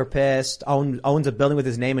 philanthropist, owns a building with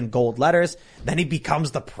his name in gold letters. Then he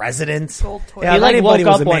becomes the president. Gold toy. Yeah, he like woke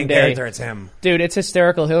up one day. Character, it's him. Dude, it's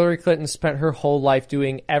hysterical. Hillary Clinton spent her whole life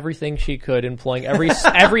doing everything she could, employing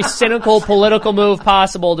every cynical political move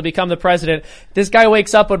possible to become the president. This guy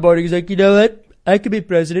wakes up one morning, he's like, you know what? I could be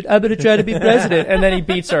president. I'm going to try to be president. And then he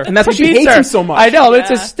beats her. And that's why she hates him so much. I know. It's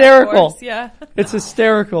hysterical. Course, yeah. It's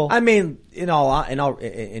hysterical. I mean, in all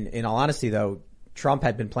honesty though, Trump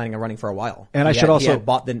had been planning on running for a while. And he had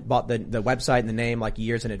bought the website and the name like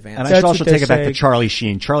years in advance. And I should also take it back to Charlie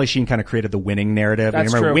Sheen. Charlie Sheen kind of created the winning narrative.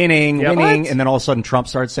 That's remember true. winning, What? and then all of a sudden Trump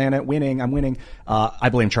started saying it, winning, I'm winning. I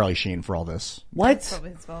blame Charlie Sheen for all this. What?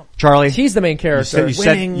 His fault. Charlie, He's the main character. You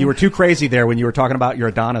said you were too crazy there when you were talking about your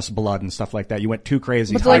Adonis blood and stuff like that. You went too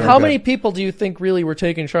crazy. But like, how many people do you think really were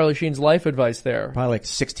taking Charlie Sheen's life advice there? Probably like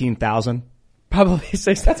 16,000. Probably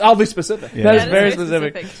 6. That's oddly specific. Yeah. That is very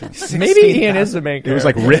specific. Maybe Ian is the main character. It was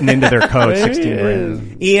like written into their code, 16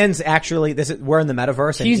 grand. Ian's actually, we're in the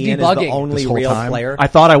metaverse and He's Ian debugging is the only real player. I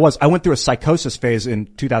thought I was. I went through a psychosis phase in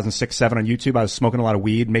 2006-07 on YouTube. I was smoking a lot of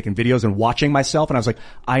weed, making videos and watching myself. And I was like,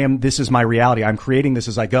 this is my reality. I'm creating this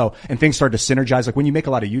as I go. And things started to synergize. Like when you make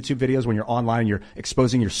a lot of YouTube videos, when you're online and you're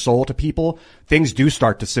exposing your soul to people, things do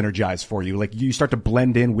start to synergize for you. Like you start to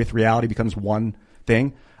blend in with reality, becomes one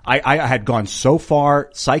thing. I had gone so far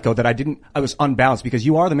psycho that I was unbalanced because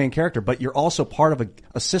you are the main character, but you're also part of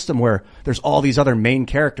a system where there's all these other main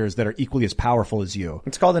characters that are equally as powerful as you.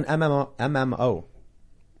 It's called an MMO.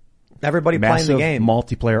 Everybody playing the game.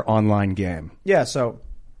 Massive multiplayer online game. Yeah, so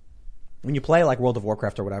when you play like World of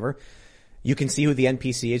Warcraft or whatever, you can see who the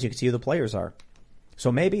NPC is, you can see who the players are.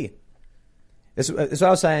 So maybe. This is what I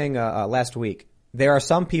was saying last week. There are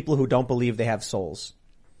some people who don't believe they have souls.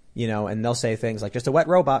 And they'll say things like, just a wet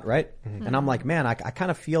robot, right? Mm-hmm. And I'm like, man, I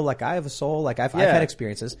kind of feel like I have a soul, like I've had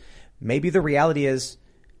experiences. Maybe the reality is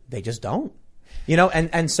they just don't.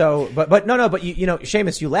 And so, but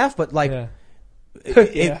Seamus, you laugh, but like,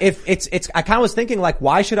 if it's, I kind of was thinking like,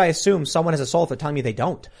 why should I assume someone has a soul if they're telling me they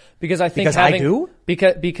don't? Because I think I do?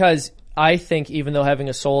 Because I think even though having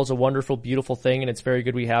a soul is a wonderful, beautiful thing and it's very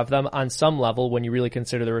good we have them, on some level, when you really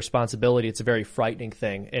consider the responsibility, it's a very frightening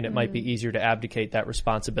thing and it might be easier to abdicate that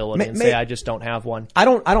responsibility and say, I just don't have one. I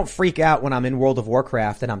don't freak out when I'm in World of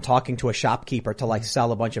Warcraft and I'm talking to a shopkeeper to like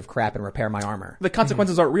sell a bunch of crap and repair my armor. The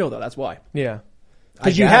consequences aren't real though, that's why. Yeah.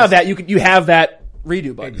 Because you have that, you have that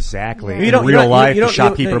redo button. Exactly. In real life, the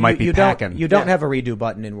shopkeeper might be packing. You don't have a redo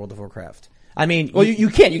button in World of Warcraft. I mean, well, you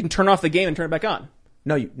can't. You can turn off the game and turn it back on.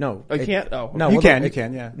 No, you can't. Oh, no, you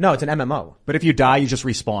can. Yeah. No, it's an MMO. But if you die, you just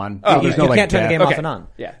respawn. Oh, there's you no can't turn the game okay. off and on.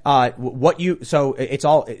 Yeah. So it's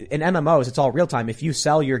all in MMOs. It's all real time. If you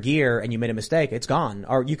sell your gear and you made a mistake, it's gone.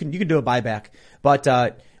 Or you can do a buyback.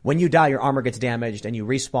 But when you die, your armor gets damaged and you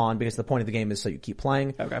respawn because the point of the game is so you keep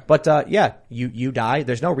playing. Okay. But you die.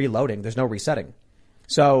 There's no reloading. There's no resetting.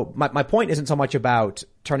 So my point isn't so much about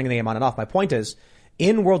turning the game on and off. My point is,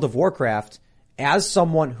 in World of Warcraft, as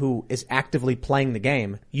someone who is actively playing the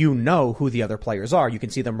game, you know who the other players are. You can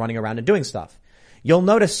see them running around and doing stuff. You'll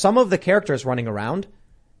notice some of the characters running around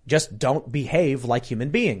just don't behave like human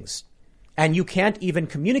beings. And you can't even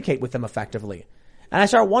communicate with them effectively. And I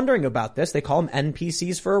start wondering about this. They call them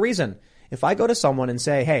NPCs for a reason. If I go to someone and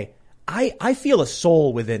say, hey, I feel a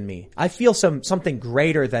soul within me. I feel something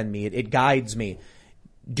greater than me. It guides me.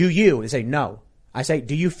 Do you? They say no. I say,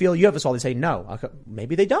 do you feel you have a soul? They say no.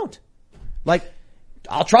 Maybe they don't. Like,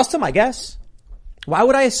 I'll trust them, I guess. Why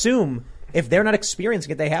would I assume if they're not experiencing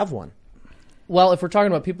it, they have one? Well, if we're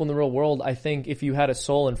talking about people in the real world, I think if you had a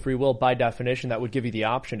soul and free will, by definition, that would give you the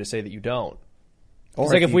option to say that you don't.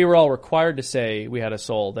 It's like if we were all required to say we had a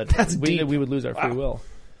soul, that we would lose our free will.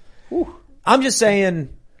 Whew. I'm just saying,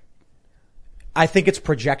 I think it's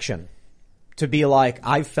projection. To be like,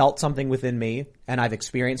 I've felt something within me and I've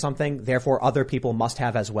experienced something, therefore other people must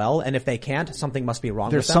have as well. And if they can't, something must be wrong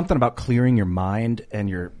with them. There's something about clearing your mind and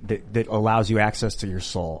that allows you access to your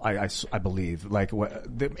soul. I believe the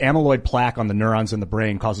amyloid plaque on the neurons in the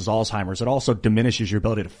brain causes Alzheimer's. It also diminishes your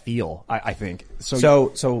ability to feel. I think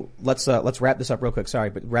so. So let's wrap this up real quick.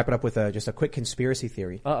 Sorry, but wrap it up with just a quick conspiracy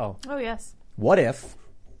theory. Oh yes. What if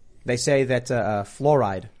they say that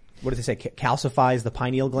fluoride? What did they say? Calcifies the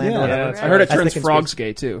pineal gland? Yeah, or I heard it turns frogs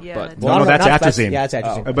gay too. Yeah, but no, that's atrazine. It's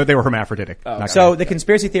atrazine. But they were hermaphroditic. Oh, okay. So the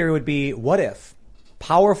conspiracy theory would be: what if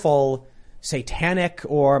powerful, satanic,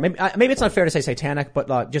 or maybe it's not fair to say satanic,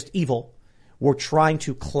 but just evil, were trying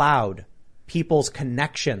to cloud people's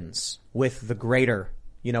connections with the greater,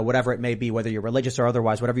 whatever it may be, whether you're religious or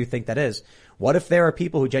otherwise, whatever you think that is. What if there are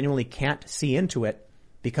people who genuinely can't see into it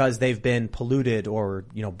because they've been polluted or,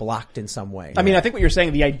 blocked in some way? I mean, I think what you're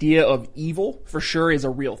saying, the idea of evil for sure is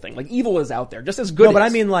a real thing. Like, evil is out there, just as good as... No, but I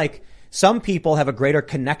mean, like, some people have a greater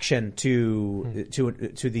connection to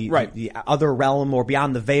the other realm or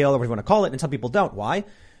beyond the veil, or whatever you want to call it, and some people don't. Why?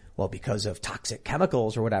 Well, because of toxic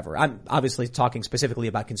chemicals or whatever. I'm obviously talking specifically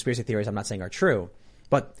about conspiracy theories I'm not saying are true.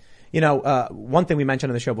 But, one thing we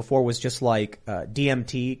mentioned on the show before was just like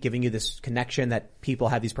DMT giving you this connection that people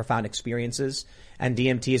have these profound experiences, and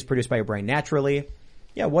DMT is produced by your brain naturally.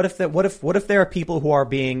 Yeah, what if there are people who are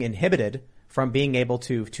being inhibited from being able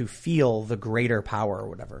to feel the greater power or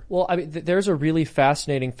whatever? Well, I mean, there's a really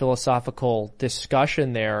fascinating philosophical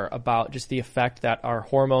discussion there about just the effect that our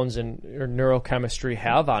hormones and neurochemistry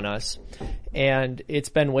have on us. And it's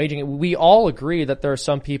been waging. We all agree that there are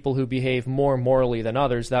some people who behave more morally than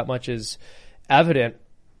others. That much is evident.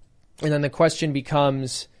 And then the question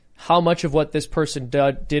becomes, how much of what this person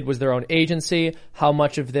did was their own agency? How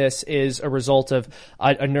much of this is a result of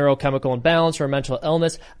a neurochemical imbalance or a mental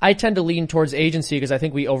illness? I tend to lean towards agency because I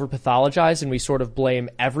think we overpathologize and we sort of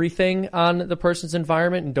blame everything on the person's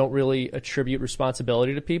environment and don't really attribute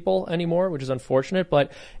responsibility to people anymore, which is unfortunate.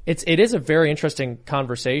 But it is a very interesting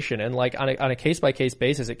conversation, and like on a case by case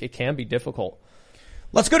basis, it can be difficult.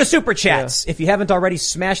 Let's go to Super Chats. Yeah. If you haven't already,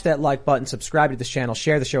 smash that like button, subscribe to this channel,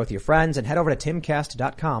 share the show with your friends, and head over to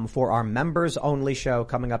timcast.com for our members-only show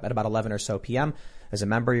coming up at about 11 or so p.m. As a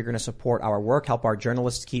member, you're going to support our work, help our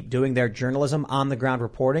journalists keep doing their journalism, on-the-ground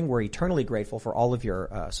reporting. We're eternally grateful for all of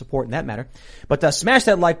your support in that matter. But smash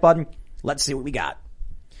that like button. Let's see what we got.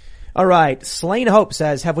 All right. Slain Hope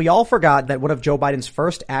says, have we all forgotten that one of Joe Biden's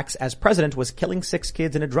first acts as president was killing 6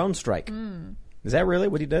 kids in a drone strike? Is that really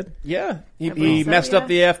what he did? Yeah. He messed up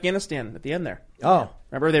the Afghanistan at the end there. Oh.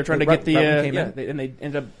 Remember they were trying to get and they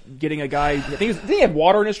ended up getting a guy, I think he had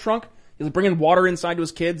water in his trunk. He was bringing water inside to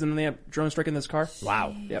his kids, and then they had drone strike in this car.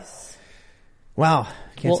 Wow. Yep. Wow.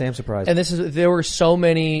 Can't say I'm surprised. And there were so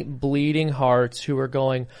many bleeding hearts who were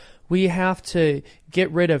going, we have to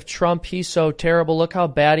get rid of Trump. He's so terrible. Look how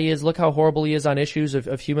bad he is. Look how horrible he is on issues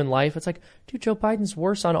of human life. It's like, dude, Joe Biden's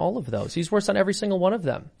worse on all of those. He's worse on every single one of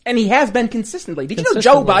them. And he has been consistently. Did you know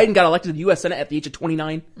Joe Biden got elected to the U.S. Senate at the age of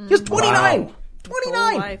 29? He was 29! Wow.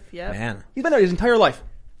 29! Life, yep. Man. He's been there his entire life.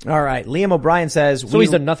 All right. Liam O'Brien says... So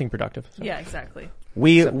he's done nothing productive. So. Yeah, exactly.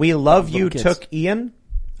 We love you, took Ian.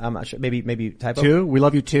 I'm not sure. Maybe typo. Too? We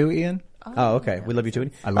love you too, Ian? Oh, okay. We love you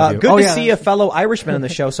too. I love you. Good to see a fellow Irishman on the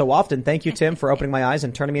show so often. Thank you, Tim, for opening my eyes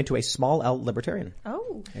and turning me into a small L libertarian. Oh.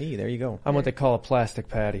 Hey, there you go. I'm what they call a plastic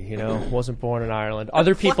patty, you know. Wasn't born in Ireland.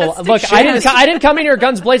 Other people, look, I didn't come in here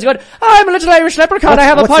guns blazing going, I'm a little Irish leprechaun, I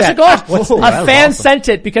have a punch of gold. A fan sent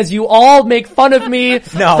it because you all make fun of me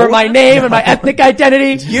for my name and my ethnic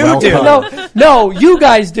identity. You do. No, you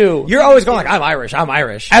guys do. You're always going like, I'm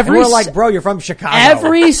Irish. And we're like, bro, you're from Chicago.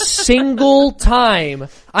 Every single time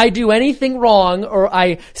I do anything wrong or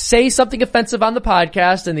I say something offensive on the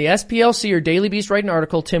podcast and the SPLC or Daily Beast write an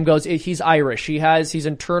article, Tim goes, he's Irish. He's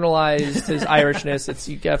internalized his Irishness.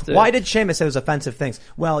 You have to. Why did Seamus say those offensive things?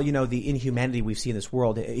 Well, you know, the inhumanity we see in this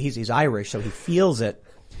world, he's Irish, so he feels it.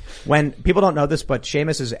 When people don't know this, but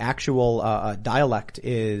Seamus's actual dialect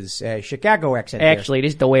is Chicago accent. Actually,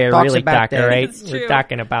 this is the way I really talk, all right? We're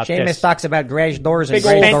talking about Seamus this. talks about garage doors and Big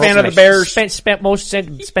garage old doors. fan of the Bears.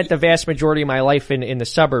 Spent the vast majority of my life in the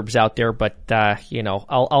suburbs out there, but you know,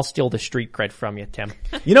 I'll steal the street cred from you, Tim.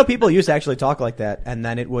 You know, people used to actually talk like that, and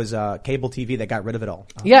then it was cable TV that got rid of it all.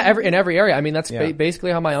 Yeah, in every area. I mean, that's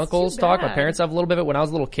basically how my uncles talk. My parents have a little bit of it. When I was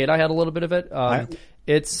a little kid, I had a little bit of it. I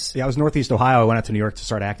was Northeast Ohio. I went out to New York to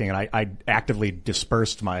start acting, and I actively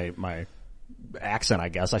dispersed my accent, I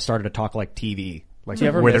guess. I started to talk like TV, like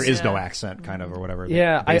where there is no accent, kind of, or whatever.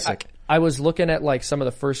 Yeah, I was looking at like some of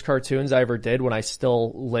the first cartoons I ever did when I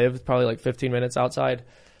still lived, probably like 15 minutes outside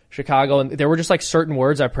Chicago, and there were just like certain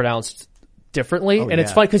words I pronounced differently,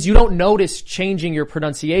 it's funny because you don't notice changing your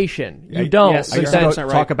pronunciation. You don't. Yes, I used to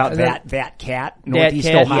talk about that cat, Northeast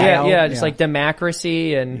cat, Ohio. Just like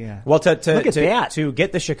democracy and. Well, to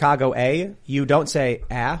get the Chicago A, you don't say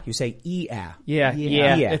you say e-a. Yeah.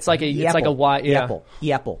 It's like a Y. Yeah.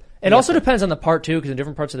 Apple. It also depends on the part too, because in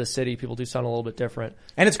different parts of the city, people do sound a little bit different.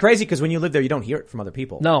 And it's crazy because when you live there, you don't hear it from other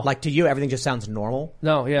people. No. Like to you, everything just sounds normal.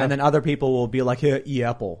 No, yeah. And then other people will be like,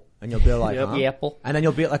 e-apple. And you'll be like, apple. And then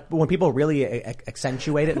you'll be like, when people really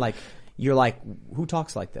accentuate it, like, you're like, who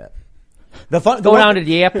talks like that? Go down to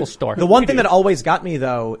the Apple store. The one thing that always got me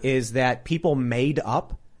though is that people made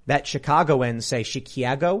up that Chicagoans say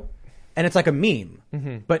Chicago, and it's like a meme.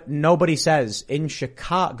 Mm-hmm. But nobody says in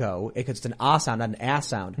Chicago, it's an ah sound, not an ass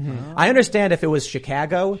sound. Mm-hmm. I understand if it was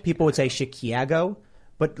Chicago, people would say Chicago.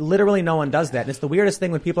 But literally no one does that. And it's the weirdest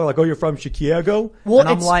thing when people are like, oh, you're from Chicago? Well, and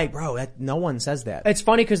I'm like, bro, no one says that. It's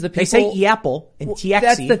funny because the people... They say apple and TXE.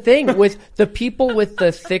 That's the thing. With the people with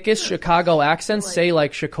the thickest Chicago accents say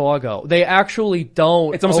like Chicago. They actually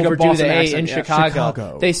don't it's almost overdo like a the A accent, in yeah.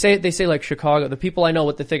 Chicago. They say like Chicago. The people I know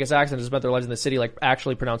with the thickest accent has spent their lives in the city like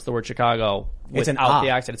actually pronounce the word Chicago without the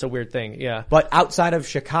accent. It's a weird thing, yeah. But outside of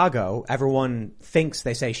Chicago, everyone thinks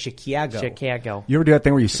they say Chicago. Chicago. You ever do that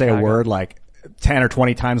thing where you say a word like 10 or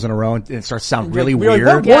 20 times in a row and it starts to sound really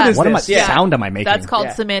weird? What sound am I making? That's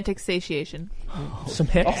called semantic satiation.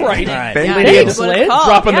 Semantic. All right. Thanks, Liz.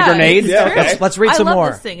 Dropping the grenades. Yeah, okay. Let's read some more. I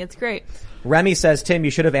love this thing. It's great. Remy says, Tim,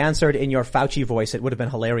 you should have answered in your Fauci voice. It would have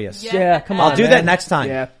been hilarious. Yeah, come on. I'll do that next time.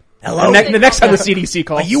 Yeah. Hello? The next time the CDC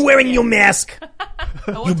calls. Are you wearing your mask?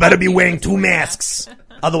 You better be wearing 2 masks.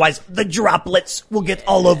 Otherwise, the droplets will get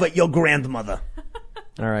all over your grandmother.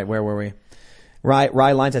 All right, where were we?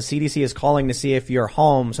 Rye Line says CDC is calling to see if you're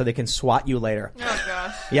home so they can swat you later. Oh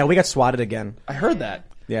gosh. Yeah, we got swatted again. I heard that.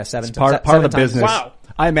 Yeah, part of the business. Wow.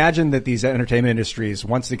 I imagine that these entertainment industries,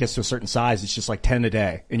 once it gets to a certain size, it's just like 10 a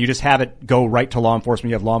day. And you just have it go right to law enforcement.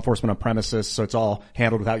 You have law enforcement on premises, so it's all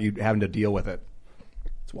handled without you having to deal with it.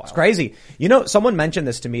 It's wild. It's crazy. You know, someone mentioned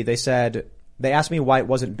this to me. They asked me why it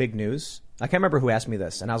wasn't big news. I can't remember who asked me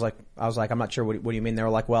this. And I was like, I'm not sure. What do you mean? They were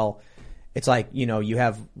like, well, it's like, you know, you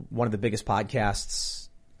have one of the biggest podcasts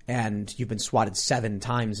and you've been swatted 7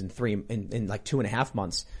 times in like 2.5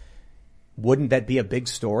 months. Wouldn't that be a big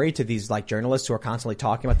story to these like journalists who are constantly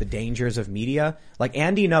talking about the dangers of media? Like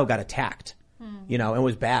Andy No got attacked, you know, and it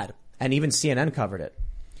was bad. And even CNN covered it.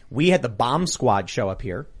 We had the bomb squad show up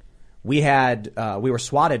here. We were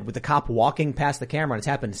swatted with the cop walking past the camera, and it's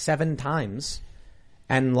happened 7 times.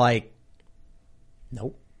 And like,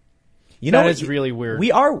 nope. You know, that is really weird.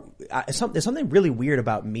 We are, there's something really weird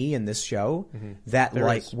about me in this show that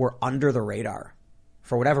we're under the radar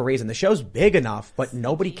for whatever reason. The show's big enough, but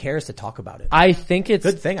nobody cares to talk about it. I think it's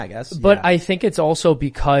good thing, I guess. But yeah. I think it's also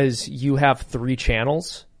because you have 3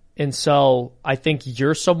 channels. And so I think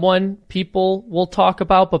you're someone people will talk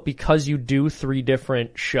about, but because you do 3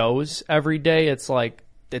 different shows every day, it's like,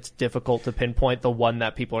 it's difficult to pinpoint the one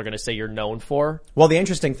that people are going to say you're known for. Well, the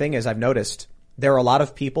interesting thing is I've noticed there are a lot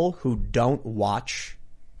of people who don't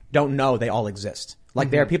know they all exist. Like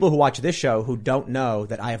there are people who watch this show who don't know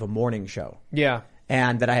that I have a morning show. Yeah.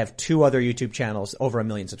 And that I have 2 other YouTube channels, over 1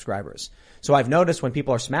 million subscribers. So I've noticed when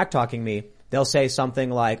people are smack talking me, they'll say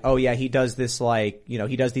something like, oh yeah, he does this like,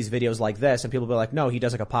 he does these videos like this. And people will be like, no, he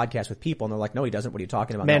does like a podcast with people. And they're like, no, he doesn't. What are you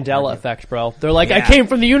talking about? Mandela effect, bro. They're like, I came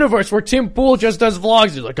from the universe where Tim Pool just does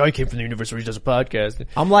vlogs. He's like, I came from the universe where he does a podcast.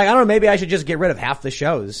 I'm like, I don't know, maybe I should just get rid of half the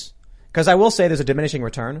shows. Because I will say there's a diminishing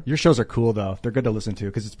return. Your shows are cool though. They're good to listen to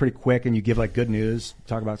because it's pretty quick and you give like good news,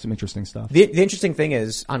 talk about some interesting stuff. The interesting thing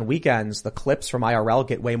is on weekends, the clips from IRL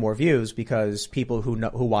get way more views because people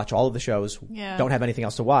who watch all of the shows don't have anything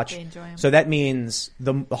else to watch. They enjoy 'em. So that means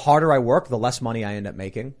the harder I work, the less money I end up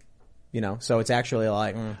making. So it's actually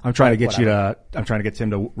like, I'm trying to get I'm trying to get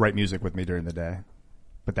Tim to write music with me during the day,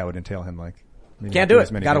 but that would entail him like. Can't do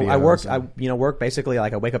it. I work basically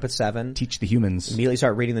like I wake up at 7. Teach the humans. Immediately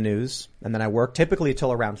start reading the news. And then I work typically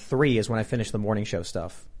till around 3 is when I finish the morning show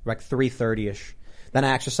stuff. Like 3:30ish. Then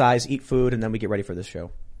I exercise, eat food, and then we get ready for this show.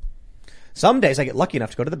 Some days I get lucky enough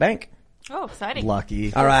to go to the bank. Oh, exciting.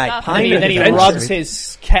 Lucky. All right. Then he rubs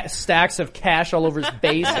his stacks of cash all over his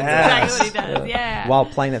face. That's exactly what he does. Yeah. While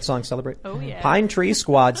playing that song Celebrate. Oh, yeah. Pine Tree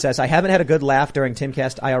Squad says, I haven't had a good laugh during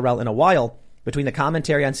Timcast IRL in a while. Between the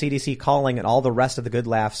commentary on CDC calling and all the rest of the good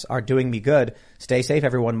laughs are doing me good. Stay safe,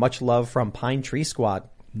 everyone. Much love from Pine Tree Squad.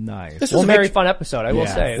 Nice. This was a very fun episode, I will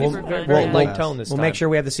say. Very light tone this time. We'll make sure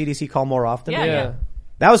we have the CDC call more often. Yeah.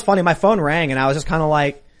 That was funny. My phone rang and I was just kind of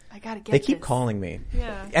like, I gotta get they keep this. calling me.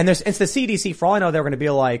 Yeah. And it's the CDC. For all I know, they're going to be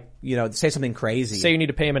like, say something crazy. Say you need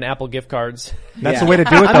to pay him in Apple gift cards. That's the way to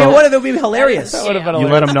do it, though. I mean, that would be hilarious. That would have been You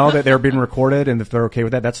hilarious. let them know that they're being recorded, and if they're okay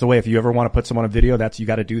with that, that's the way. If you ever want to put someone on video, you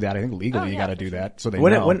got to do that. I think legally you got to do that, so they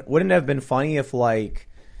know. Wouldn't it have been funny if I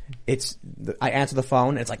answer the phone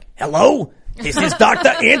and it's like, hello? This is Dr.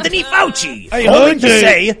 Anthony Fauci. Hey, calling to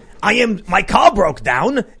say my car broke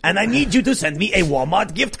down and I need you to send me a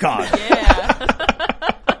Walmart gift card. Yeah.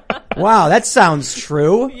 Wow, that sounds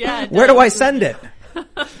true. Yeah, Where do I send it?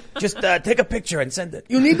 Just take a picture and send it.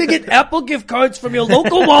 You need to get Apple gift cards from your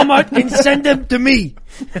local Walmart and send them to me.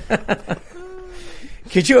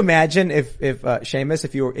 Could you imagine if Seamus,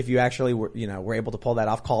 if you actually were able to pull that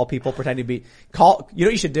off, call people, pretend to be, you know what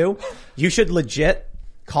you should do? You should legit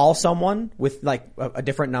call someone with like a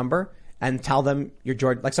different number and tell them you're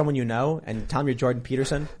Jordan, like someone you know, and tell them you're Jordan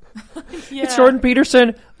Peterson. Yeah. It's Jordan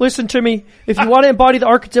Peterson. Listen to me. If you want to embody the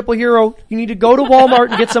archetypal hero, you need to go to Walmart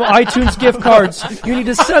and get some iTunes gift cards. You need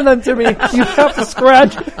to send them to me. You have to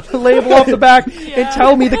scratch the label off the back and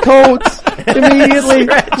tell me the codes immediately.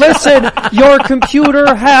 Listen, your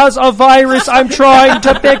computer has a virus. I'm trying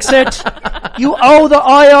to fix it. You owe the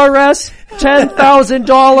IRS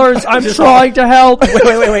 $10,000. I'm trying to help.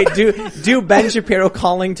 Wait. Do Ben Shapiro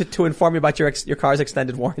calling to inform you about your car's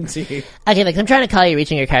extended warranty. Okay, look, I'm trying to call you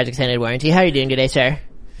reaching your car's extended warranty. How are you doing today, sir?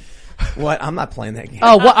 What? I'm not playing that game.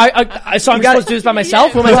 Oh, what? So I'm supposed to do this by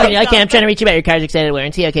myself? Who am I talking to? Okay, I'm trying to reach you about your car's extended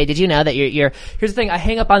warranty. Okay, did you know that you're Here's the thing, I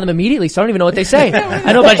hang up on them immediately, so I don't even know what they say.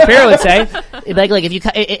 I know what Shapiro would say. Like, look,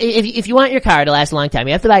 if you want your car to last a long time,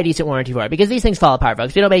 you have to buy a decent warranty for it, because these things fall apart,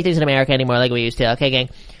 folks. We don't make things in America anymore like we used to. Okay, gang?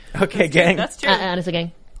 Okay, gang. That's true. Honestly,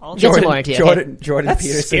 gang. Get some warranty. Jordan That's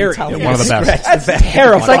Peterson. scary. One of the best. That's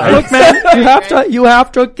terrifying. Like, look, man, you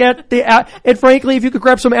have to get the, and frankly, if you could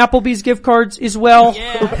grab some Applebee's gift cards as well.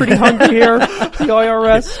 We're pretty hungry here. The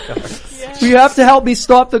IRS. You have to help me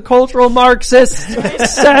stop the cultural Marxists.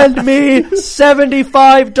 Send me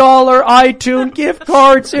 $75 iTunes gift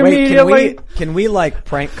cards immediately. Wait, can we like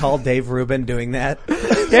prank call Dave Rubin doing that? Dave,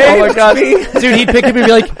 oh my God. Dude, he'd pick up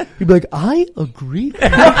and be like, I agree.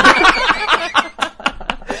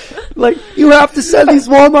 Like, you have to send these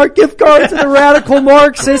Walmart gift cards to the radical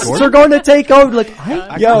Marxists. They're going to take over. Like,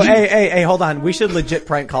 hey, hold on. We should legit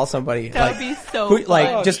prank call somebody. That would be so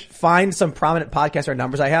fun. Just find some prominent podcaster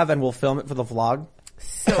numbers I have and we'll film it for the vlog.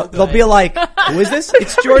 So they'll be like, who is this?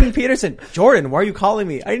 It's Jordan Peterson. Jordan, why are you calling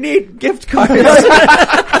me? I need gift cards.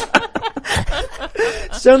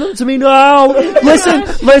 Send them to me now.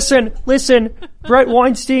 Listen. Brett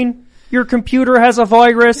Weinstein. Your computer has a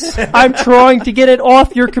virus. I'm trying to get it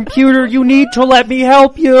off your computer. You need to let me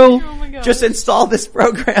help you. Oh my God. Just install this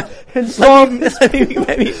program. Give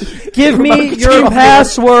me your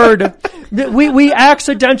password. We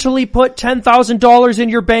accidentally put $10,000 in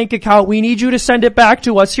your bank account. We need you to send it back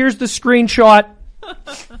to us. Here's the screenshot.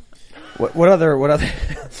 What other?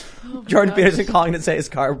 Jordan Peterson calling to say his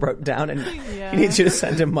car broke down and he needs you to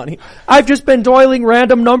send him money. I've just been dialing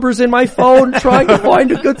random numbers in my phone trying to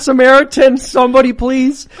find a good Samaritan. Somebody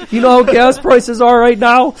please. You know how gas prices are right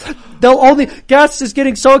now. Gas is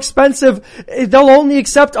getting so expensive, they'll only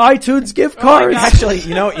accept iTunes gift cards. Actually,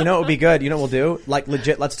 you know what would be good? You know what we'll do? Like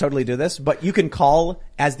legit, let's totally do this. But you can call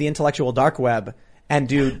as the intellectual dark web and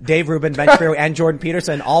do Dave Rubin, Ben Shapiro, and Jordan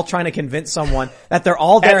Peterson all trying to convince someone that they're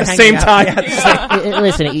all there at the hanging same out. time.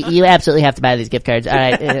 Listen, you absolutely have to buy these gift cards. All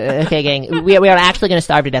right, okay, gang. We are actually going to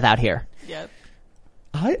starve to death out here. Yep.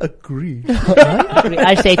 I agree.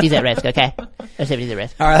 Our safety's at risk. Okay, our safety's at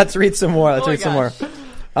risk. All right, let's read some more. Some more.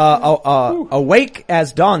 Awake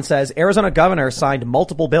as Dawn says, Arizona governor signed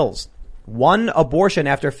multiple bills. 1, abortion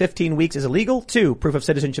after 15 weeks is illegal. 2, proof of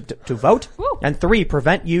citizenship to vote. Woo. And 3,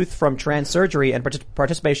 prevent youth from trans surgery and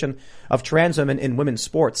participation of trans women in women's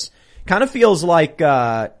sports. Kind of feels like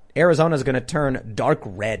Arizona's going to turn dark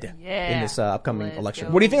red in this upcoming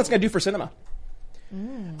election. What do you think it's going to do for cinema?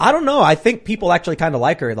 I don't know. I think people actually kind of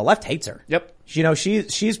like her. The left hates her. Yep. You know,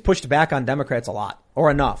 she's pushed back on Democrats a lot, or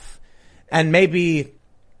enough. And maybe,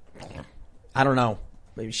 I don't know,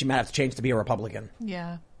 maybe she might have to change to be a Republican.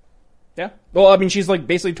 Yeah. Yeah. Well, I mean, she's like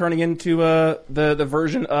basically turning into the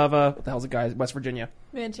version of what the hell's the guy, West Virginia?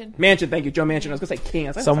 Manchin. Thank you, Joe Manchin. I was gonna say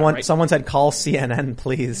King. Someone said call CNN,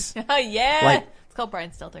 please. Yeah. It's called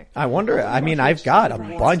Brian Stelter. I wonder. I mean, I've got a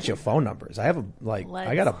bunch of phone numbers. I have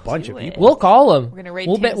I got a bunch of people. We'll call them. We're gonna raid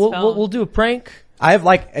Tim's phone. We'll do a prank. I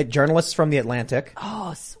have journalists from the Atlantic.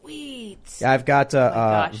 Oh, sweet. Yeah, I've got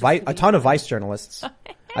a ton of Vice journalists.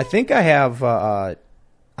 I think I have.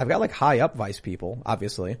 I've got like high up Vice people,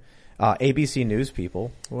 obviously. ABC News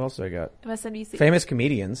people. Who else do I got? MSNBC. Famous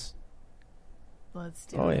comedians. Let's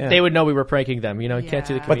do it. it. Yeah. They would know we were pranking them. You know, you can't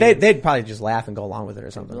see the But comedians. they'd probably just laugh and go along with it or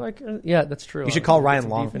something. Like, yeah, that's true. You should call Ryan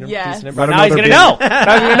Long. Yeah. Now he's going to know.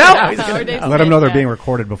 Let him know they're being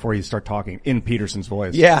recorded before you start talking in Peterson's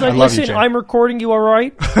voice. Yeah. I love Listen, you, Jay. I'm recording you, all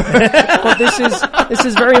right? But this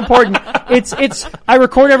is very important. I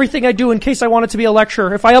record everything I do in case I want it to be a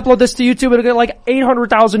lecture. If I upload this to YouTube, it'll get like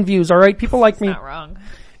 800,000 views, all right? People like me. Not wrong.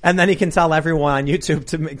 And then he can tell everyone on YouTube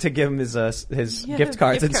to give him his gift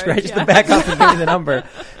cards and scratch the back off and give me the number.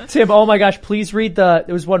 Tim, oh my gosh, please read there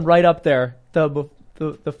was one right up there. The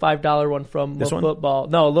 $5 one from This one? football.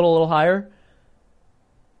 No, a little higher.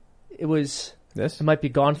 It was this? It might be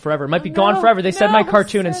Gone Forever. It might be Gone Forever. They said my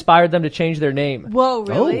cartoon inspired them to change their name. Whoa,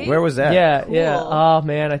 really? Oh, where was that? Yeah, Cool. yeah. Oh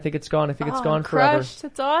man, I think it's gone. I think it's gone forever. Crushed.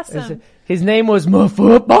 That's awesome. His name was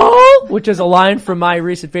Football, which is a line from my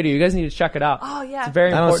recent video. You guys need to check it out. Oh, yeah. It's a very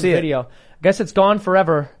I don't important see it. video. I guess it's gone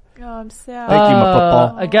forever. Oh, I'm sad. Thank you,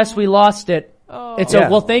 Football. I guess we lost it. Oh. It's Yeah.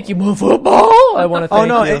 well, thank you, Football. I want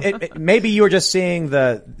to thank you. Maybe you were just seeing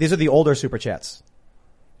these are the older super chats.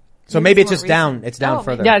 So maybe it's just down. It's down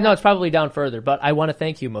further. Yeah, no, it's probably down further. But I want to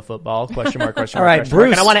thank you, Football. Question mark. All right,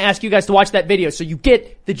 Bruce. And I want to ask you guys to watch that video so you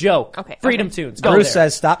get the joke. Okay. Freedom Tunes. Go Bruce there.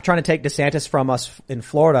 says, "Stop trying to take DeSantis from us in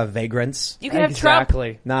Florida, vagrants." You can have Trump.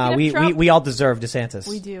 Exactly. Nah, You can have Trump. we all deserve DeSantis.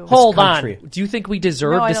 We do. Hold country. on. Do you think we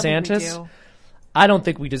deserve No, I don't DeSantis? think we do. I don't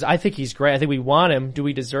think we deserve. I think he's great. I think we want him. Do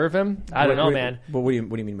we deserve him? I don't know, man. But what do you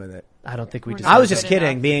mean by that? I don't think we We're deserve I was him. just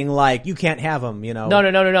kidding, being like, you can't have him, you know.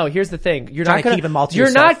 No. Here's the thing. You're Trying not to gonna keep him all to You're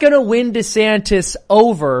yourself. not gonna win DeSantis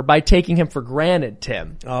over by taking him for granted,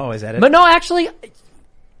 Tim. Oh, is that it? But no, actually.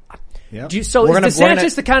 Yep. So We're is gonna-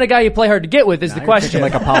 DeSantis the kind of guy you play hard to get with? Is the question?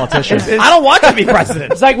 Like a politician. I don't want to be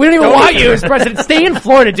president. It's like, we don't even want you as president. Stay in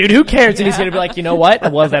Florida, dude. Who cares? And he's going to be like, you know what? I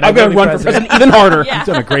was that. I'm going to run for president even harder. Yeah. You've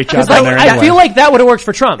done a great job Because down there I anyway. feel like that would have worked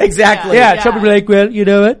for Trump. Exactly. Yeah, Yeah. Trump would be like, well, you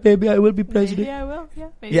know what? Maybe I will be president. Yeah, I will. Yeah.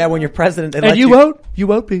 Maybe Yeah, I when will. you're president, they And let you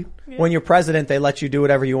won't be. When you're president, they let you do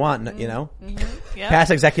whatever you want, you know? Yep. Pass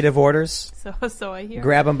executive orders. So I hear.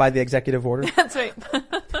 Grab them by the executive order. That's right.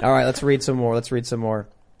 All right, let's read some more.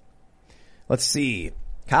 Let's see.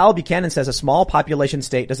 Kyle Buchanan says a small population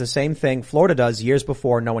state does the same thing Florida does years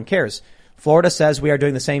before no one cares. Florida says we are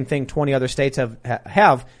doing the same thing 20 other states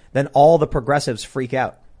have, then all the progressives freak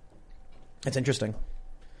out. That's interesting.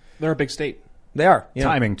 They're a big state. They are. You know.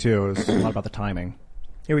 Timing, too. It was a lot about the timing.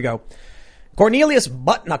 Here we go. Cornelius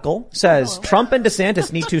Buttknuckle says Trump and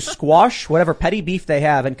DeSantis need to squash whatever petty beef they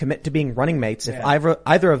have and commit to being running mates if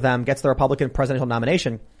either of them gets the Republican presidential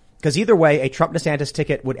nomination. Because either way, a Trump-DeSantis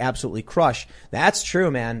ticket would absolutely crush. That's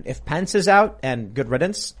true, man. If Pence is out and good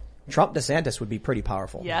riddance, Trump-DeSantis would be pretty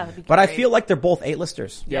powerful. Yeah, that'd be but I great. feel like they're both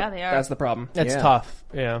A-listers. Yeah, they are. That's the problem. That's Yeah. tough.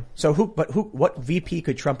 Yeah. So what VP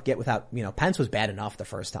could Trump get without, Pence was bad enough the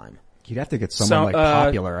first time. You'd have to get someone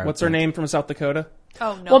popular. What's her name from South Dakota?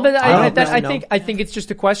 Oh no. Well, but I know. think it's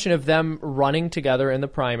just a question of them running together in the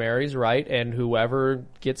primaries, right? And whoever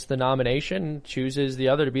gets the nomination chooses the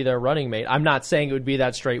other to be their running mate. I'm not saying it would be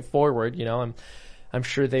that straightforward. I'm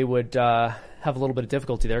sure they would have a little bit of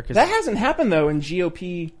difficulty there because That hasn't happened though in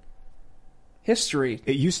GOP history.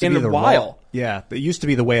 It used to in be a the while. Yeah, it used to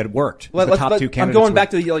be the way it worked. Let- The let's- top let- two I'm candidates. going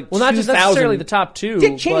back to well, not just 2000. necessarily the top two.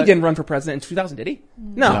 Dick Cheney but- didn't run for president in 2000, did he?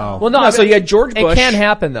 No. No. Well, no. So you had George Bush, It can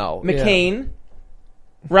happen though. McCain,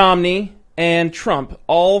 Romney, and Trump,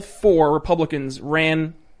 all 4 Republicans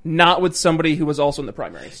ran not with somebody who was also in the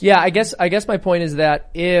primaries. Yeah, I guess my point is that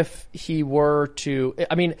if he were to,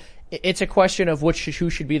 I mean, it's a question of who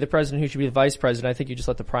should be the president, who should be the vice president. I think you just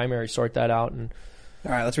let the primary sort that out. And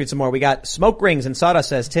all right, let's read some more. We got Smoke Rings and Sawdust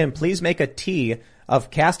says, Tim, please make a tea of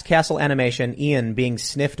Cast Castle animation Ian being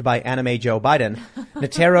sniffed by anime Joe Biden.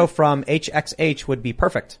 Netero from HXH would be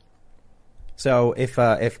perfect. So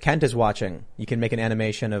if Kent is watching, you can make an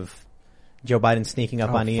animation of Joe Biden sneaking up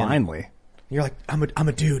on Ian. Finally. You're like, I'm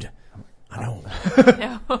a dude. I know.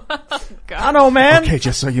 I know, man. Okay,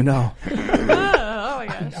 just so you know. Oh my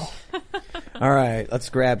gosh. All right, let's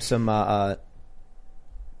grab some,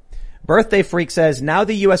 Birthday Freak says, now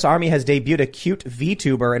the U.S. Army has debuted a cute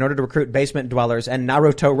VTuber in order to recruit basement dwellers and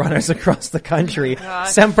Naruto runners across the country.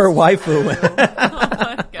 Semper waifu.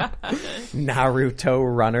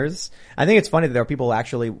 Naruto runners. I think it's funny that there are people who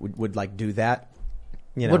actually would like do that.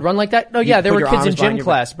 You know, would run like that? No, yeah, there were kids in gym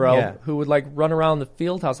class, bro, who would like run around the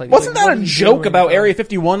field house like that. Wasn't that a joke about Area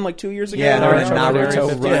 51 like 2 years ago? Yeah, there was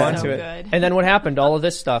Naruto run to it. And then what happened? All of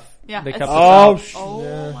this stuff. Yeah. They kept my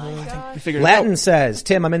gosh. Latin says,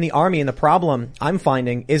 Tim, I'm in the army and the problem I'm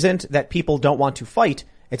finding isn't that people don't want to fight.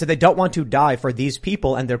 It's that they don't want to die for these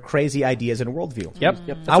people and their crazy ideas and worldview.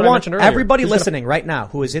 Yep. I want everybody listening right now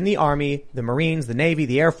who is in the Army, the Marines, the Navy,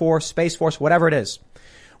 the Air Force, Space Force, whatever it is.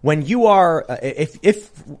 When you are,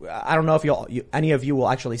 if I don't know if any of you will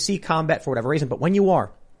actually see combat for whatever reason, but when you are,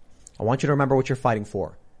 I want you to remember what you're fighting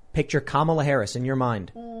for. Picture Kamala Harris in your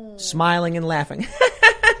mind, smiling and laughing.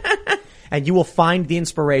 And you will find the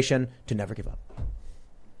inspiration to never give up.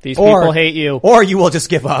 These people hate you. Or you will just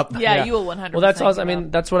give up. Yeah, you will 100%. Well, that's also, I mean,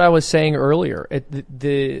 that's what I was saying earlier.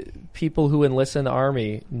 The people who enlist in the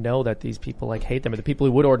army know that these people like hate them. Or the people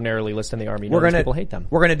who would ordinarily enlist in the army know these people hate them.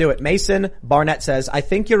 We're going to do it. Mason Barnett says, I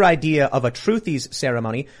think your idea of a truthies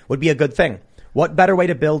ceremony would be a good thing. What better way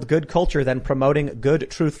to build good culture than promoting good,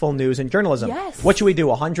 truthful news and journalism? Yes. What should we do?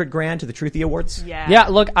 $100,000 to the Truthy Awards? Yeah,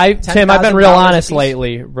 look, Tim, I've been real honest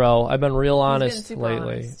lately, bro. I've been real honest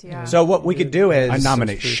lately. Honest, yeah. So what we could do is I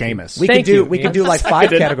nominate Seamus. We could do like 5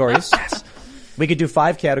 categories. We could do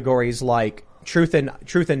 5 categories like truth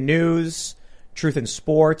in news, truth in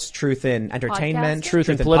sports, truth in entertainment, truth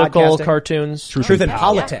in political cartoons, truth in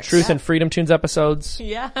politics, truth in Freedom Tunes episodes.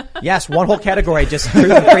 Yeah. Yes, one whole category, just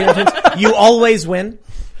truth in Freedom Tunes. You always win.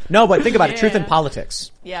 No, but think about it. Truth in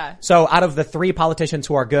politics. Yeah. So out of the 3 politicians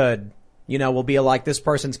who are good, you know, we'll be like, this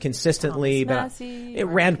person's consistently been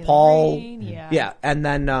Rand Paul. Yeah. And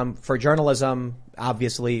then, for journalism,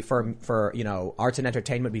 obviously for, you know, arts and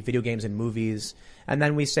entertainment, be video games and movies. And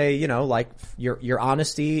then we say, you know, like your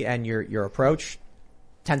honesty and your approach,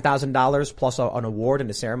 $10,000 plus an award and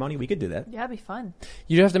a ceremony. We could do that. Yeah, it'd be fun.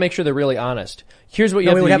 You have to make sure they're really honest. Here's what you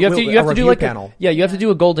have to do. You have to do like you have to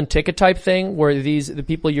do a golden ticket type thing where the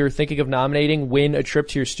people you're thinking of nominating win a trip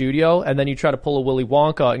to your studio, and then you try to pull a Willy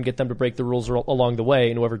Wonka and get them to break the rules along the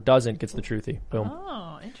way, and whoever doesn't gets the truthy. Boom.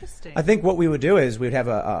 Oh, interesting. I think what we would do is we'd have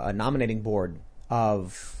a nominating board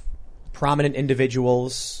of prominent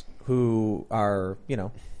individuals who are, you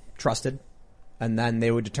know, trusted. And then they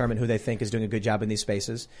would determine who they think is doing a good job in these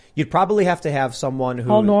spaces. You'd probably have to have someone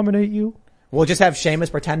who... I'll nominate you. We'll just have Seamus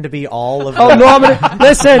pretend to be all of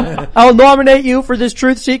Listen, I'll nominate you for this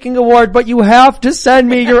truth-seeking award, but you have to send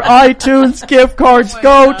me your iTunes gift cards.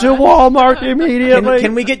 Go to Walmart immediately.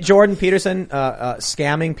 Can we get Jordan Peterson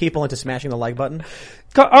scamming people into smashing the like button?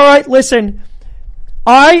 All right, listen.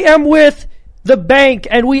 I am with the bank,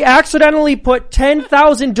 and we accidentally put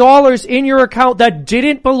 $10,000 in your account that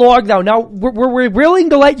didn't belong. Now we're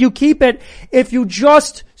willing to let you keep it if you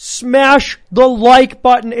just smash the like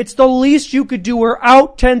button. It's the least you could do. We're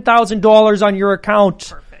out $10,000 on your account.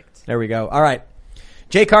 Perfect. There we go. All right.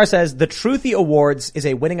 Jay Carr says the Truthy Awards is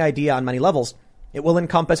a winning idea on many levels. It will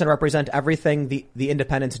encompass and represent everything the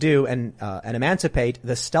independents do and emancipate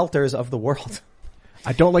the Stelters of the world.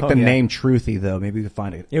 I don't like the name Truthy though. Maybe we can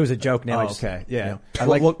find it. It was a joke name. Okay. Yeah. You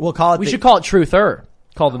know, we'll call it. We should call it Truther.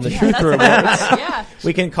 Call them the Truther Awards. Yeah.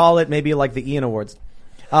 We can call it maybe like the Ian Awards.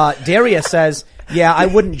 Darius says, yeah, I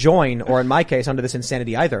wouldn't join, or in my case, under this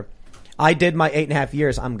insanity either. I did my 8.5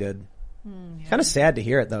 years. I'm good. Kind of sad to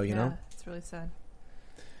hear it though, you know? It's really sad.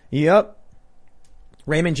 Yep.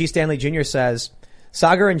 Raymond G. Stanley Jr. says,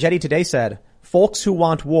 Sagar and Jetty today said, folks who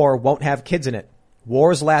want war won't have kids in it.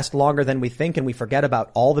 Wars last longer than we think, and we forget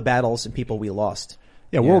about all the battles and people we lost.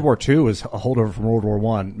 Yeah, World War II was a holdover from World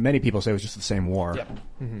War I. Many people say it was just the same war. Yep.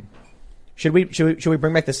 Mm-hmm. Should we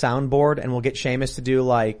bring back the soundboard and we'll get Seamus to do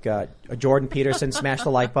like a Jordan Peterson smash the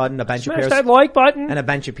like button, a Ben Shapiro Smash that like button, and a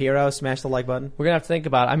Ben Shapiro smash the like button? We're gonna have to think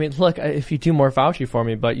about it. I mean, look, if you do more Fauci for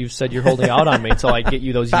me, but you said you're holding out on me until I get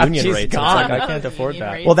you those union rates. It's like, I can't afford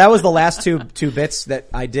that. Well, that was the last two bits that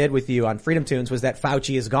I did with you on Freedom Tunes was that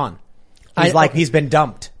Fauci is gone. He's been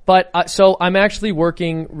dumped. But so I'm actually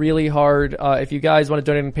working really hard. If you guys want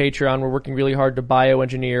to donate on Patreon, we're working really hard to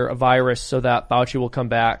bioengineer a virus so that Fauci will come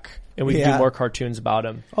back and we can do more cartoons about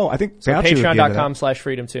him. Oh, I think so. Fauci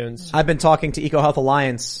Patreon.com/freedomtunes. I've been talking to EcoHealth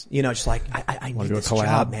Alliance. You know, just like I need this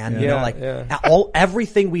job, man. You know,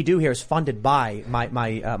 everything we do here is funded by my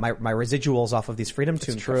residuals off of these Freedom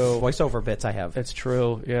Tunes voiceover bits I have. It's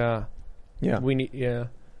true. Yeah. We need.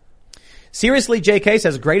 Seriously, JK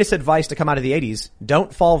says, greatest advice to come out of the 80s,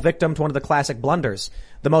 don't fall victim to one of the classic blunders.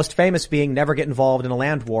 The most famous being never get involved in a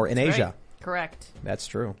land war in Asia. Right. Correct. That's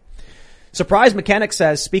true. Surprise Mechanic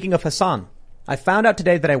says, speaking of Hassan, I found out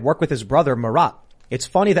today that I work with his brother, Murat. It's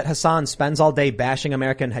funny that Hassan spends all day bashing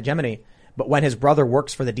American hegemony, but when his brother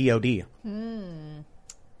works for the DOD.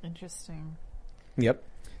 Interesting. Yep.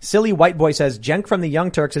 Silly White Boy says, Jenk from the Young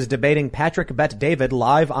Turks is debating Patrick Bet David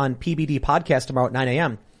live on PBD podcast tomorrow at 9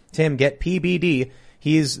 a.m. Tim, get PBD.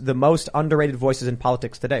 He's the most underrated voices in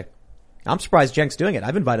politics today. I'm surprised Jenk's doing it.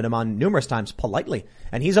 I've invited him on numerous times politely,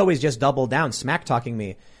 and he's always just doubled down, smack talking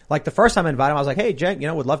me. Like the first time I invited him, I was like, hey, Jenk,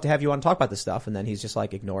 would love to have you on and talk about this stuff. And then he's just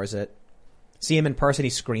like, ignores it. See him in person, he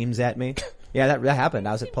screams at me. Yeah, that happened.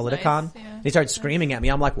 I was at Politicon. Nice, yeah. He started screaming at me.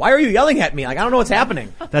 I'm like, why are you yelling at me? Like, I don't know what's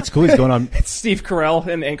happening. That's cool. He's going on. It's Steve Carell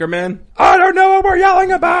and Anchorman. I don't know what we're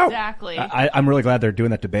yelling about. Exactly. I'm really glad they're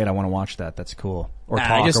doing that debate. I want to watch that. That's cool. Or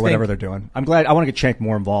talk or whatever they're doing. I'm glad. I want to get Cenk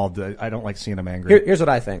more involved. I don't like seeing him angry. Here's what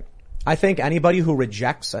I think. I think anybody who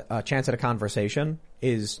rejects a chance at a conversation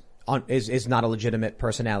is not a legitimate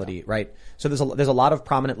personality, right? So there's a lot of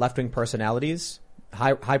prominent left-wing personalities,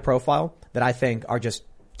 high profile, that I think are just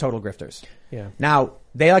total grifters. Yeah. Now,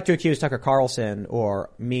 they like to accuse Tucker Carlson or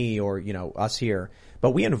me or, us here,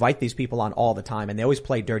 but we invite these people on all the time and they always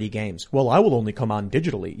play dirty games. Well, I will only come on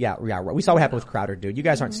digitally. Yeah. We saw what happened with Crowder, dude. You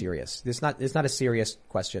guys aren't serious. It's not a serious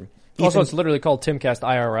question. Also, it's literally called Timcast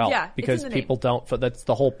IRL. Yeah, because people don't, that's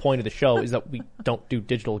the whole point of the show is that we don't do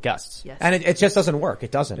digital guests. Yes. And it just doesn't work.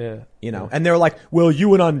 It doesn't. Yeah. And they're like, well, you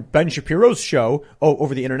went on Ben Shapiro's show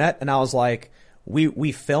over the internet. And I was like,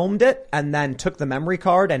 we filmed it and then took the memory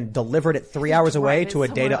card and delivered it 3 hours away to a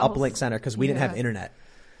data uplink center because we didn't have internet.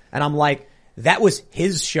 And I'm like, that was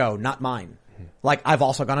his show, not mine. Like, I've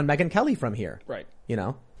also gone on Megyn Kelly from here. Right.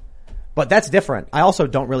 But that's different. I also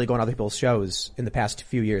don't really go on other people's shows in the past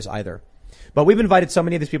few years either. But we've invited so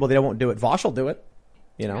many of these people, they won't do it. Vosh will do it.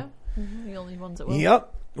 Yeah. The only ones that will.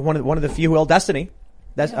 Yep. One of the few who will. Destiny.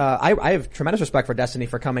 That's, I have tremendous respect for Destiny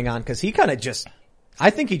for coming on because he kind of I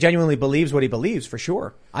think he genuinely believes what he believes for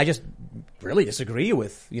sure. I just really disagree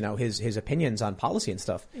with, his opinions on policy and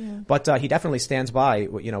stuff. Yeah. But, he definitely stands by,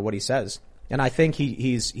 what he says. And I think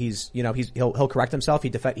he'll correct himself.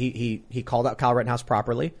 He called out Kyle Rittenhouse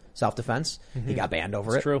properly, self-defense. Mm-hmm. He got banned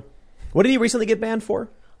over it. True. What did he recently get banned for?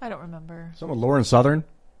 I don't remember. Something with Lauren Southern.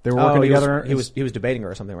 They were working together. He was debating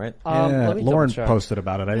her or something, right? Yeah, Lauren posted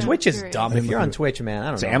about it. Twitch is dumb. If you're on Twitch, man,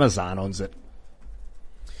 I don't know. Amazon owns it.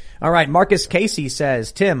 All right, Marcus Casey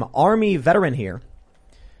says, Tim, Army veteran here.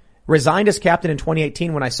 Resigned as captain in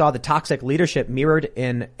 2018 when I saw the toxic leadership mirrored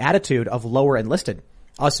in attitude of lower enlisted.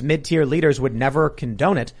 Us mid-tier leaders would never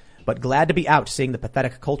condone it, but glad to be out seeing the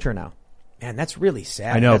pathetic culture now. Man, that's really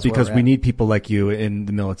sad. I know, because we need people like you in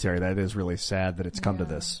the military. That is really sad that it's come to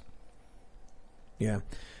this. Yeah.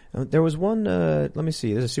 There was one, let me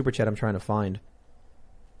see. There's a super chat I'm trying to find.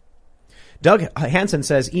 Doug Hansen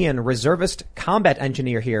says, Ian, reservist combat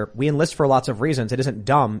engineer here. We enlist for lots of reasons. It isn't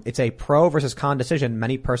dumb. It's a pro versus con decision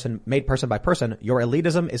made person by person. Your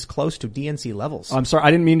elitism is close to DNC levels. I'm sorry. I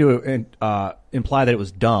didn't mean to imply that it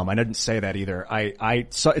was dumb. I didn't say that either.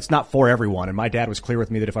 So it's not for everyone. And my dad was clear with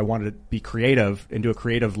me that if I wanted to be creative and do a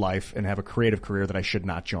creative life and have a creative career that I should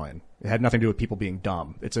not join. It had nothing to do with people being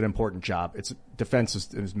dumb. It's an important job. Defense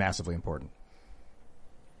is massively important.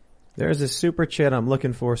 There's a super chat I'm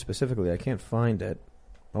looking for specifically. I can't find it.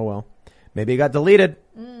 Oh well. Maybe it got deleted.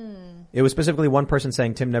 It was specifically one person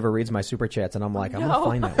saying Tim never reads my super chats, and I'm like, I'm gonna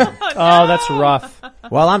find that one. Oh, that's rough.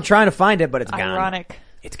 Well, I'm trying to find it, but it's gone. Ironic.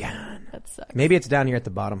 It's gone. That sucks. Maybe it's down here at the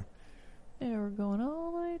bottom. Yeah, we're going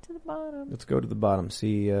all the way to the bottom. Let's go to the bottom.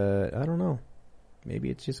 See, I don't know. Maybe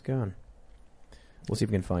it's just gone. We'll see if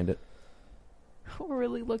we can find it. We're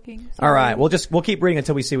really looking. Sorry. All right, we'll keep reading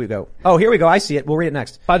until we see we go. Oh, here we go. I see it. We'll read it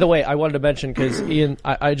next. By the way, I wanted to mention because Ian,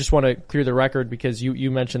 I just want to clear the record because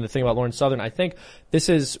you mentioned the thing about Lauren Southern. I think this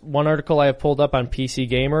is one article I have pulled up on PC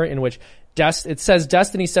Gamer in which It says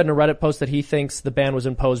Destiny said in a Reddit post that he thinks the ban was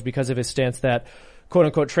imposed because of his stance that quote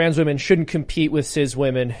unquote trans women shouldn't compete with cis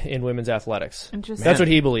women in women's athletics. Interesting. That's what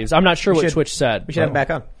he believes. I'm not sure what Twitch said. We should have him back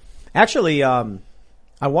on. Actually,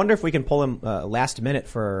 I wonder if we can pull him last minute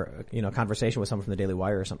for conversation with someone from the Daily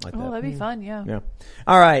Wire or something like that. Oh, that'd be fun. Yeah.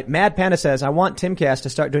 All right. Mad Panda says, I want Timcast to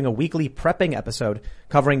start doing a weekly prepping episode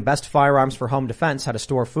covering best firearms for home defense, how to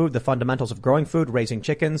store food, the fundamentals of growing food, raising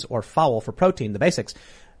chickens or fowl for protein, the basics.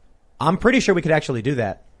 I'm pretty sure we could actually do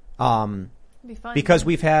that. Be fun, because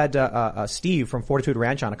we've had Steve from Fortitude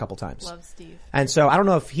Ranch on a couple times. Love Steve. And so I don't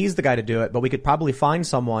know if he's the guy to do it, but we could probably find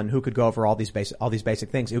someone who could go over all these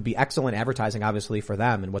basic things. It would be excellent advertising, obviously, for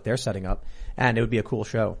them and what they're setting up, and it would be a cool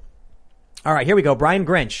show. All right, here we go. Brian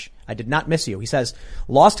Grinch, I did not miss you. He says,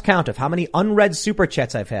 lost count of how many unread super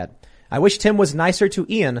chats I've had. I wish Tim was nicer to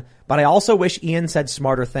Ian, but I also wish Ian said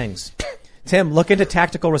smarter things. Tim, look into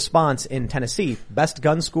Tactical Response in Tennessee, best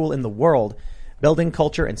gun school in the world. Building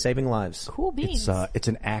culture and saving lives. Cool beans. It's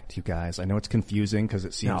an act, you guys. I know it's confusing because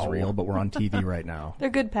it seems real, but we're on TV right now. They're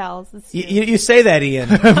good pals. You say that, Ian.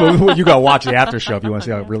 You gotta watch the after show if you want to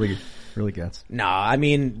see how it really gets. No, I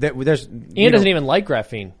mean, there's... Ian doesn't even like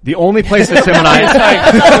graphene. The only place that Tim and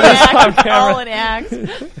I... All an act.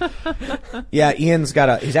 Yeah, Ian's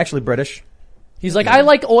he's actually British. He's like, I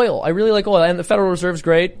like oil. I really like oil. And the Federal Reserve's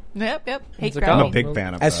great. Hate like, gravity. I'm a big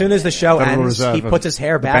fan of As soon as the show Federal ends, Reserve he puts his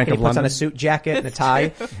hair back and he puts on a suit jacket and a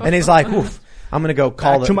tie. And he's like, oof, I'm going to go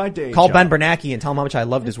call Ben Bernanke and tell him how much I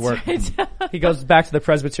loved his work. He goes back to the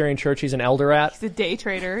Presbyterian Church he's an elder at. He's a day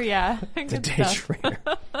trader, yeah. The day trader.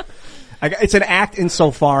 It's an act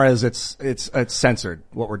insofar as it's censored,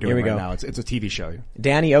 what we're doing Here we right go. now. It's a TV show.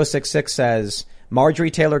 Danny066 says,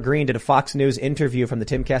 Marjorie Taylor Greene did a Fox News interview from the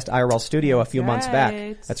Timcast IRL studio a few months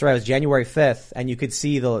back. That's right. It was January 5th, and you could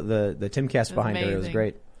see the Timcast behind her. It was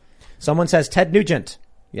great. Someone says Ted Nugent.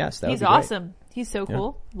 Yes, that would be great. He's awesome. He's so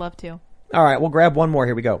cool. Yeah. Love to. All right, we'll grab one more.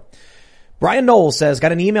 Here we go. Brian Knowles says,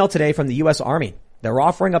 got an email today from the U.S. Army. They're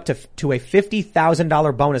offering up to a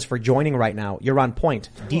 $50,000 bonus for joining right now. You're on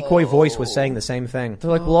point. Decoy Voice was saying the same thing.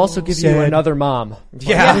 They're like, we'll also give you another mom.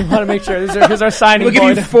 Yeah. We want to make sure. Here's our signing We'll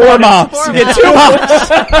give you 4 moms. You get 2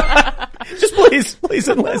 moms. Just please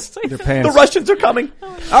enlist. The Russians are coming. All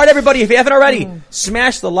right, everybody, if you haven't already,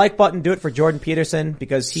 smash the like button. Do it for Jordan Peterson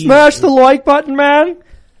because he... Smash the like button, man.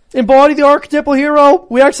 Embody the archetypal hero.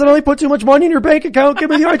 We accidentally put too much money in your bank account. Give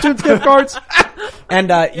me the iTunes gift cards. And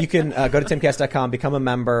you can go to timcast.com, become a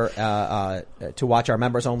member to watch our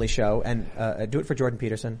members-only show, and do it for Jordan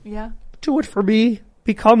Peterson. Yeah. Do it for me.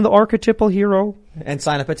 Become the archetypal hero. And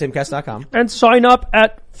sign up at timcast.com. And sign up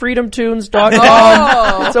at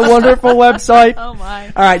freedomtunes.com. It's a wonderful website. Oh, my.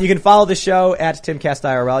 All right, you can follow the show at Timcast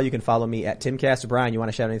IRL. You can follow me at Timcast. Brian, you want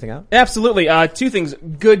to shout anything out? Absolutely. 2 things.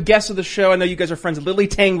 Good guest of the show. I know you guys are friends with Lily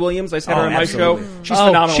Tang Williams. I just had her on my show. She's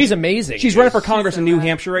phenomenal. She's amazing. She's running for Congress in New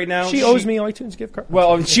Hampshire right now. She owes me iTunes gift card.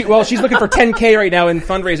 Well, she's looking for $10K right now in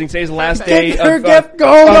fundraising. Today's the last day. Get her gift,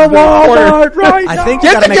 go to Walmart right now. I think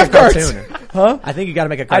you got to make a cartoon. Huh? I think you got to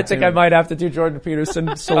make a cartoon. I think I might have to do Jordan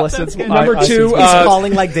Peterson solicits. Number 2, he's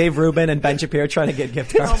calling like Dave Rubin and Ben Shapiro trying to get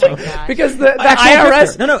gift cards. Oh my God. Because the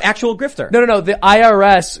IRS. No, actual grifter. No. The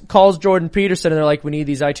IRS calls Jordan Peterson and they're like, we need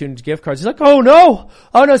these iTunes gift cards. He's like, oh no.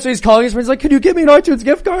 So he's calling his friends like, can you give me an iTunes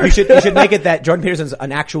gift card? You should make it that Jordan Peterson's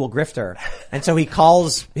an actual grifter. And so he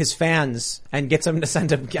calls his fans and gets them to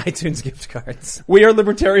send him iTunes gift cards. We are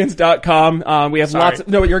libertarians.com. We have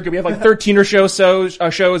we have like 13 or shows,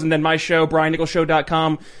 and then my show,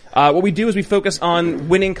 BrianNicholsShow.com. What we do is we focus on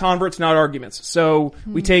winning converts, not arguments. So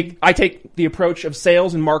I take the approach of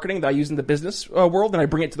sales and marketing that I use in the business world, and I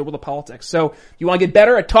bring it to the world of politics. So you want to get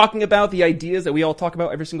better at talking about the ideas that we all talk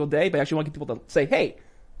about every single day, but actually want to get people to say, hey,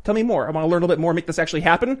 tell me more. I want to learn a little bit more, make this actually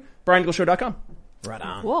happen. BrianNicholsShow.com. Right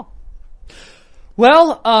on. Cool.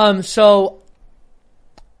 Well, so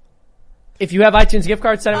if you have iTunes gift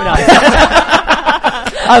cards, send it now.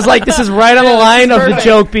 I was like, this is right on the line of the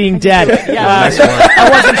joke being dead. I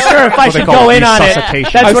wasn't sure if I should go in on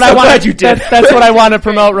it. That's what I wanted. You did. That's what I want to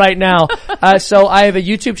promote right now. So I have a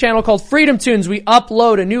YouTube channel called Freedom Tunes. We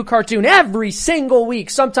upload a new cartoon every single week,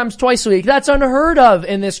 sometimes twice a week. That's unheard of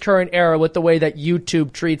in this current era with the way that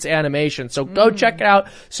YouTube treats animation. So go check it out.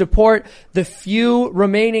 Support the few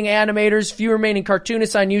remaining animators, few remaining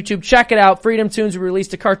cartoonists on YouTube. Check it out. Freedom Tunes. We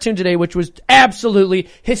released a cartoon today, which was absolutely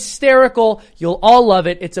hysterical. You'll all love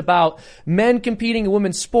it. It's about men competing in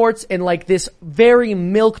women's sports and like this very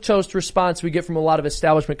milquetoast response we get from a lot of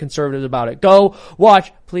establishment conservatives about it. Go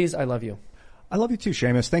watch. Please, I love you. I love you too,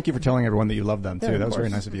 Seamus. Thank you for telling everyone that you love them, too. Yeah, That was course. very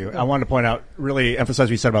nice of you. I wanted to point out, really emphasize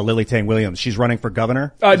what you said about Lily Tang Williams. She's running for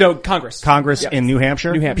governor. No, Congress. Congress Yeah. in New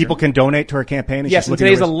Hampshire. New Hampshire. People can donate to her campaign. Yes, and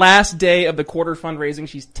today's the last day of the quarter fundraising.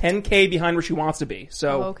 She's 10K behind where she wants to be.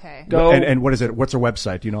 So okay. Go. And what is it? What's her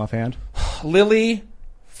website? Do you know offhand? Lily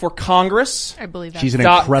for Congress. I believe that. She's an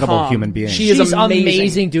incredible human being. She's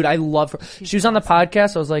amazing, dude. I love her. She was on the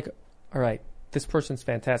podcast. I was like, all right, this person's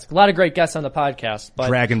fantastic. A lot of great guests on the podcast. But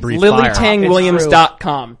Dragon Breathe Fire.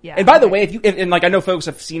 LilyTangWilliams.com. Yeah. And by the way, and like I know folks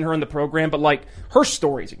have seen her in the program, but like her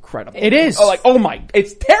story is incredible. It is. Oh my,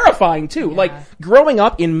 it's terrifying too. Yeah. Like growing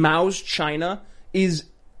up in Mao's China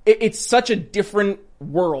it's such a different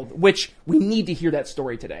world, which we need to hear that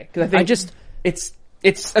story today. Because I think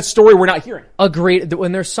it's a story we're not hearing. Agreed.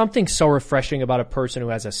 When there's something so refreshing about a person who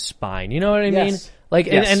has a spine, you know what I mean? Yes. Like,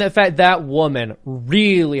 Yes. and the fact that woman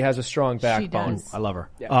really has a strong backbone. does. I love her.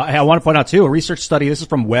 Yeah. I want to point out too, a research study, this is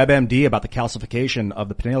from WebMD about the calcification of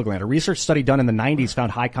the pineal gland. A research study done in the 90s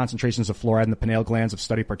found high concentrations of fluoride in the pineal glands of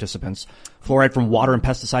study participants. Fluoride from water and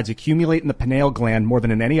pesticides accumulate in the pineal gland more than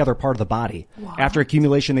in any other part of the body. Wow. After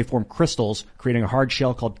accumulation, they form crystals, creating a hard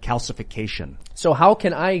shell called calcification. So how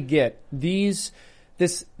can I get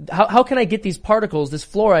how can I get these particles, this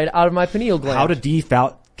fluoride, out of my pineal gland? How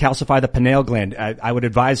to calcify the pineal gland. I would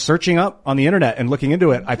advise searching up on the internet and looking into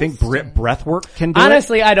it. I think breath work can do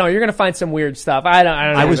Honestly, it. I don't. You're going to find some weird stuff. I don't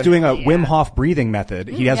I was doing a Wim Hof breathing method.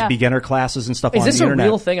 He has beginner classes and stuff on the internet. Is this a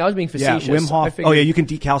real thing? I was being facetious. Yeah, Wim Hof. Oh yeah, you can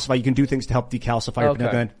decalcify. You can do things to help decalcify your pineal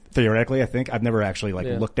gland. Theoretically, I think. I've never actually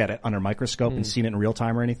looked at it under a microscope and seen it in real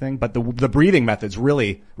time or anything. But the breathing methods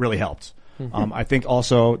really, really helped. I think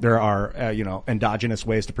also there are, endogenous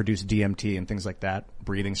ways to produce DMT and things like that.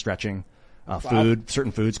 Breathing, stretching, food.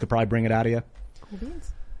 Certain foods could probably bring it out of you. Cool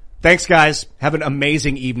beans. Thanks, guys. Have an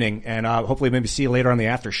amazing evening, and hopefully maybe see you later on the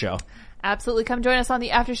after show. Absolutely. Come join us on the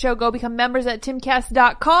after show. Go become members at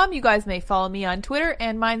timcast.com. You guys may follow me on Twitter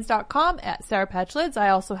and mines.com at Sour Patch Lids. I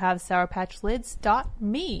also have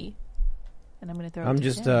sourpatchlids.me. And I'm going to throw it I'm to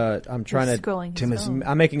just, Tim. I'm trying He's to, scrolling Tim his is phone.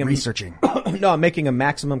 I'm making researching. I'm making a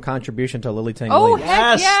maximum contribution to Lily Tang Oh, Williams.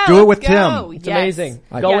 heck yeah. do it with let's go. Tim. It's Yes. amazing.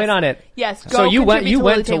 Yes. Go in on it. Yes. So you went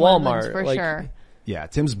contribute to Lily Walmart, Tang for like- sure. Yeah,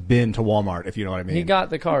 Tim's been to Walmart, if you know what I mean. He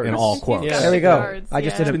got the cards. In all quotes. Yeah. There we go. Cards, I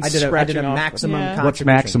just yeah. did a Scratching off. maximum Yeah. contribution. What's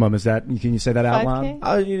maximum? Is that, can you say that out 5K? loud?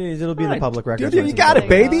 Oh, it'll be in the public record. Dude, you got it,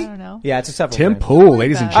 baby. I don't know. Yeah, it's a several. Tim grand. Pool,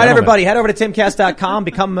 ladies and All All right, gentlemen. everybody, head over to timcast.com,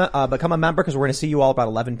 become a member because we're going to see you all about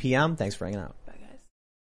 11 p.m. Thanks for hanging out.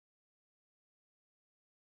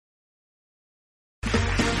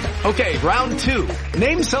 Okay, round two.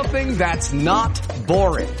 Name something that's not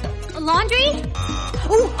boring. A laundry?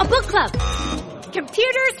 Ooh, a book club.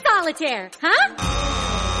 Computer solitaire, huh?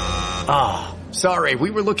 Ah, sorry,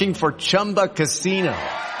 we were looking for Chumba Casino.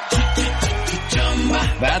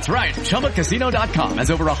 That's right, ChumbaCasino.com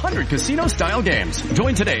has over 100 casino-style games.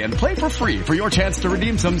 Join today and play for free for your chance to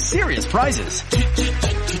redeem some serious prizes.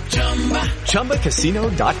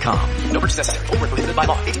 ChumbaCasino.com. No purchase necessary. Void where prohibited by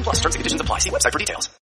law. 18 plus terms and conditions apply. See website for details.